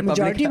audience at Republic.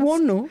 Majority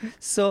won't know.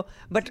 So,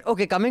 but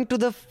okay, coming to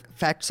the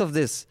facts of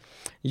this.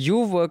 You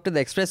worked at the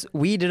Express.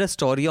 We did a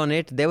story on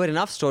it. There were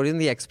enough stories in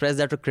the Express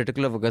that were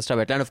critical of Augusta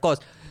Westland. Of course,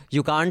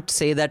 you can't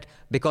say that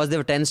because there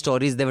were 10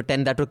 stories, there were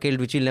 10 that were killed,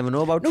 which we'll never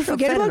know about. No,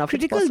 forget about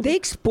critical. They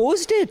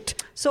exposed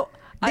it. So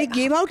they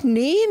gave out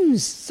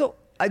names. So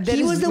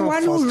he was the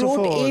one who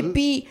wrote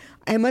AP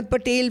Ahmed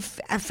Patel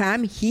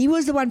Fam. He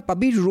was the one.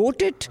 Pabbi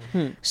wrote it.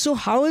 So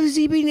how has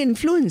he been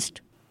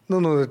influenced? No,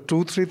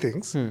 2-3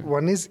 things.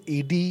 One is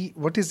ED.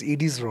 What is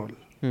ED's role?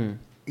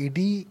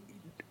 ED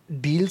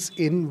deals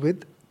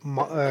with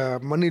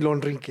money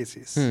laundering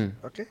cases.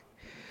 Okay,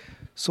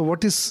 so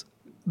what is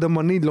the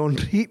money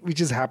laundering which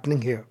is happening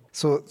here?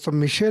 So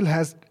Michel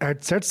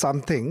had said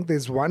something.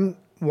 There's one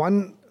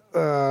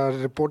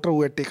reporter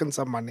who had taken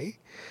some money,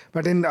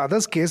 but in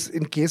others case,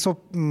 in case of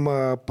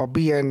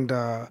Pabbi and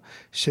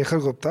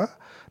Shekhar Gupta,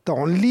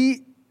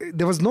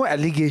 there was no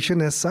allegation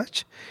as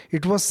such.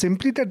 It was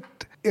simply that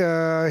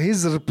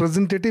his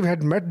representative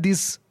had met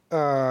these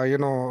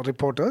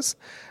reporters,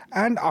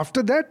 and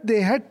after that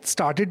they had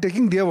started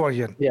taking their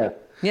version.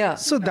 Yeah.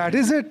 So that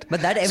is it.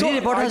 But that every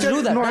reporter has to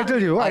do that. No,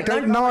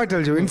 I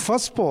tell you. In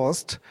First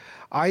Post,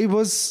 I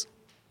was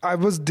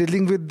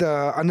dealing with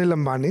Anil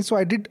Ambani. So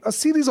I did a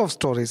series of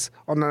stories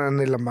on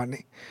Anil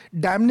Ambani.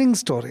 Damning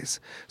stories.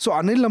 So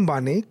Anil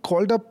Ambani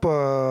called up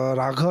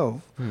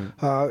Raghav.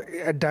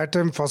 At that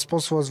time, First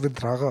Post was with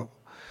Raghav.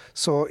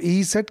 So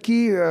he said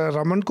कि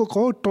Raman को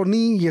कहो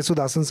Tony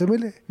Yesudasan से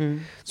मिले.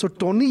 So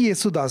Tony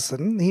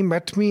Yesudasan, he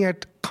met me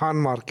at Khan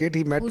Market.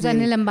 He met who's me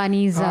Anil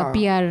Ambani's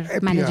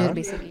PR manager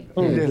basically.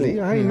 In Delhi.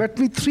 He met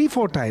me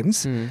 3-4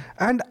 times,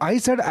 and I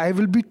said I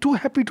will be too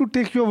happy to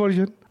take your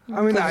version.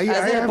 I mean, I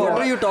have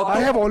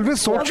always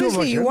sought your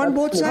version. You want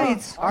both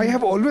sides. I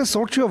have always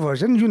sought your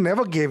version. You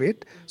never gave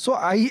it. So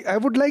I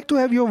would like to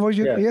have your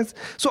version. Yeah. Yes.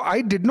 So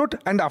I did not.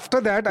 And after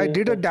that, I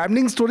did a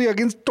damning story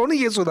against Tony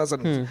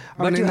Yesudasan.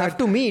 But you have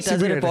to meet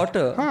as a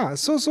reporter.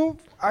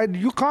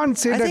 You can't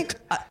say I that. think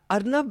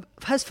Arnab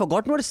has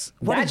forgotten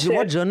what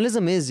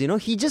journalism is.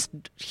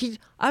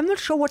 I'm not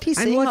sure what he's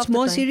saying. And what's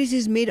more serious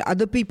is made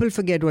other people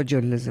forget what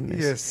journalism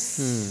is.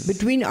 Yes.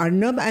 Between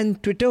Arnab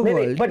and Twitter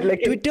world,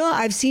 Twitter,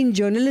 I've seen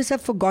journalists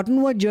have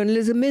forgotten what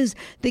journalism is.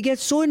 They get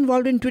so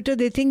involved in Twitter,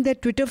 they think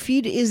that Twitter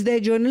feed is their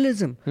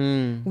journalism.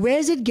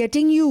 Where's it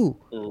getting you?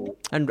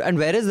 And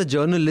where is the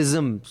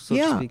journalism, so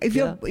to speak?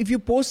 If you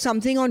post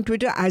something on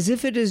Twitter as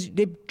if it is,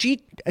 they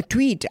treat a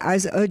tweet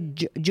as a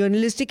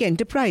journalistic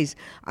enterprise. surprise.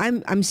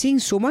 I'm seeing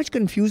so much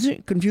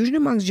confusion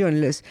amongst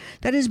journalists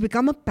that has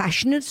become a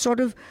passionate sort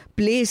of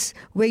place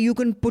where you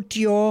can put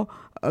your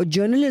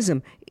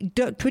journalism.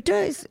 Twitter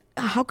is,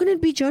 how can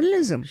it be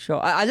journalism?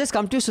 Sure. I'll just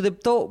come to you,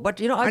 Sudipto,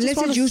 but I Unless just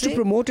want it's used to say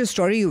promote a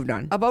story you've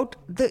done. about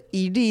the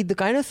ED, the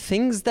kind of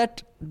things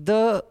that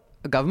the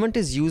government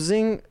is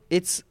using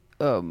its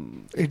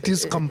It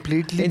is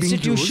completely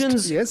institutions being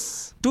used.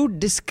 Yes. to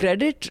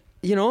discredit,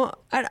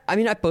 and I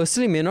mean, I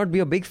personally may not be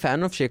a big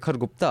fan of Shekhar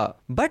Gupta,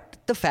 but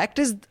the fact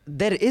is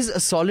there is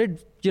a solid,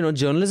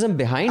 journalism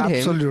behind him.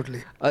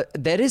 Absolutely.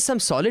 There is some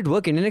solid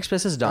work Indian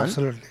Express has done.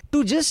 Absolutely.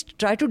 To just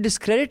try to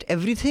discredit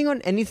everything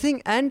on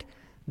anything, and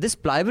this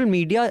pliable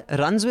media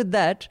runs with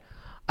that.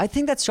 I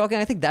think that's shocking.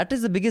 I think that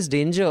is the biggest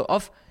danger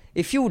of,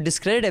 if you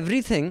discredit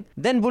everything,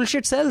 then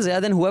bullshit sells. Yeah,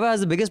 then whoever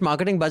has the biggest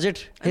marketing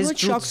budget, his What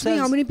truth shocks me,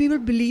 sells. how many people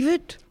believe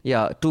it?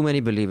 Yeah, too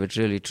many believe it,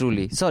 really,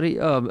 truly. Sorry,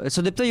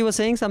 Sudipta, you were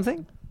saying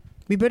something?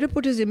 We better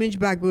put his image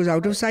back because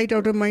out of sight,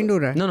 out of mind ho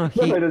raha hai. No,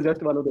 No, it was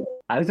just one of the.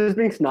 I was just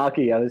being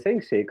snarky. I was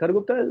saying Shekhar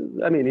Gupta.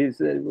 I mean, he's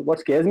what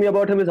scares me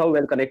about him is how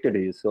well connected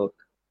he is. So,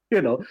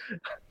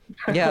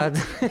 Yeah.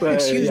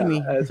 Excuse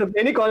me. So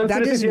any That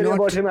conspiracy is theory not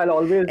about him, I'll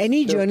always.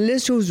 any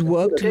journalist who's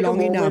worked take a long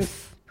moment.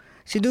 enough.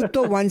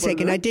 Sidhupto, 1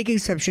 second. I take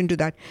exception to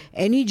that.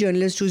 Any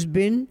journalist who's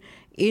been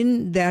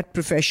in that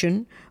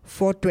profession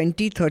for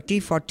 20, 30,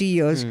 40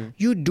 years,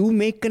 you do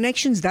make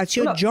connections.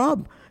 That's your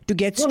job, to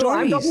get No,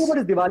 stories. I'm talking about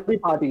his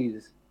Diwali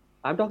parties.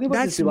 I'm talking about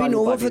That's his Diwali been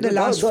over parties. for the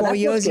last 4 That's what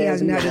years. He scares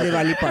hasn't me had a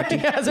about Diwali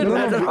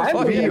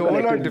party. We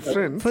all are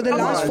different. For the Come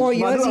last on, 4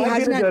 years, Madhu, he I've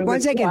hasn't been a had.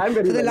 1 journalist, second. I'm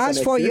very For the well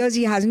last 4 connected. years,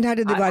 he hasn't had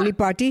a Diwali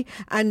party,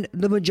 and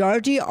the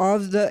majority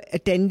of the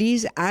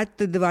attendees at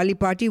the Diwali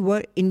party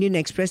were Indian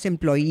Express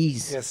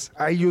employees. Yes,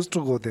 I used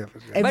to go there.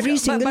 Every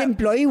single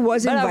employee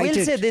was but invited. I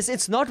will say this,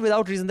 it's not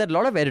without reason that a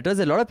lot of editors,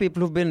 a lot of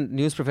people who've been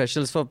news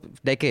professionals for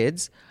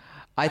decades,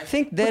 I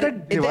think But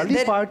that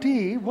Diwali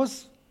party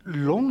was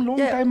long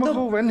Yeah, time no.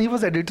 ago when he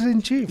was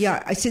editor-in-chief.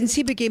 Yeah, since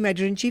he became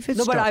editor-in-chief, it's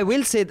No, but stopped. I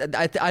will say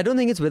that I don't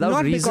think it's without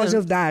Not reason. because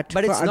of that,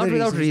 But for it's not other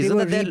without reasons. They reason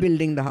were that there,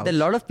 rebuilding the house. there are a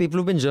lot of people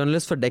who've been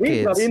journalists for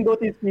decades. Praveen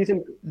Dhoti's piece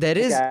in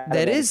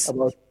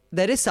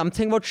There is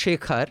something about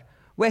Shekhar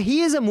where he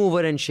is a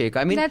mover and shaker.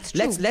 I mean, That's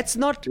true. let's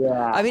not.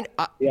 Yeah. I mean,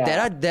 Yeah. there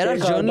are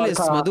Shekhar, journalists,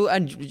 Barkha. Madhu,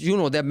 and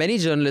there are many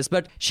journalists.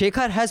 But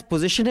Shekhar has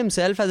positioned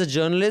himself as a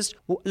journalist.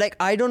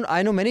 I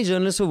know many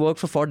journalists who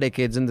worked for 4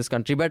 decades in this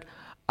country, but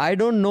I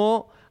don't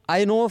know.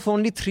 I know of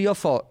only 3 or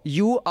 4.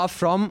 You are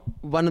from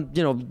one of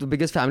the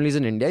biggest families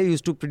in India. You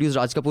used to produce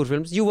Raj Kapoor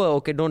films. You were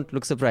okay. Don't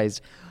look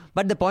surprised.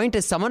 But the point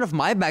is, someone of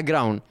my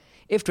background,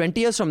 if 20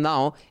 years from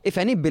now, if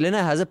any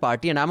billionaire has a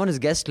party and I'm on his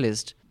guest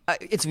list,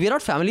 we're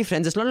not family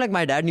friends. It's not like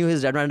my dad knew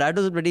his dad. My dad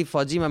was a pretty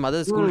fudgy. My mother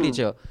is a school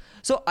teacher.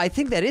 So I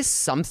think there is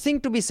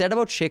something to be said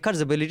about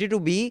Shekhar's ability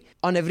to be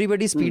on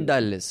everybody's speed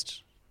dial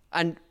list.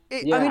 And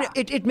I mean,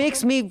 it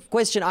makes me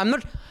question. I'm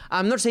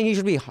not saying he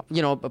should be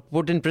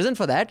put in prison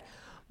for that.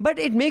 But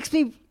it makes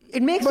me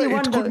But wonder.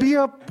 it could be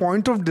a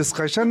point of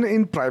discussion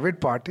in private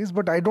parties,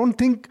 but I don't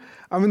think,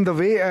 the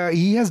way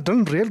he has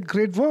done real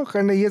great work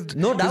and he's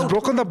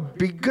broken the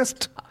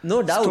biggest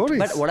No doubt. stories.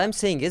 But what I'm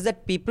saying is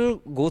that people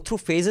go through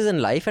phases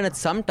in life, and at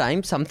some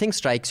time something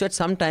strikes you. At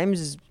some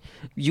times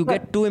you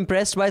get too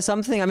impressed by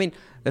something. I mean,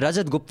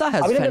 Rajat Gupta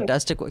has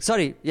fantastic work.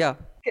 Sorry, yeah.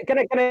 Can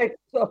I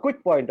so a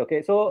quick point?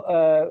 Okay, so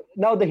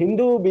now the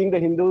Hindu, being the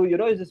Hindu,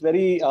 is this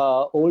very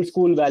old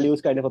school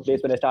values kind of a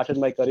place. When I started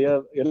my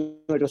career,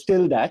 it was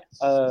still that.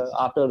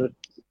 After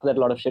that, a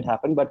lot of shit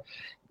happened. But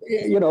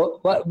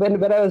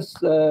when I was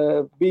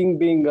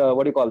being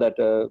what do you call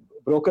that,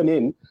 broken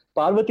in,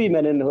 Parvati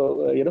Menon,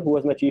 who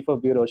was my chief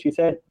of bureau, she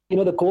said,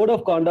 the code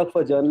of conduct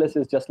for journalists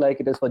is just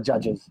like it is for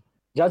judges.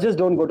 Judges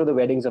don't go to the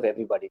weddings of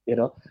everybody,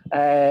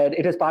 and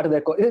it is part of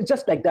their code. It's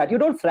just like that. You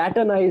don't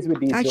fraternize with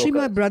these Actually,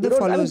 jokers. my brother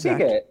follows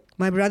that.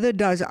 My brother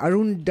does.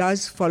 Arun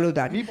does follow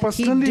that. We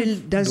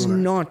personally does do that.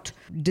 not,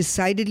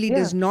 decidedly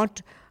does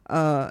not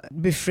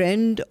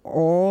befriend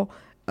or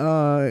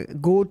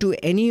go to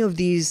any of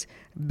these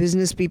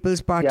business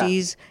people's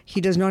parties.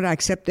 He does not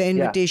accept their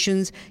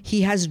invitations.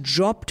 He has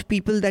dropped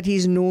people that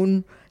he's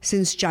known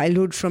since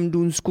childhood from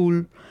Doon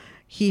School.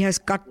 He has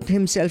cut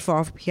himself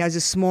off. He has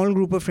a small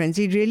group of friends.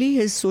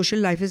 his social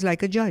life is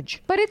like a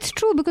judge. But it's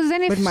true, because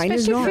then But mine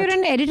is especially if not. you're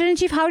an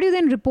editor-in-chief, how do you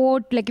then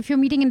report? Like if you're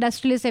meeting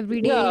industrialists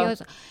every day.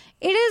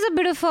 It is a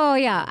bit of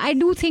I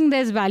do think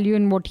there's value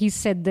in what he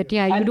said, that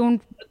you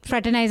don't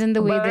fraternize in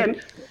the way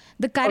that...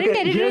 The current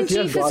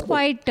editor-in-chief is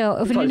quite...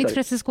 of Indian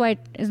Express is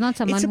not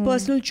someone It's a who...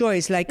 personal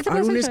choice. Like It's a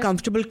Arun personal is choice.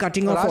 comfortable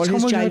cutting off Raj all his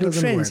Kamal childhood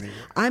doesn't go friends. anywhere.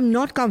 I'm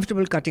not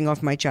comfortable cutting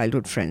off my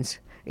childhood friends.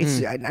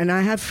 And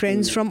I have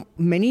friends from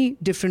many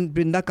different.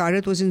 Brinda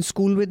Karat was in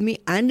school with me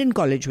and in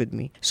college with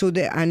me.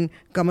 And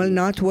Kamal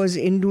Nath was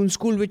in Doon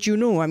School, which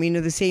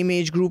the same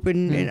age group.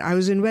 I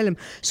was in Welham.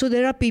 So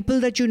there are people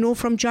that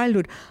from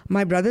childhood.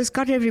 My brothers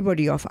cut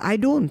everybody off. I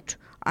don't.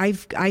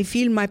 I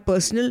feel my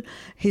personal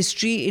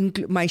history,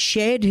 my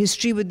shared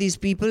history with these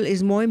people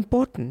is more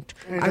important.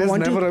 It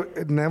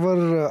has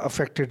never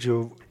affected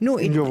you. No,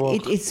 in your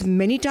work. it's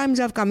many times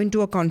I've come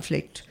into a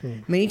conflict.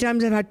 Many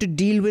times I've had to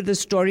deal with a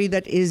story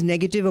that is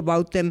negative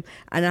about them,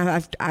 and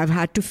I've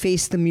had to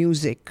face the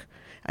music.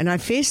 And I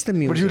faced the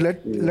music.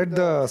 But you let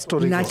the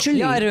story naturally.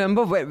 Yeah, I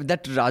remember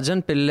that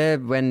Rajan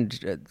Pillai, when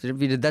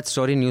we did that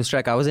story in News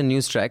Track, I was in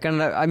News Track,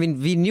 and I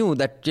mean, we knew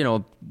that,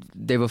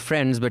 they were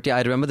friends, but yeah,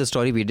 I remember the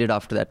story we did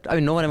after that. I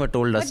mean, no one ever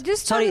told us.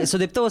 Sorry,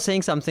 Sudipta was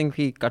saying something,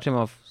 we cut him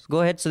off.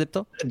 Go ahead,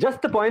 Sudipta.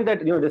 Just the point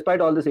that, despite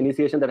all this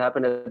initiation that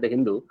happened at the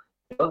Hindu,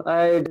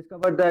 I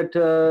discovered that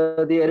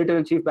the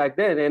editor-in-chief back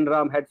then, N.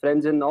 Ram, had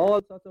friends in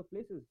all sorts of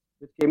places,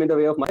 which came in the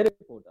way of my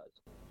reportage.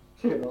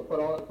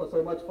 For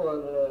so much for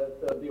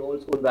the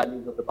old school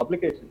values of the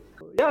publication.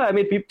 Yeah, I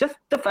mean, just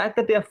the fact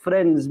that they are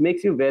friends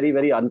makes you very,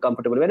 very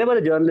uncomfortable. Whenever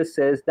a journalist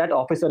says that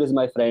officer is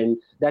my friend,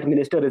 that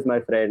minister is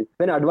my friend,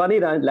 when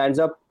Advani lands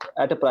up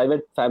at a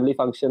private family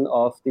function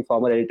of the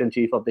former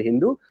editor-in-chief of the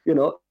Hindu,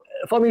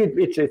 for me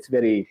it's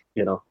very,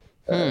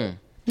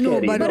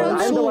 No, but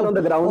also, I'm the one on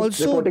the ground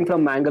reporting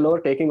from Mangalore,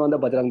 taking on the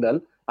Bajrang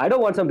Dal. I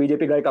don't want some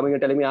BJP guy coming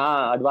and telling me,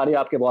 Advani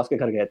aapke boss ke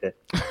ghar gaye the.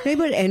 No,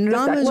 but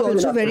Enram is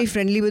also very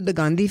friendly with the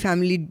Gandhi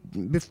family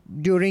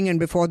during and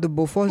before the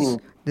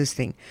Bofors this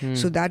thing.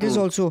 So that is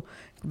also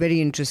very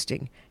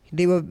interesting.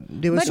 They were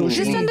But socially...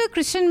 just on the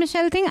Christian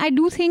Michelle thing, I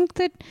do think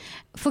that,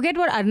 forget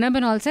what Arnab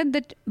and all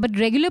said, but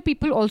regular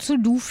people also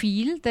do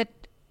feel that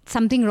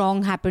something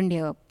wrong happened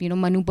here.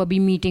 Manu Pabi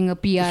meeting a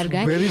PR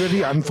guy. Very,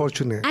 very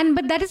unfortunate.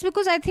 But that is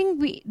because I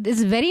think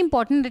it's very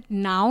important that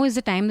now is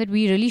the time that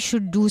we really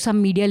should do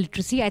some media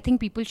literacy. I think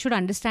people should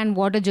understand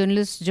what a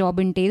journalist's job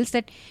entails,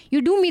 that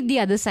you do meet the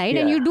other side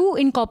and you do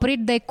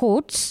incorporate their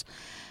quotes.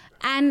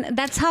 And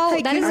that's how,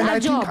 that is our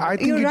job. I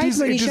think You're right,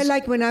 is, Manisha.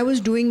 Like when I was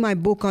doing my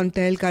book on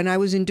Tehelka and I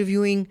was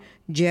interviewing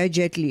Jaya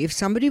Jetli, if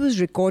somebody was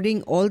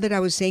recording all that I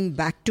was saying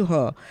back to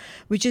her,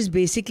 which is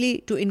basically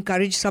to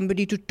encourage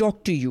somebody to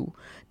talk to you,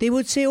 they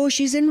would say, oh,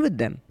 she's in with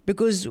them.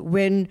 Because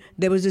when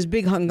there was this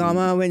big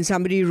hangama, when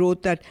somebody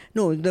wrote that,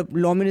 no, the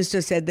law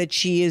minister said that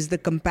she is the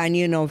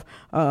companion of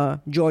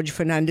George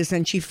Fernandez,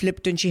 and she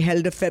flipped and she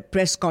held a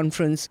press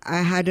conference.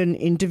 I had an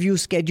interview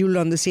scheduled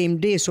on the same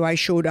day, so I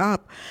showed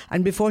up.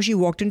 And before she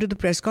walked into the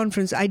press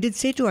conference, I did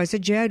say to her, I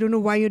said, Jaya, I don't know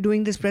why you're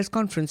doing this press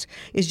conference.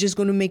 It's just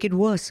going to make it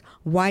worse.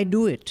 Why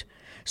do it?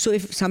 So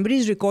if somebody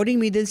is recording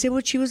me, they'll say,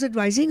 well, she was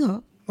advising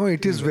her. No,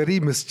 it is very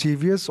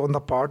mischievous on the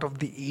part of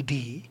the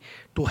ED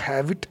to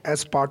have it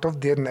as part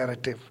of their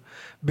narrative.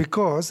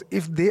 Because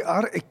if they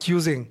are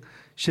accusing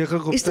Shekhar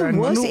Gupta it's the and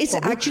worst, Manu it's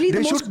Pabi, actually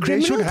the most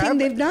criminal thing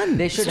they've done.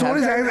 They should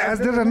stories have as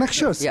their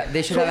annexures. Yeah,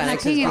 they should have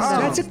annexes.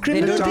 That's a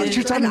criminal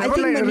thing. And I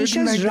think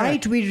Manisha's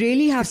right. We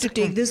really have to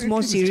take this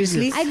more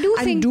seriously. I do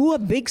think do a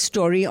big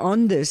story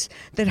on this,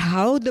 that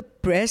how the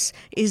press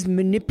is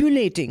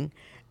manipulating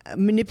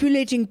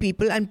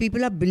people, and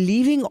people are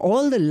believing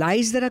all the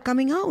lies that are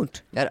coming out.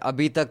 Yaar,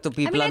 abhi tak to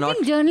people are I not...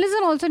 think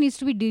journalism also needs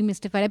to be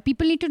demystified.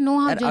 People need to know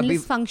how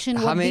journalists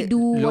function, what they do,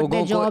 what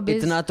their job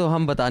is. इतना तो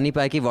हम बता नहीं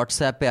पाए कि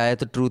WhatsApp पे आया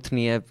तो truth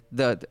नहीं है.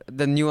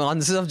 The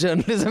nuances of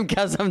journalism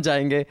क्या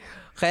समझाएंगे?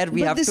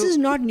 But this is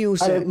not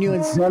nuances.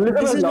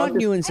 This is not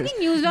nuances. I think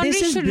News Laundry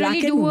should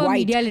really do a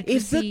media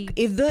literacy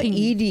if the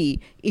ED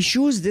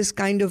issues this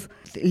kind of,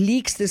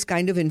 leaks this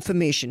kind of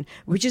information,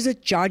 which is a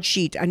charge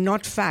sheet and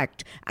not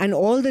fact, and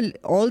all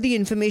the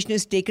information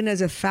is taken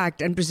as a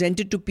fact and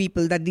presented to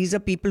people, that these are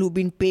people who've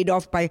been paid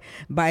off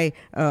by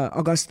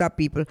Augusta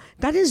people,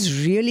 that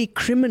is really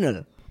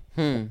criminal.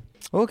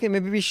 Okay,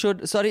 maybe we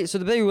should... Sorry, so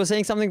you were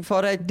saying something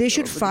before I... They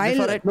should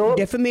file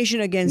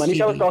defamation against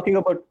Manisha ED. was talking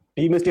about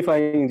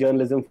demystifying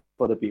journalism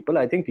for the people.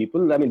 I think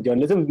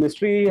journalism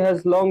mystery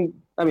has long...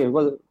 it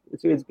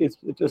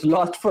was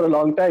lost for a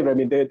long time. I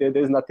mean,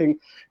 there's nothing...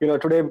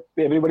 today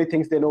everybody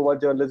thinks they know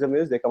what journalism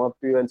is. They come up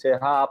to you and say,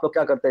 "Ha, aap log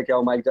kya karte hain?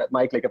 Kya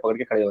mic leke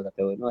pakad ke khade ho jate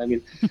ho?" I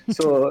mean,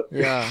 so...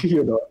 Yeah.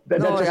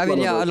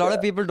 A lot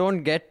of people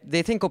don't get...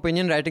 They think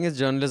opinion writing is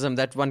journalism,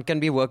 that one can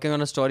be working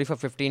on a story for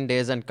 15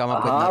 days and come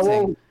up with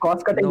nothing.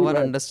 No one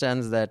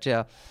understands that,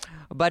 yeah.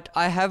 But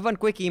I have one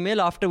quick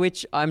email, after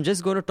which I'm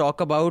just going to talk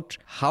about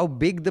how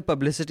big the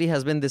publicity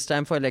has been this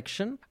time for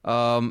election.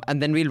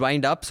 And then we'll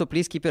wind up. So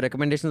please keep your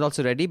recommendations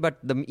also ready. But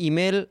the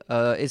email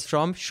is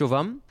from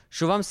Shubham.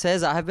 Shubham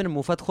says, I have been a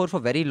Mufat Khor for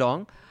very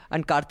long.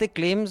 And Karthik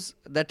claims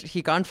that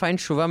he can't find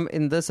Shubham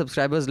in the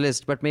subscribers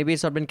list, but maybe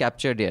it's not been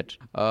captured yet.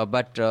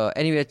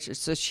 Anyway,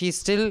 so she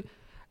still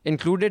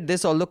included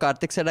this, although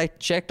Karthik said, I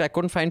checked, I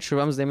couldn't find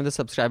Shubham's name in the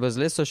subscribers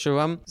list. So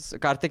Shubham,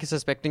 Karthik is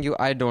suspecting you.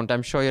 I don't.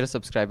 I'm sure you're a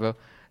subscriber.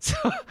 So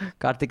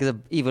Karthik is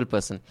an evil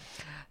person.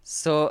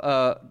 So,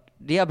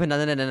 dear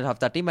Abhinandan and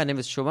Hafta team, my name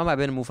is Shubham. I've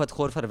been a Mufat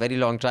Khor for a very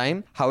long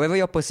time. However,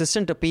 your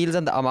persistent appeals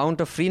and the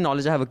amount of free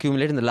knowledge I have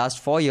accumulated in the last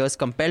 4 years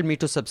compelled me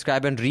to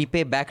subscribe and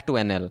repay back to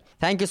NL.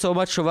 Thank you so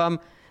much, Shubham.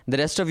 The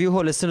rest of you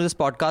who listen to this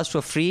podcast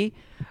for free,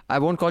 I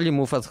won't call you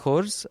Mufat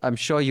Khors. I'm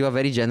sure you are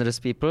very generous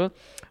people.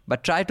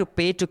 But try to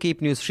pay to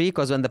keep news free,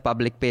 because when the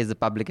public pays, the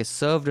public is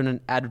served. And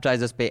when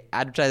advertisers pay,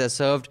 advertisers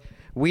served.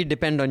 We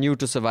depend on you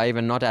to survive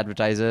and not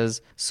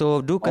advertisers.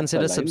 So do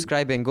consider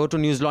subscribing. Go to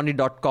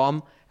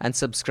newslaundry.com and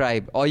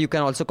subscribe. Or you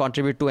can also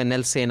contribute to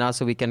NL Sena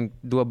so we can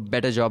do a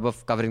better job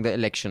of covering the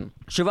election.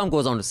 Shivam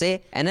goes on to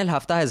say, NL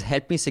Hafta has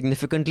helped me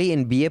significantly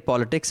in BA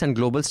Politics and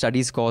Global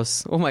Studies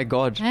course. Oh my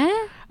God.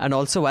 And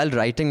also while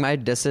writing my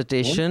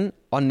dissertation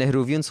on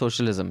Nehruvian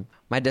socialism.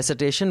 My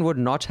dissertation would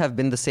not have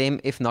been the same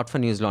if not for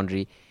News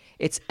Laundry.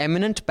 It's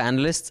eminent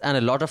panelists and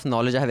a lot of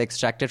knowledge I have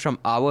extracted from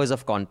hours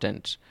of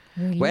content.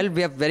 Really? Well,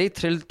 we are very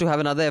thrilled to have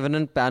another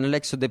eminent panel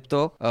like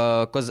Sudipto,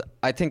 because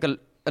I think a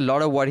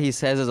lot of what he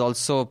says is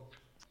also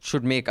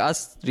should make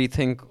us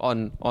rethink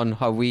on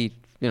how we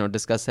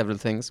discuss several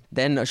things.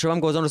 Then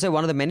Shivam goes on to say,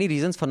 one of the many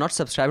reasons for not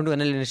subscribing to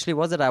NL initially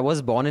was that I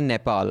was born in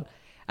Nepal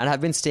and have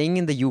been staying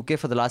in the UK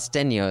for the last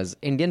 10 years.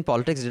 Indian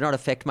politics did not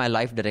affect my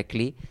life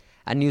directly,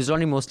 and News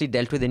Laundry mostly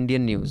dealt with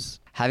Indian news.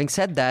 Having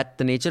said that,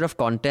 the nature of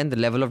content, the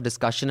level of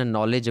discussion and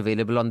knowledge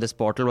available on this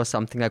portal was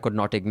something I could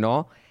not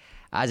ignore,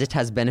 as it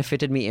has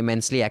benefited me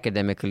immensely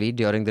academically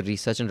during the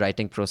research and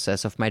writing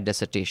process of my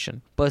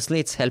dissertation.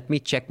 Personally, it's helped me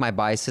check my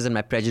biases and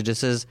my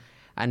prejudices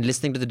and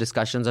listening to the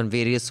discussions on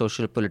various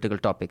social political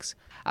topics.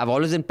 I've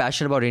always been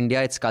passionate about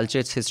India, its culture,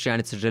 its history and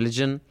its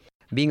religion.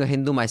 Being a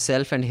Hindu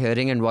myself and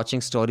hearing and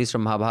watching stories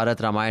from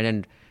Mahabharata, Ramayana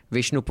and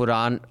Vishnu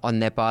Puran on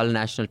Nepal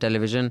national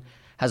television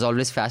has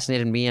always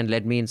fascinated me and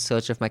led me in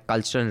search of my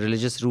cultural and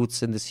religious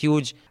roots in this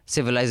huge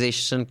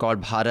civilization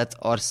called Bharat,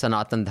 or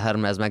Sanatan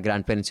Dharma as my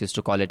grandparents used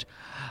to call it.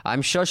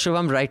 I'm sure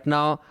Shivam right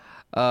now,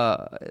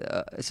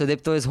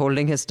 Sudipto is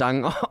holding his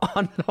tongue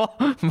on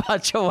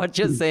much of what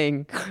you're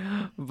saying,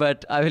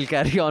 but I will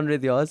carry on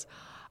with yours.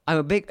 I'm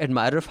a big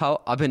admirer of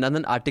how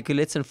Abhinandan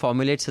articulates and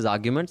formulates his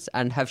arguments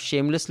and have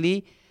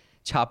shamelessly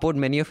chapoed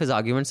many of his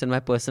arguments in my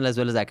personal as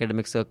well as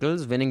academic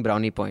circles, winning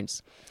brownie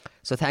points.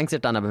 So thanks a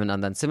ton,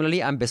 Abhinandan.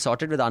 Similarly, I'm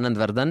besotted with Anand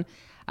Vardhan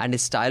and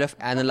his style of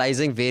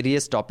analyzing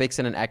various topics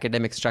in an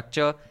academic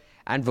structure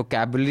and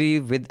vocabulary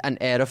with an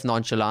air of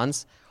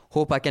nonchalance.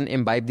 Hope I can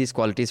imbibe these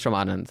qualities from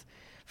Anand.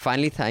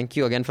 Finally, thank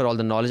you again for all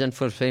the knowledge and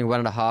fulfilling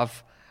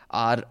 1.5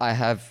 hour I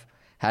have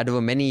had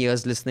over many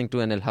years listening to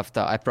NL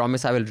Hafta. I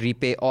promise I will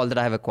repay all that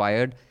I have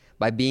acquired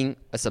by being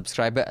a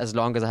subscriber as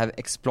long as I have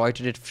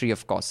exploited it free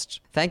of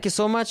cost. Thank you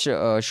so much,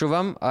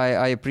 Shivam.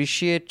 I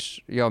appreciate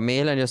your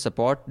mail and your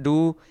support.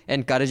 Do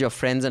encourage your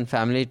friends and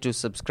family to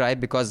subscribe,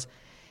 because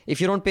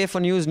if you don't pay for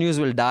news, news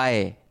will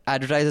die.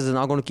 Advertisers are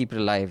not going to keep it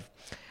alive.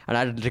 And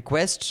I'd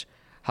request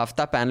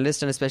Hafta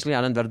panelists and especially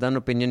Anand Vardhan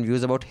opinion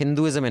views about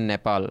Hinduism in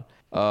Nepal.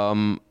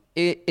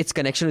 Its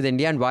connection with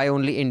India and why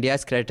only India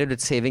is credited with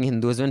saving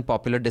Hinduism in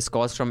popular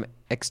discourse from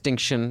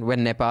extinction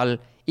when Nepal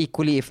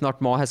equally, if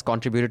not more, has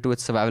contributed to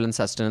its survival and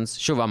sustenance.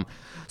 Shivam.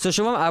 So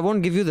Shivam, I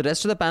won't give you the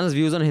rest of the panel's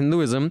views on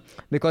Hinduism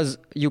because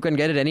you can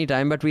get it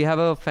anytime, but we have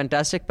a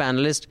fantastic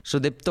panelist,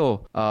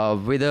 Sudipto,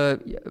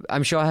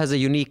 I'm sure has a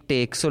unique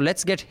take. So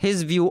let's get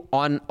his view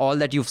on all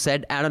that you've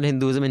said and on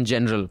Hinduism in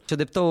general.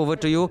 Sudipto, over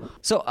to you.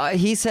 So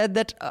he said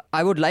that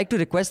I would like to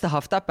request the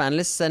Hafta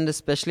panelists and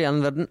especially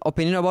Anand Vardhan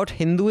opinion about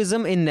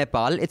Hinduism in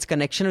Nepal, its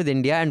connection with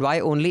India and why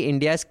only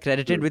India is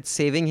credited with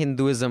saving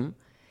Hinduism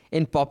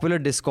in popular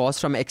discourse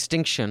from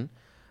extinction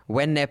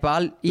when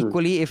Nepal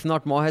equally, if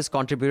not more, has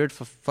contributed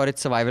for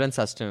its survival and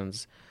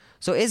sustenance.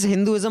 So is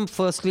Hinduism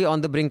firstly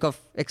on the brink of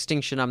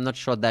extinction? I'm not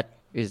sure that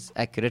is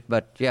accurate,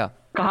 but yeah.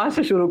 कहाँ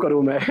से शुरू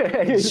करूँ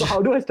मैं?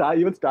 How do I start?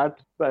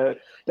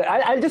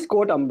 I'll just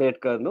quote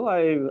Ambedkar. No,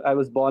 I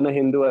was born a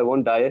Hindu. I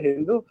won't die a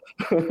Hindu,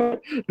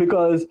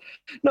 because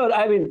no,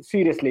 I mean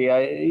seriously.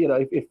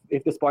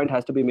 If this point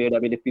has to be made, I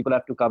mean, if people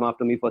have to come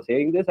after me for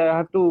saying this, I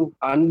have to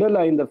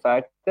underline the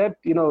fact that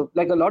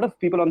like a lot of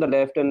people on the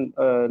left and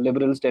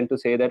liberals tend to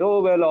say that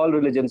all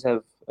religions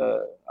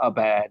are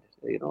bad,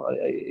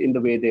 in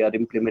the way they are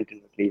implemented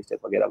at least,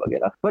 vagera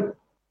vagera. But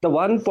the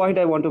one point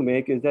I want to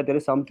make is that there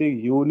is something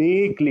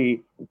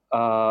uniquely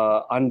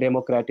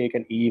undemocratic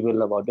and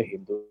evil about the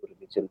Hindu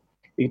religion.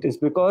 It is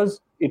because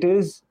it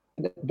is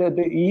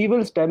the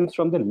evil stems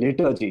from the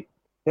liturgy.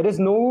 There is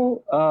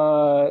no,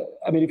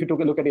 if you take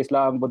a look at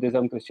Islam,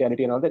 Buddhism,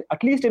 Christianity and all that,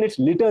 at least in its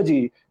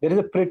liturgy, there is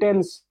a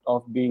pretense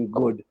of being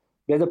good.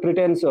 There's a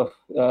pretense of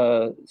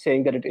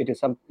saying that it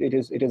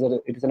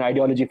is an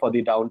ideology for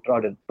the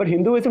downtrodden. But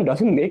Hinduism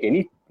doesn't make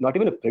not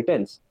even a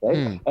pretense,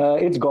 right?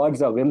 Its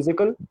gods are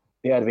whimsical.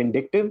 They are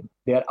vindictive.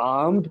 They are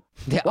armed.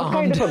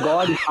 Kind of a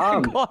god is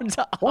armed?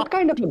 What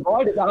kind of a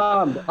god is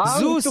armed?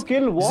 Zeus, to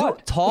kill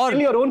what? Thor. To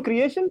kill your own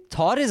creation?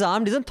 Thor is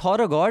armed. Isn't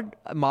Thor a god?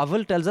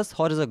 Marvel tells us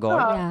Thor is a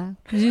god.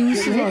 Yeah.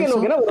 Zeus is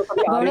also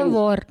god of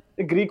war.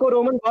 The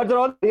Greco-Roman gods are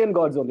all Aryan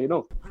gods only,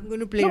 no? I'm going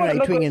to play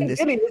right-wing in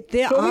this.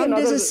 They're armed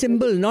as a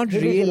symbol, not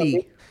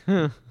really.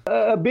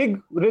 A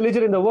big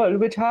religion in the world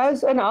which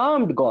has an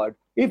armed god.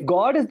 If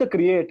God is the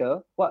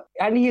creator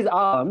and he is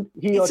armed,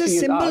 it's a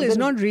symbol, it's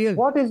not real.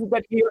 What is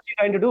that he or she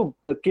trying to do?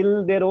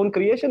 Kill their own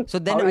creation? So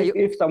then,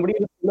 if somebody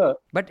is a killer,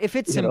 but if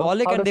it's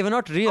symbolic and they were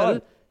not real,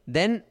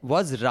 then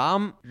was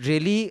Ram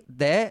really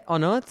there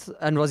on earth?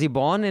 And was he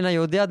born in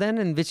Ayodhya then?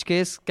 In which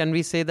case, can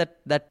we say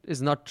that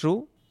is not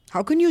true?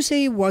 How can you say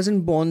he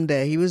wasn't born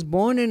there? He was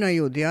born in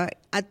Ayodhya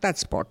at that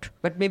spot.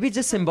 But maybe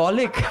just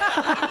symbolic.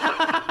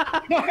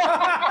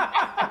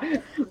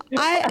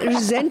 I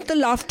resent the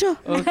laughter.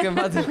 Okay,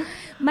 Madhu.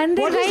 Mandir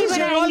What is bhai this?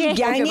 You're all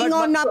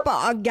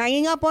banayenge.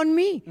 ganging up on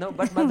me. No,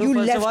 but Madhu, You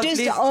first of all, leftist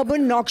please-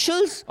 urban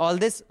noxals. All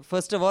this,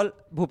 first of all,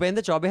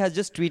 Bhupendra Chaubey has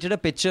just tweeted a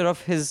picture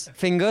of his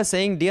finger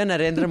saying, "Dear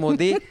Narendra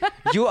Modi,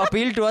 you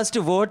appealed to us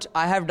to vote.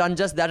 I have done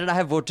just that and I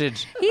have voted."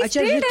 He Acha,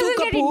 still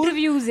doesn't get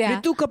interviews, yeah.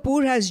 Ritu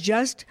Kapoor has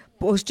just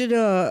posted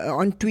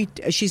on tweet.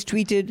 She's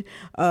tweeted.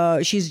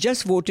 She's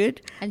just voted,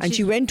 And and she-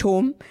 she went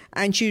home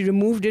and she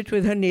removed it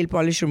with her nail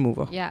polish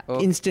remover. Yeah.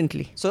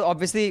 Instantly. So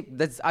obviously,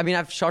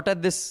 I've shot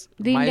at this.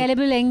 The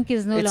indelible ink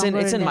is no it's longer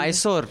in indelible.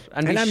 Mysore.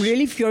 And we I'm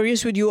really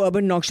furious with you,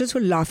 urban noxals,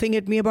 for laughing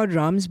at me about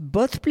Ram's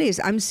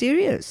birthplace. I'm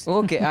serious.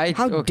 Okay,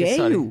 How okay, dare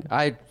sorry. you?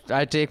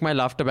 I take my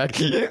laughter back.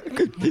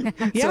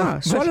 Yeah,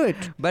 swallow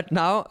it. But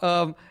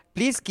now,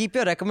 please keep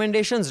your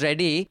recommendations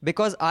ready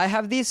because I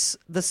have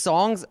the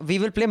songs. We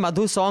will play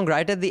Madhu's song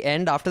right at the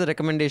end after the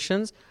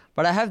recommendations.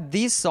 But I have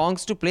these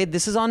songs to play.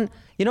 This is on,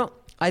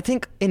 I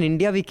think in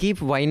India we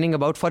keep whining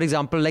about, for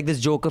example, like this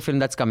Joker film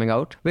that's coming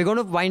out. We're going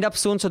to wind up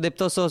soon, so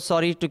Dipto, so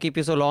sorry to keep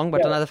you so long,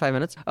 but another 5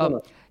 minutes.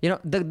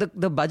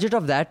 The budget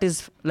of that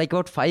is like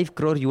about 5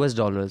 crore US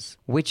dollars,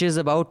 which is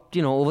about,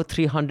 over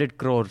 300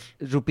 crore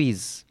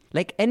rupees.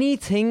 Like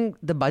anything,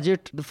 the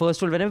budget, the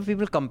first world, whenever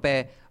people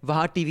compare,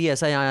 वहाँ TV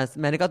ऐसा यहाँ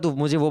मैंने कहा तू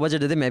मुझे वो budget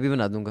दे दे मैं भी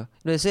बना दूंगा.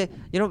 जैसे,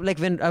 like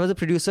when I was a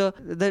producer,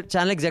 the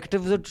channel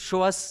executive would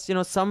show us,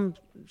 some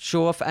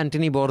show of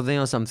Anthony Bourdain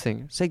or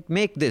something. It's like,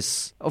 make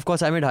this. Of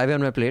course, I made Highway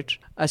on my plate.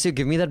 I say,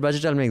 give me that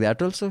budget, I'll make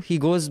that also. He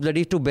goes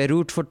bloody to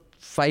Beirut for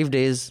 5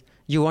 days.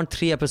 You want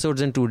 3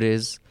 episodes in 2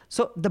 days.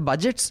 So the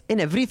budgets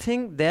in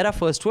everything, there are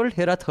first world,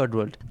 here are third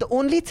world. The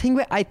only thing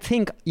where I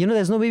think,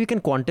 there's no way we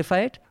can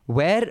quantify it,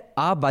 where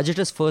our budget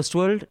is first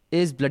world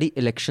is bloody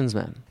elections,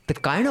 man. The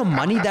kind of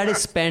money that is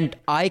spent,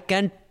 I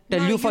can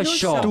tell you for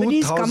sure.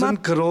 somebody's come 2,000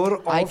 up- crore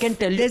of... I can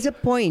tell you. There's a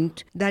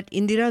point that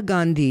Indira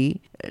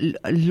Gandhi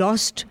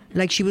lost,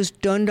 like she was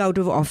turned out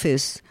of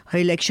office. Her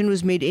election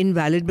was made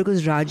invalid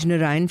because Raj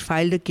Narayan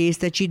filed a case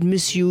that she'd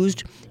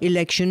misused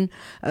election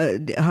for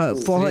her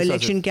Resources.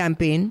 election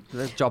campaign.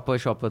 The chopper,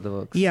 the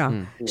works.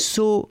 Yeah.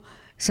 So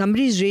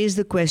somebody's raised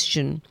the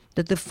question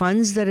that the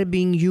funds that are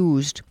being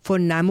used for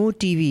Namo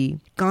TV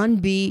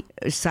can't be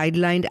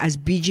sidelined as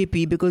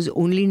BJP because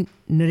only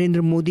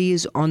Narendra Modi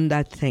is on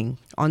that thing,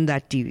 on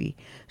that TV.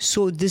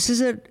 So this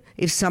is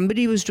if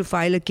somebody was to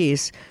file a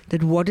case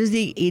that what is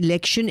the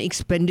election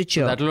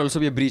expenditure? That will also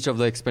be a breach of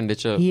the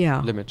expenditure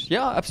limit.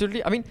 Yeah,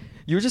 absolutely. I mean,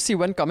 you just see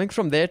when coming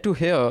from there to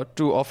here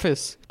to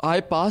office, I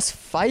pass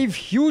 5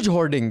 huge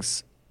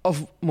hoardings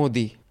of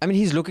Modi. I mean,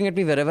 he's looking at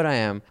me wherever I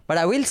am. But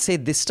I will say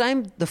this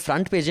time, the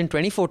front page in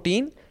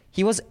 2014,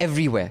 he was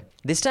everywhere.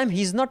 This time,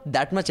 he's not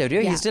that much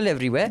everywhere. Yeah. He's still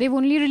everywhere. They've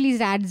only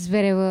released ads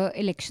wherever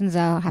elections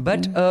are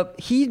happening. But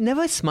he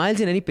never smiles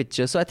in any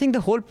picture. So I think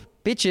the whole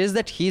pitch is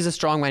that he's a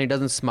strong man. He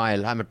doesn't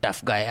smile. I'm a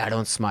tough guy. I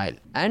don't smile.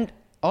 And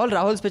all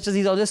Rahul's pictures,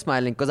 he's always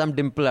smiling because I'm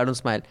dimple. I don't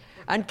smile.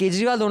 And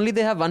Kejriwal only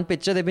they have one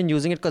picture. They've been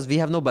using it because we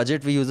have no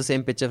budget. We use the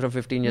same picture from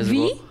 15 years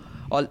ago.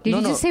 Did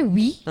you just say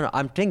we? No,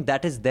 I'm saying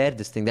that is there,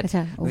 this thing. That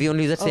Achha, oh. we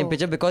only use that same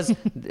picture because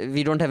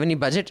we don't have any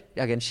budget.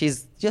 Again,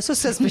 you're so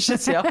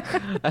suspicious, yeah.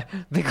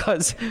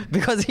 because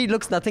he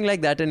looks nothing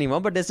like that anymore,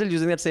 but they're still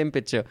using that same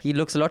picture. He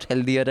looks a lot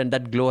healthier and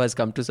that glow has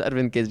come to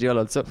Arvind Kejriwal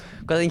also.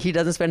 Because I think he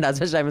doesn't spend as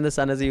much time in the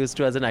sun as he used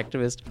to as an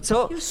activist.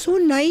 So You're so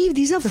naive.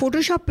 These are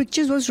Photoshop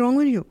pictures. What's wrong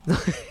with you?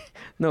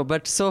 No,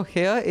 but so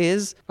here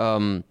is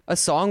a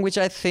song which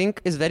I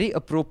think is very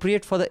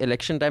appropriate for the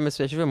election time,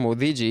 especially for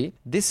Modi ji.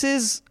 This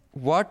is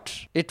what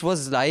it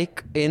was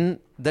like in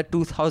the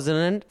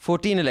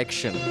 2014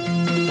 election.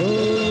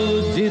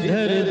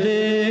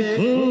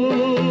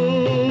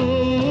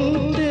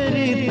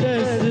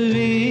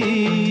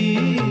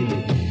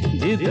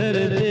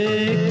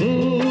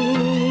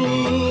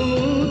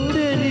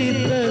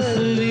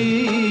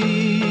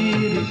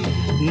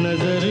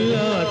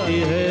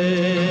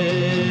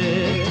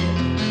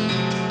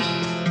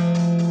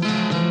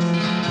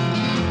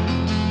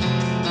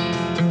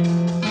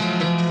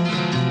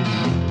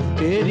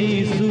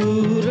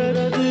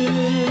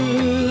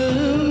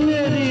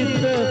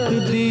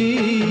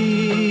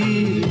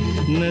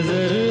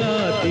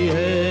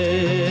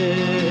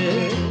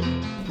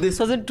 This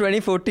was in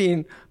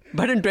 2014,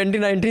 but in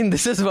 2019,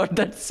 this is what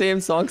that same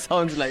song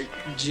sounds like.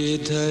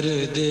 जिधर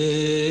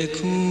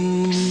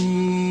देखूं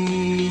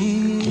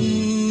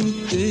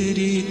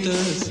तेरी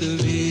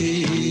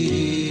तस्वीर,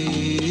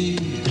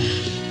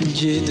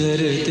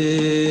 जिधर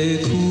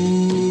देखूं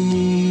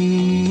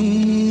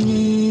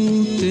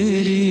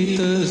तेरी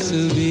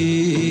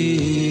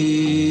तस्वीर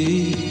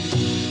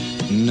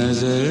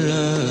नजर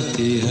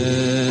आती है.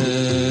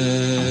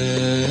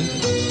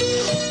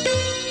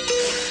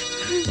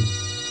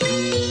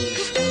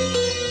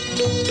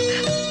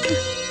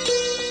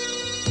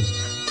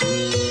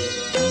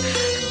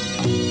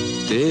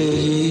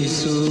 तेरी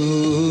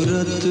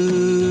सूरत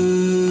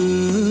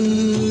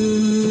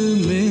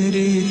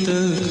मेरी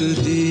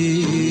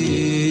तकदीर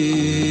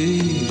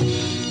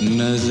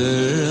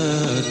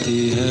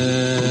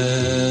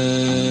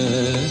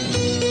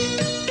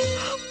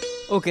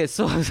Okay,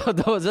 so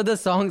those are the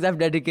songs I've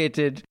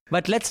dedicated.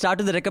 But let's start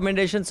with the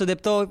recommendation.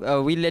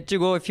 Sudipto, we'll let you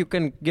go if you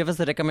can give us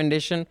a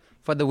recommendation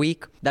for the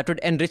week that would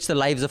enrich the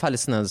lives of our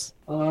listeners.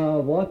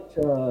 Watch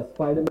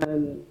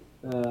Spider-Man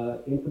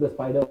Into the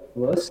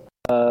Spider-Verse.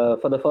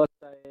 For the first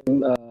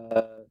time,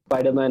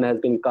 Spider-Man has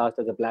been cast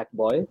as a black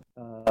boy.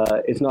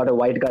 It's not a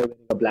white guy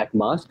wearing a black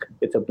mask.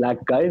 It's a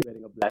black guy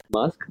wearing a black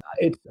mask.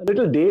 It's a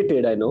little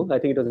dated, I know. I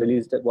think it was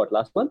released,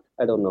 last month?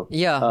 I don't know.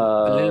 Yeah,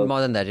 a little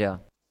more than that, yeah.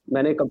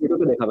 मैंने computer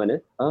पे देखा मैंने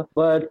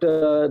but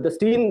the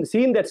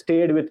scene that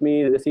stayed with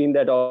me, the scene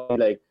that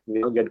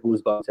get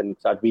goosebumps and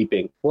start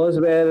weeping, was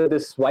where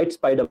this white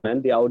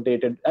Spider-Man, the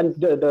outdated, and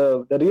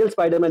the real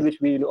Spider-Man, which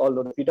we all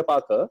know, the Peter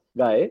Parker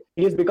guy,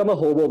 he has become a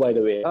hobo, by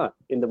the way,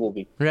 in the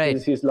movie.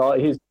 Right. He's so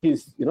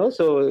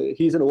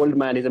he's an old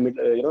man. He's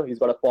he's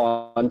got a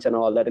paunch and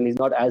all that, and he's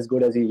not as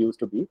good as he used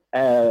to be.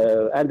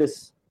 And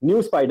this new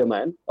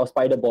Spider-Man or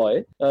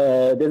Spider-Boy,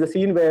 there's a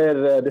scene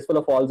where this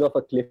fellow falls off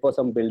a cliff or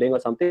some building or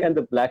something, and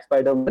the black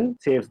Spider-Man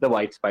saves the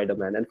white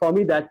Spider-Man. And for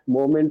me, that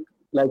moment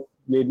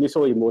made me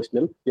so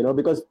emotional,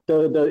 because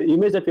the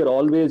image that we're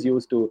always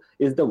used to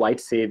is the white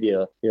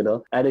savior,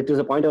 and it was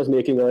a point I was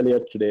making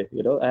earlier today,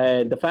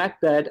 and the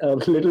fact that a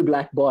little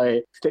black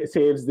boy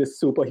saves this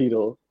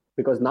superhero,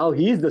 because now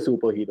he's the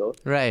superhero,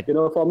 right?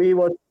 For me,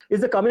 is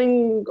the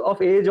coming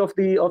of age of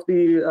the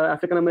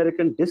African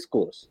American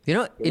discourse.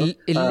 The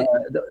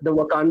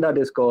Wakanda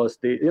discourse,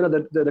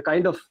 the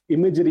kind of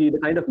imagery, the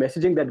kind of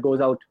messaging that goes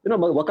out.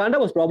 Wakanda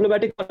was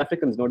problematic for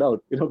Africans, no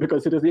doubt.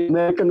 Because it is the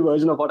American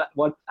version of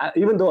what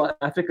even though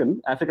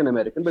African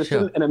American, but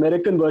still an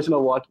American version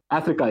of what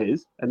Africa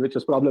is, and which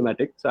was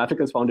problematic. So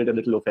Africans found it a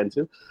little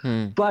offensive.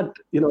 But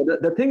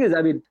the thing is,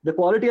 I mean, the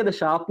quality and the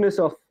sharpness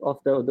of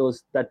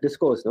that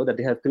discourse, that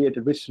they have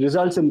created, which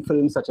results in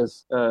films such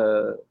as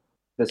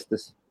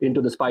this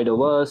Into the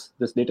Spider-Verse,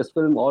 this latest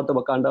film, or the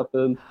Wakanda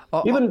film.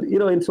 Even,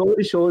 in so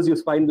many shows, you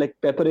find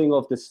peppering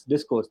of this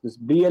discourse, this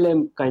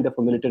BLM kind of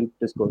a militant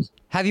discourse.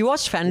 Have you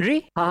watched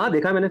Fandry?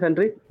 Dekha maine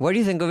Fandry. What do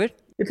you think of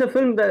it? It's a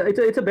film that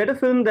it's a better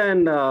film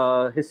than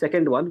his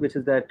second one, which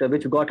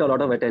got a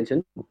lot of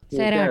attention.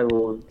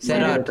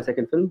 Sairat. The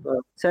second film.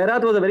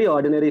 Sairat was a very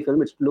ordinary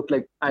film. It looked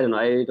like, I don't know,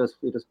 it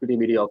was pretty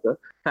mediocre.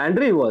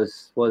 Fandry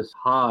was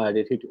hard.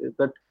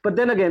 But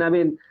then again, I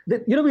mean,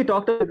 we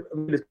talked about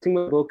listing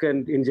my book,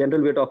 and in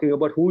general, we're talking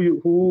about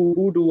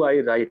who do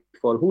I write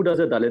for? Who does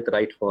a Dalit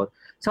write for?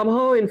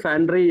 Somehow in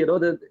Fandry,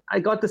 I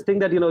got this thing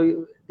that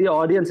the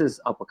audience is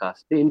upper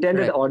caste. The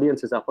intended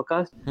audience is upper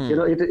caste.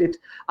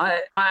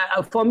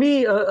 For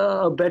me,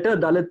 a better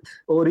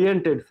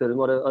Dalit-oriented film,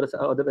 or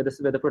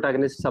where the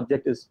protagonist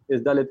subject is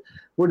Dalit,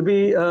 would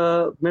be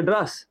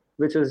Madras,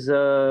 which is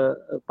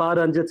Pa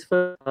Ranjit's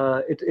film.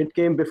 It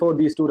came before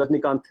these two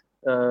Rajnikant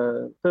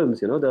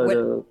films,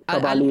 the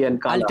Kabali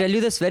and Kala. I'll tell you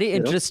this very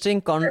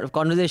interesting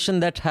conversation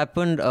that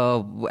happened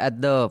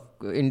at the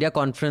India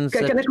conference.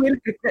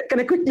 Can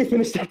I quickly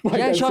finish that point?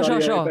 Yeah, sure.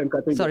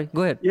 Sorry,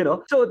 go ahead.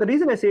 So the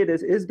reason I say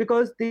this is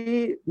because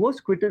the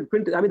most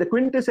the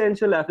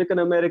quintessential African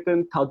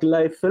American thug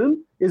life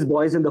film is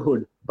Boys in the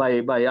Hood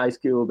by Ice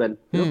Cube, and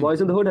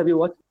Boys in the Hood. Have you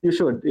watched? You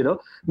should.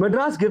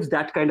 Madras gives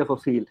that kind of a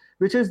feel,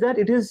 which is that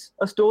it is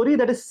a story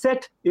that is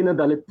set in a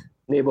Dalit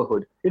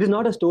neighborhood. It is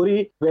not a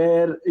story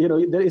where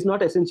there is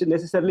not essentially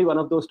necessarily one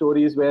of those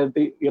stories where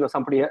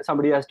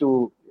somebody has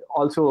to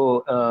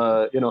also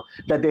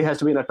that there has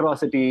to be an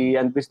atrocity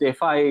and which they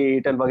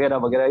fight and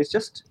vagera. It's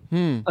just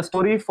a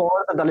story for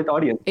the Dalit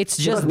audience. It's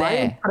just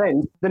my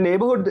friends, the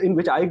neighborhood in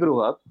which I grew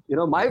up,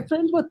 my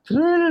friends were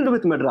thrilled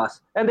with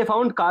Madras, and they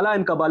found Kala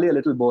and Kabali a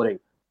little boring,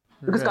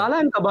 because Kala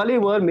and Kabali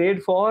were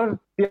made for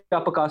the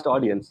upper caste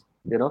audience.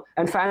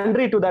 And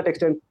Fandry, to that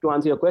extent, to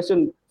answer your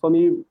question, for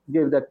me,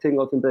 gave that thing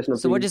of impression of.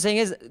 So what you're saying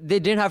is they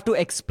didn't have to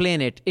explain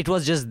it; it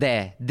was just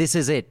there. This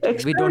is it.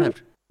 We don't have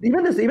to.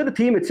 Even the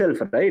theme itself,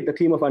 right? The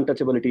theme of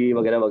untouchability,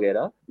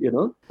 vagera.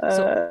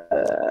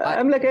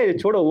 I'm like, hey,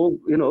 chodo,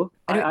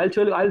 I'll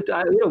show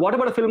you. What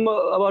about a film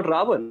about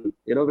Ravan?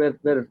 Where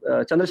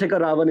Chandrasekhar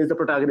Ravan is the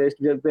protagonist.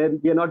 Where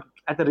we are not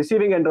at the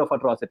receiving end of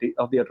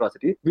the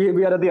atrocity.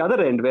 We are at the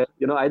other end, where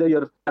either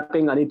you're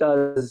slapping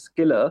Anita's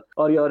killer,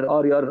 or you're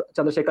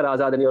Chandrasekhar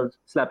Azad and you're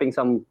slapping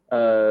some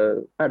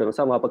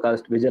some upper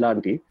caste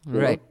vigilante.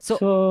 Right.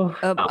 So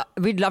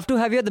we'd love to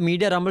have you at the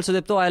Media Rumble,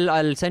 Sudipto.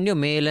 I'll send you a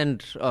mail,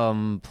 and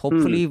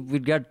hopefully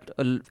we'd get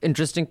an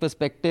interesting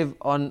perspective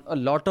on a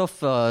lot of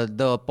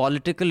the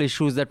political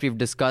issues that we've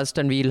discussed,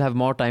 and we'll have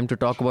more time to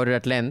talk about it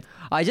at length.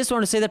 I just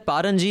want to say that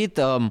Paranjeet,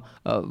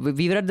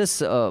 we were at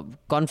this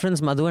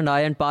conference, Madhu and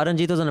I, and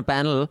Paranjeet was on a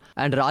panel,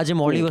 and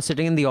Rajamouli was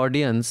sitting in the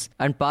audience,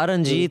 and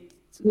Paranjeet...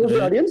 Who was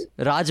the audience?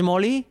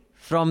 Rajamouli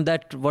from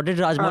that... What did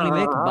Rajamouli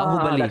make?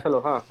 Bahubali. That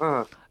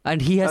fellow.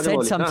 And he has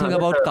said something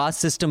about caste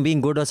system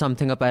being good or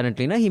something,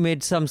 apparently. He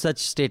made some such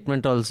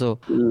statement also.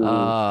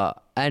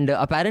 And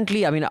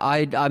apparently, I mean,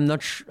 I'm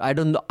not... I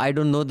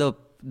don't know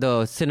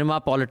the cinema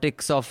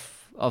politics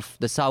of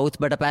the South,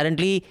 but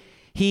apparently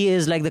he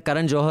is like the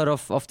Karan Johar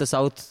of the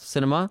South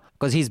cinema,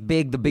 because he's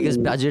big, the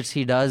biggest budgets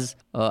he does,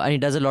 and he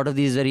does a lot of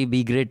these very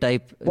B-grade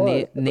type,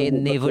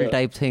 naval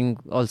type thing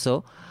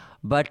also.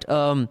 But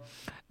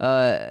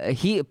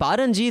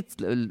Paranjit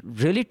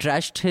really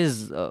trashed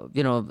his,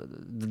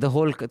 the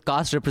whole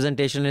caste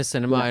representation in his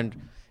cinema, and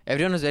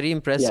everyone was very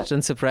impressed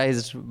and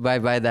surprised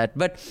by that.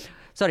 But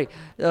sorry.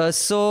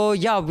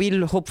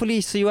 We'll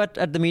hopefully see you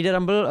at the Media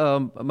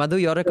Rumble. Madhu,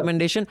 your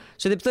recommendation.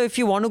 Sudipto, if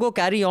you want to go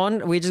carry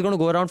on, we're just going to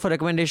go around for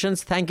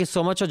recommendations. Thank you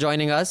so much for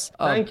joining us.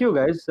 Thank you,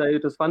 guys.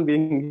 It was fun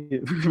being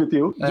with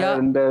you. Yeah.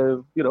 And,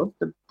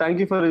 thank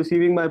you for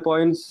receiving my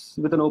points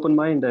with an open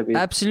mind. I mean,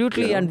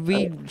 absolutely. And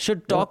we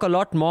should talk a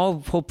lot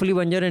more. Hopefully,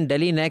 when you're in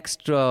Delhi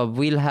next,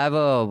 we'll have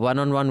a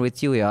one-on-one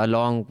with you, a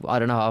long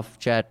hour-and-a-half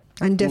chat.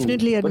 And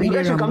definitely at But you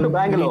Media guys should come to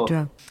Rumble.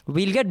 Bangalore.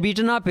 We'll get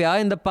beaten up,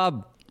 in the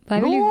pub. Why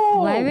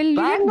will you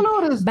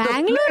Bangalore is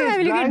Bangalore? the place. Why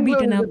will you get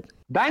beaten up?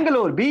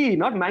 Bangalore,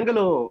 not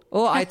Mangalore.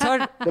 Oh, I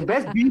thought... The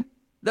best beef,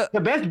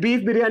 the best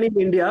beef biryani in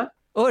India.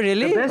 Oh,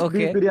 really? The best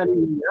Okay. beef biryani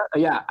in India.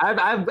 Yeah,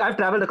 I've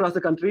traveled across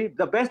the country.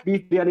 The best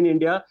beef biryani in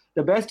India.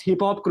 The best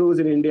hip hop crews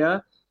in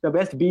India. The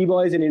best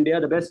b-boys in India.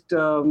 The best.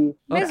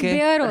 Best Okay.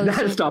 beer I'll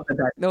also. stop at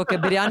that. Okay,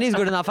 biryani is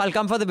good enough. I'll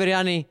come for the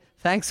biryani.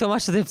 Thanks so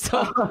much,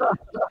 Sudipto.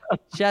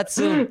 Chat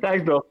soon.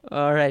 Thanks, bro.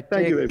 All right.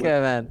 Thank you Take very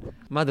care, man.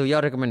 Madhu,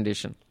 your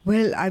recommendation.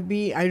 Well, I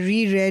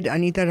reread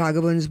Anita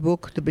Raghavan's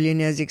book, The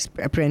Billionaire's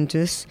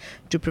Apprentice,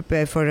 to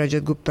prepare for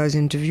Rajat Gupta's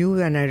interview,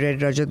 and I read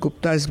Rajat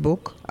Gupta's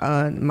book,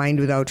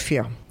 Mind Without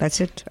Fear. That's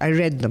it. I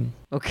read them.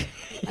 Okay.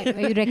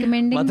 Are you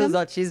recommending Madhu's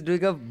them? out. She's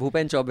doing a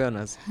Bhupen Chaubey on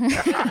us.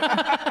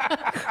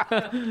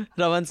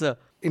 Raman sir.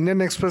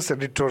 Indian Express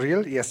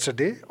editorial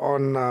yesterday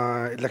on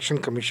election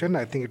commission.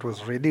 I think it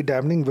was really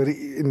damning.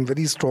 In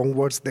very strong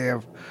words, they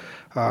have,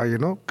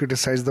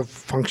 criticized the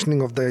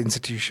functioning of the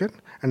institution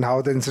and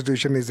how the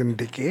institution is in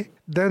decay.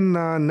 Then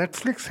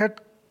Netflix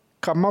had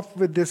come up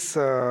with this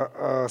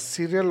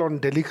serial on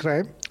Delhi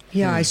crime.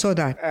 Yeah, I saw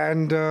that.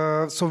 And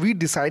so we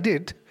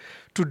decided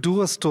to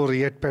do a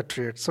story at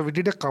Patriot. So we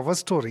did a cover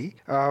story.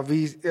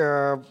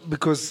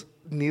 Because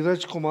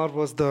Neeraj Kumar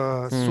was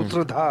the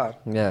sutradhar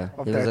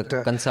of he that. was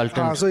a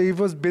consultant. So it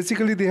was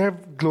basically they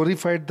have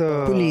glorified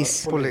the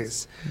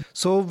police.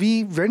 So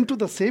we went to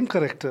the same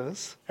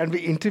characters and we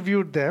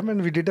interviewed them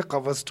and we did a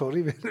cover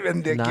story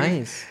when they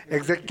gave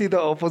exactly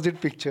the opposite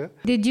picture.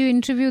 Did you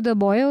interview the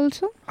boy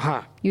also?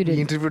 You did.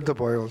 We interviewed the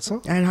boy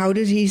also. And how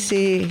did he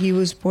say he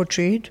was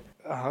portrayed?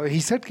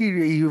 He said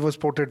he was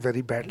portrayed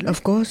very badly.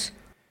 Of course.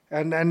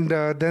 And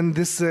then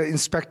this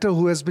inspector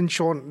who has been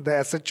shown,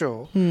 the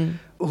SHO,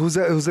 who's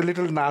a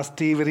little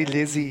nasty, very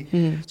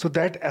lazy. So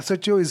that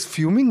SHO is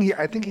fuming.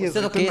 I think he has.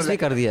 उसने तो case भी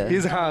कर दिया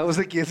है.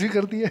 उसने case भी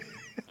कर दिया.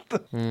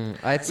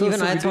 I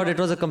thought it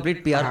was a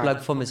complete PR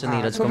plug for Mr.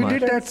 Neeraj So Kumar. we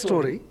did that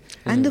story.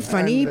 And the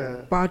funny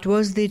part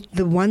was that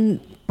the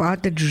one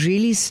part that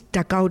really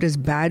stuck out as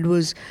bad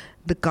was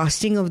the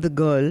casting of the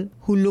girl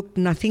who looked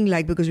nothing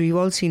like, because we've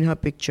all seen her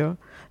picture,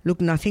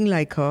 looked nothing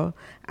like her.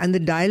 And the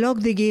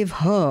dialogue they gave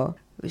her,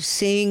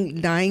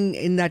 dying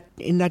in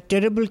that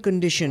terrible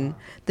condition,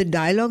 the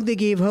dialogue they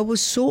gave her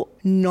was so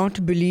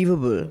not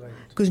believable,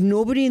 because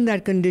nobody in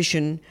that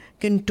condition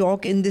can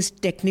talk in this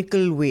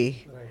technical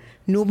way.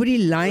 Nobody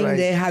lying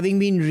there having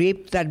been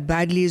raped that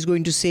badly is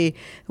going to say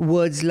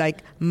words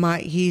like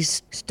he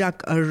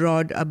stuck a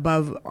rod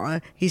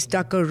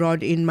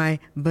in my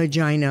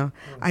vagina.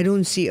 I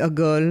don't see a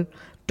girl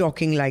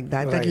talking like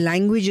that. That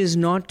language is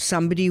not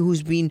somebody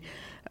who's been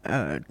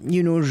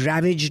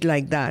ravaged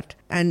like that.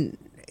 And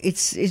it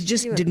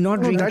just did not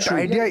ring that true.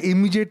 idea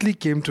immediately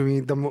came to me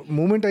the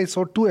moment I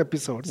saw 2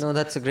 episodes. No,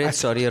 that's a great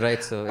story. You're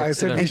right. So I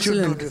said we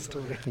should do this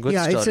story. Good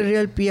yeah, story. it's a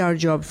real PR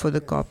job for the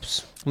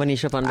cops.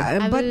 Manisha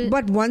Pandey.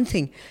 But one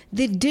thing,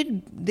 they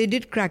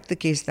did crack the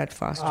case that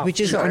fast,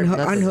 which is sure.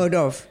 unheard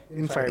of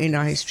In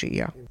our history.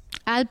 Yeah.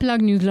 I'll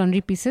plug News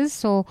Laundry pieces.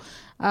 So,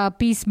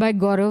 piece by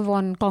Gaurav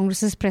on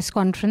Congress's press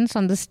conference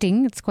on the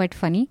sting. It's quite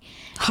funny.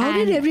 How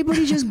did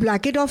everybody just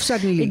black it off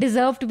suddenly? It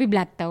deserved to be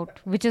blacked out,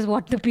 which is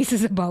what the piece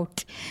is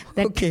about.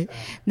 That Okay.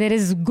 There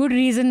is good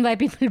reason why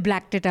people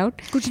blacked it out.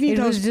 Kuch nahi It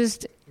tha was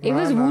it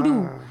was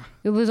voodoo.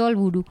 It was all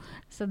voodoo.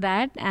 So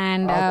that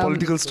and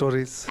political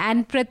stories.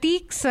 And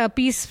Prateek's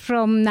piece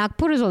from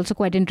Nagpur is also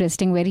quite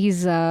interesting, where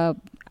he's at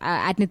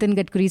Nitin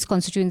Gadkari's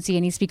constituency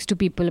and he speaks to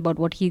people about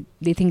what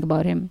they think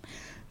about him.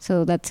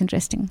 So that's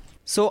interesting.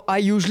 So I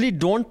usually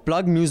don't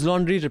plug News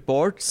Laundry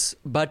reports,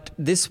 but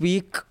this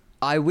week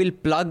I will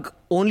plug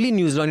only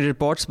News Laundry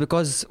reports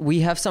because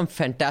we have some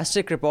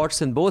fantastic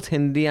reports in both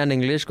Hindi and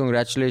English.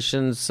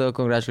 Congratulations, sir.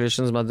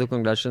 Congratulations, Madhu.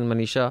 Congratulations,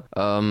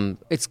 Manisha.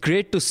 It's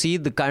great to see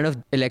the kind of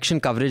election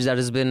coverage that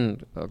has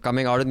been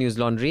coming out of News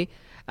Laundry.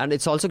 And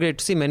it's also great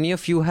to see many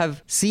of you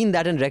have seen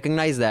that and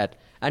recognized that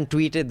and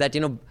tweeted that,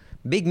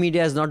 big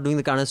media is not doing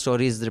the kind of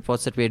stories, the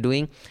reports that we're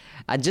doing.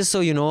 And just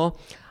so you know,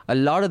 a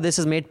lot of this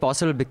is made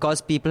possible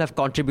because people have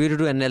contributed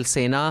to NL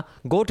Sena.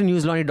 Go to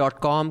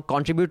newslaundry.com,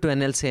 contribute to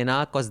NL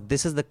Sena, because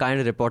this is the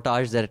kind of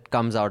reportage that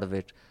comes out of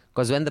it.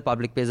 Because when the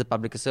public pays, the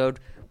public is served.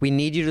 We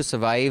need you to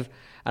survive.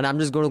 and I'm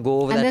just going to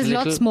go over and that there's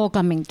little... lots more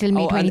coming till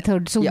May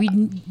 23rd. So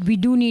we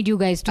do need you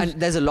guys to and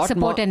there's a lot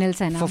support more NL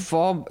Sena.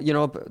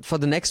 For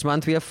the next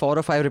month we have 4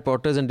 or 5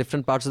 reporters in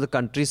different parts of the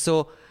country.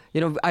 So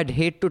I'd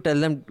hate to tell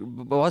them,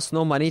 boss,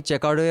 no money,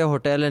 check out your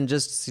hotel and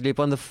just sleep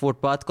on the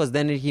footpath, because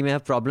then he may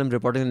have problem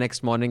reporting the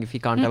next morning if he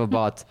can't have a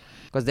bath,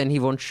 because then he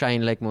won't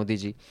shine like Modi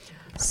ji.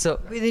 So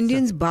with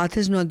Indians, bath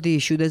is not the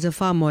issue. There's a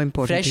far more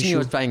important fresh issue.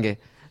 नहीं हो पाएंगे.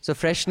 So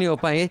fresh नहीं हो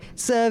पाएंगे.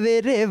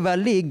 सवेरे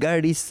वाली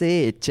गाड़ी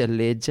से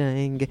चले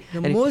जाएंगे.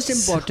 The most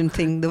important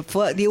thing,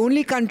 the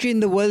only country in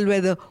the world where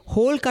the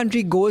whole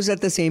country goes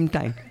at the same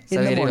time in the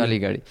सवेरे morning. वाली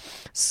गाड़ी.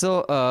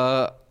 So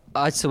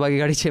आज सुबह की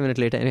गाड़ी 6 minutes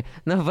late है.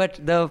 No, but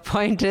the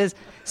point is,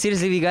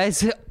 seriously, we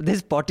guys,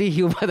 this potty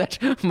humor that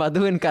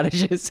Madhu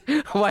encourages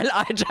while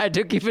I try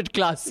to keep it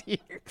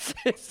classy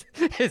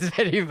is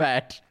very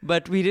bad.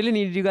 But we really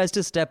need you guys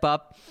to step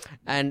up,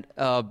 and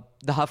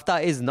the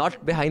hafta is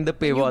not behind the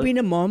paywall. You've been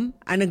a mom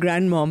and a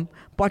grandmom.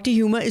 Potty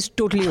humor is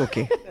totally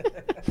okay.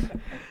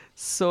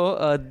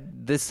 So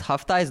this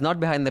hafta is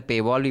not behind the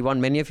paywall. We want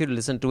many of you to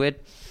listen to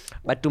it.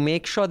 But to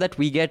make sure that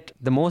we get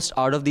the most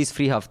out of these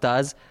free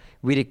haftas,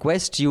 we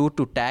request you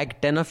to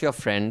tag 10 of your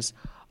friends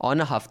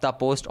on a hafta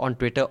post on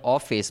Twitter or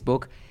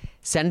Facebook.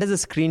 Send us a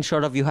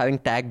screenshot of you having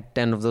tagged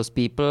 10 of those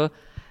people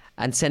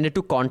and send it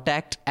to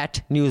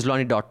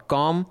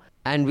contact@newslaundry.com,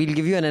 and we'll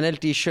give you an NL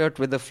t-shirt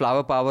with the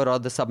flower power or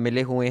the sab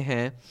mile hue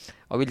hain,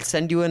 or we'll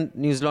send you a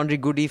News Laundry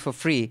goodie for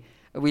free.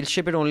 We'll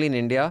ship it only in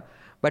India.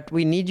 But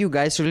we need you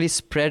guys to really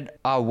spread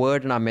our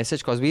word and our message,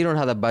 because we don't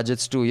have the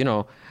budgets to,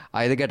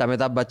 either get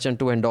Amitabh Bachchan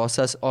to endorse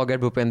us or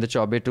get Bhupendra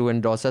Chaubey to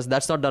endorse us.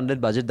 That's not done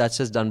with budget. That's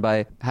just done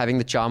by having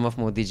the charm of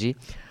Modi ji.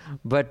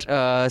 But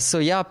so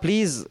yeah,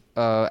 please.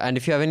 And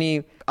if you have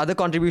any other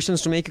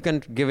contributions to make, you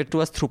can give it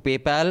to us through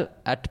PayPal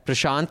at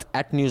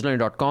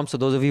prashant@newslaundry.com. So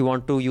those of you who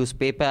want to use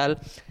PayPal,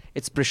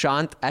 it's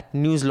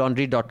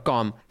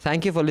prashant@newslaundry.com.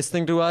 Thank you for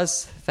listening to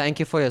us. Thank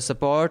you for your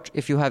support.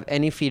 If you have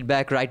any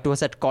feedback, write to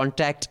us at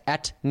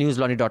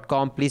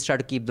contact@newslaundry.com. Please try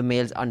to keep the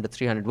mails under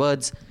 300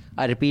 words.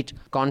 I repeat,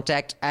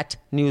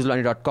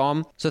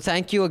 contact@newslaundry.com. So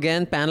thank you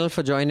again, panel,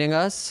 for joining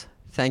us.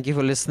 Thank you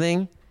for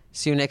listening.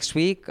 See you next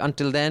week.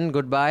 Until then,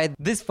 goodbye.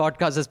 This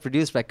podcast is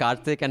produced by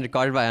Karthik and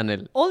recorded by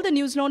Anil. All the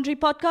News Laundry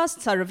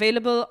podcasts are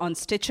available on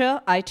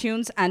Stitcher,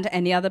 iTunes, and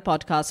any other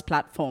podcast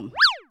platform.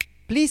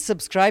 Please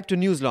subscribe to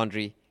News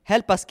Laundry.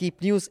 Help us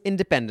keep news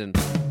independent.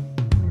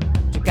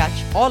 To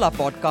catch all our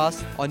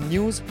podcasts on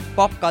news,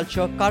 pop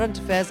culture, current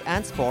affairs,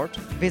 and sport,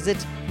 visit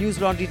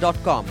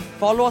newslaundry.com.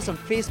 Follow us on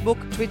Facebook,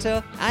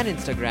 Twitter, and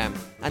Instagram,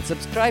 and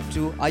subscribe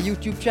to our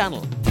YouTube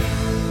channel.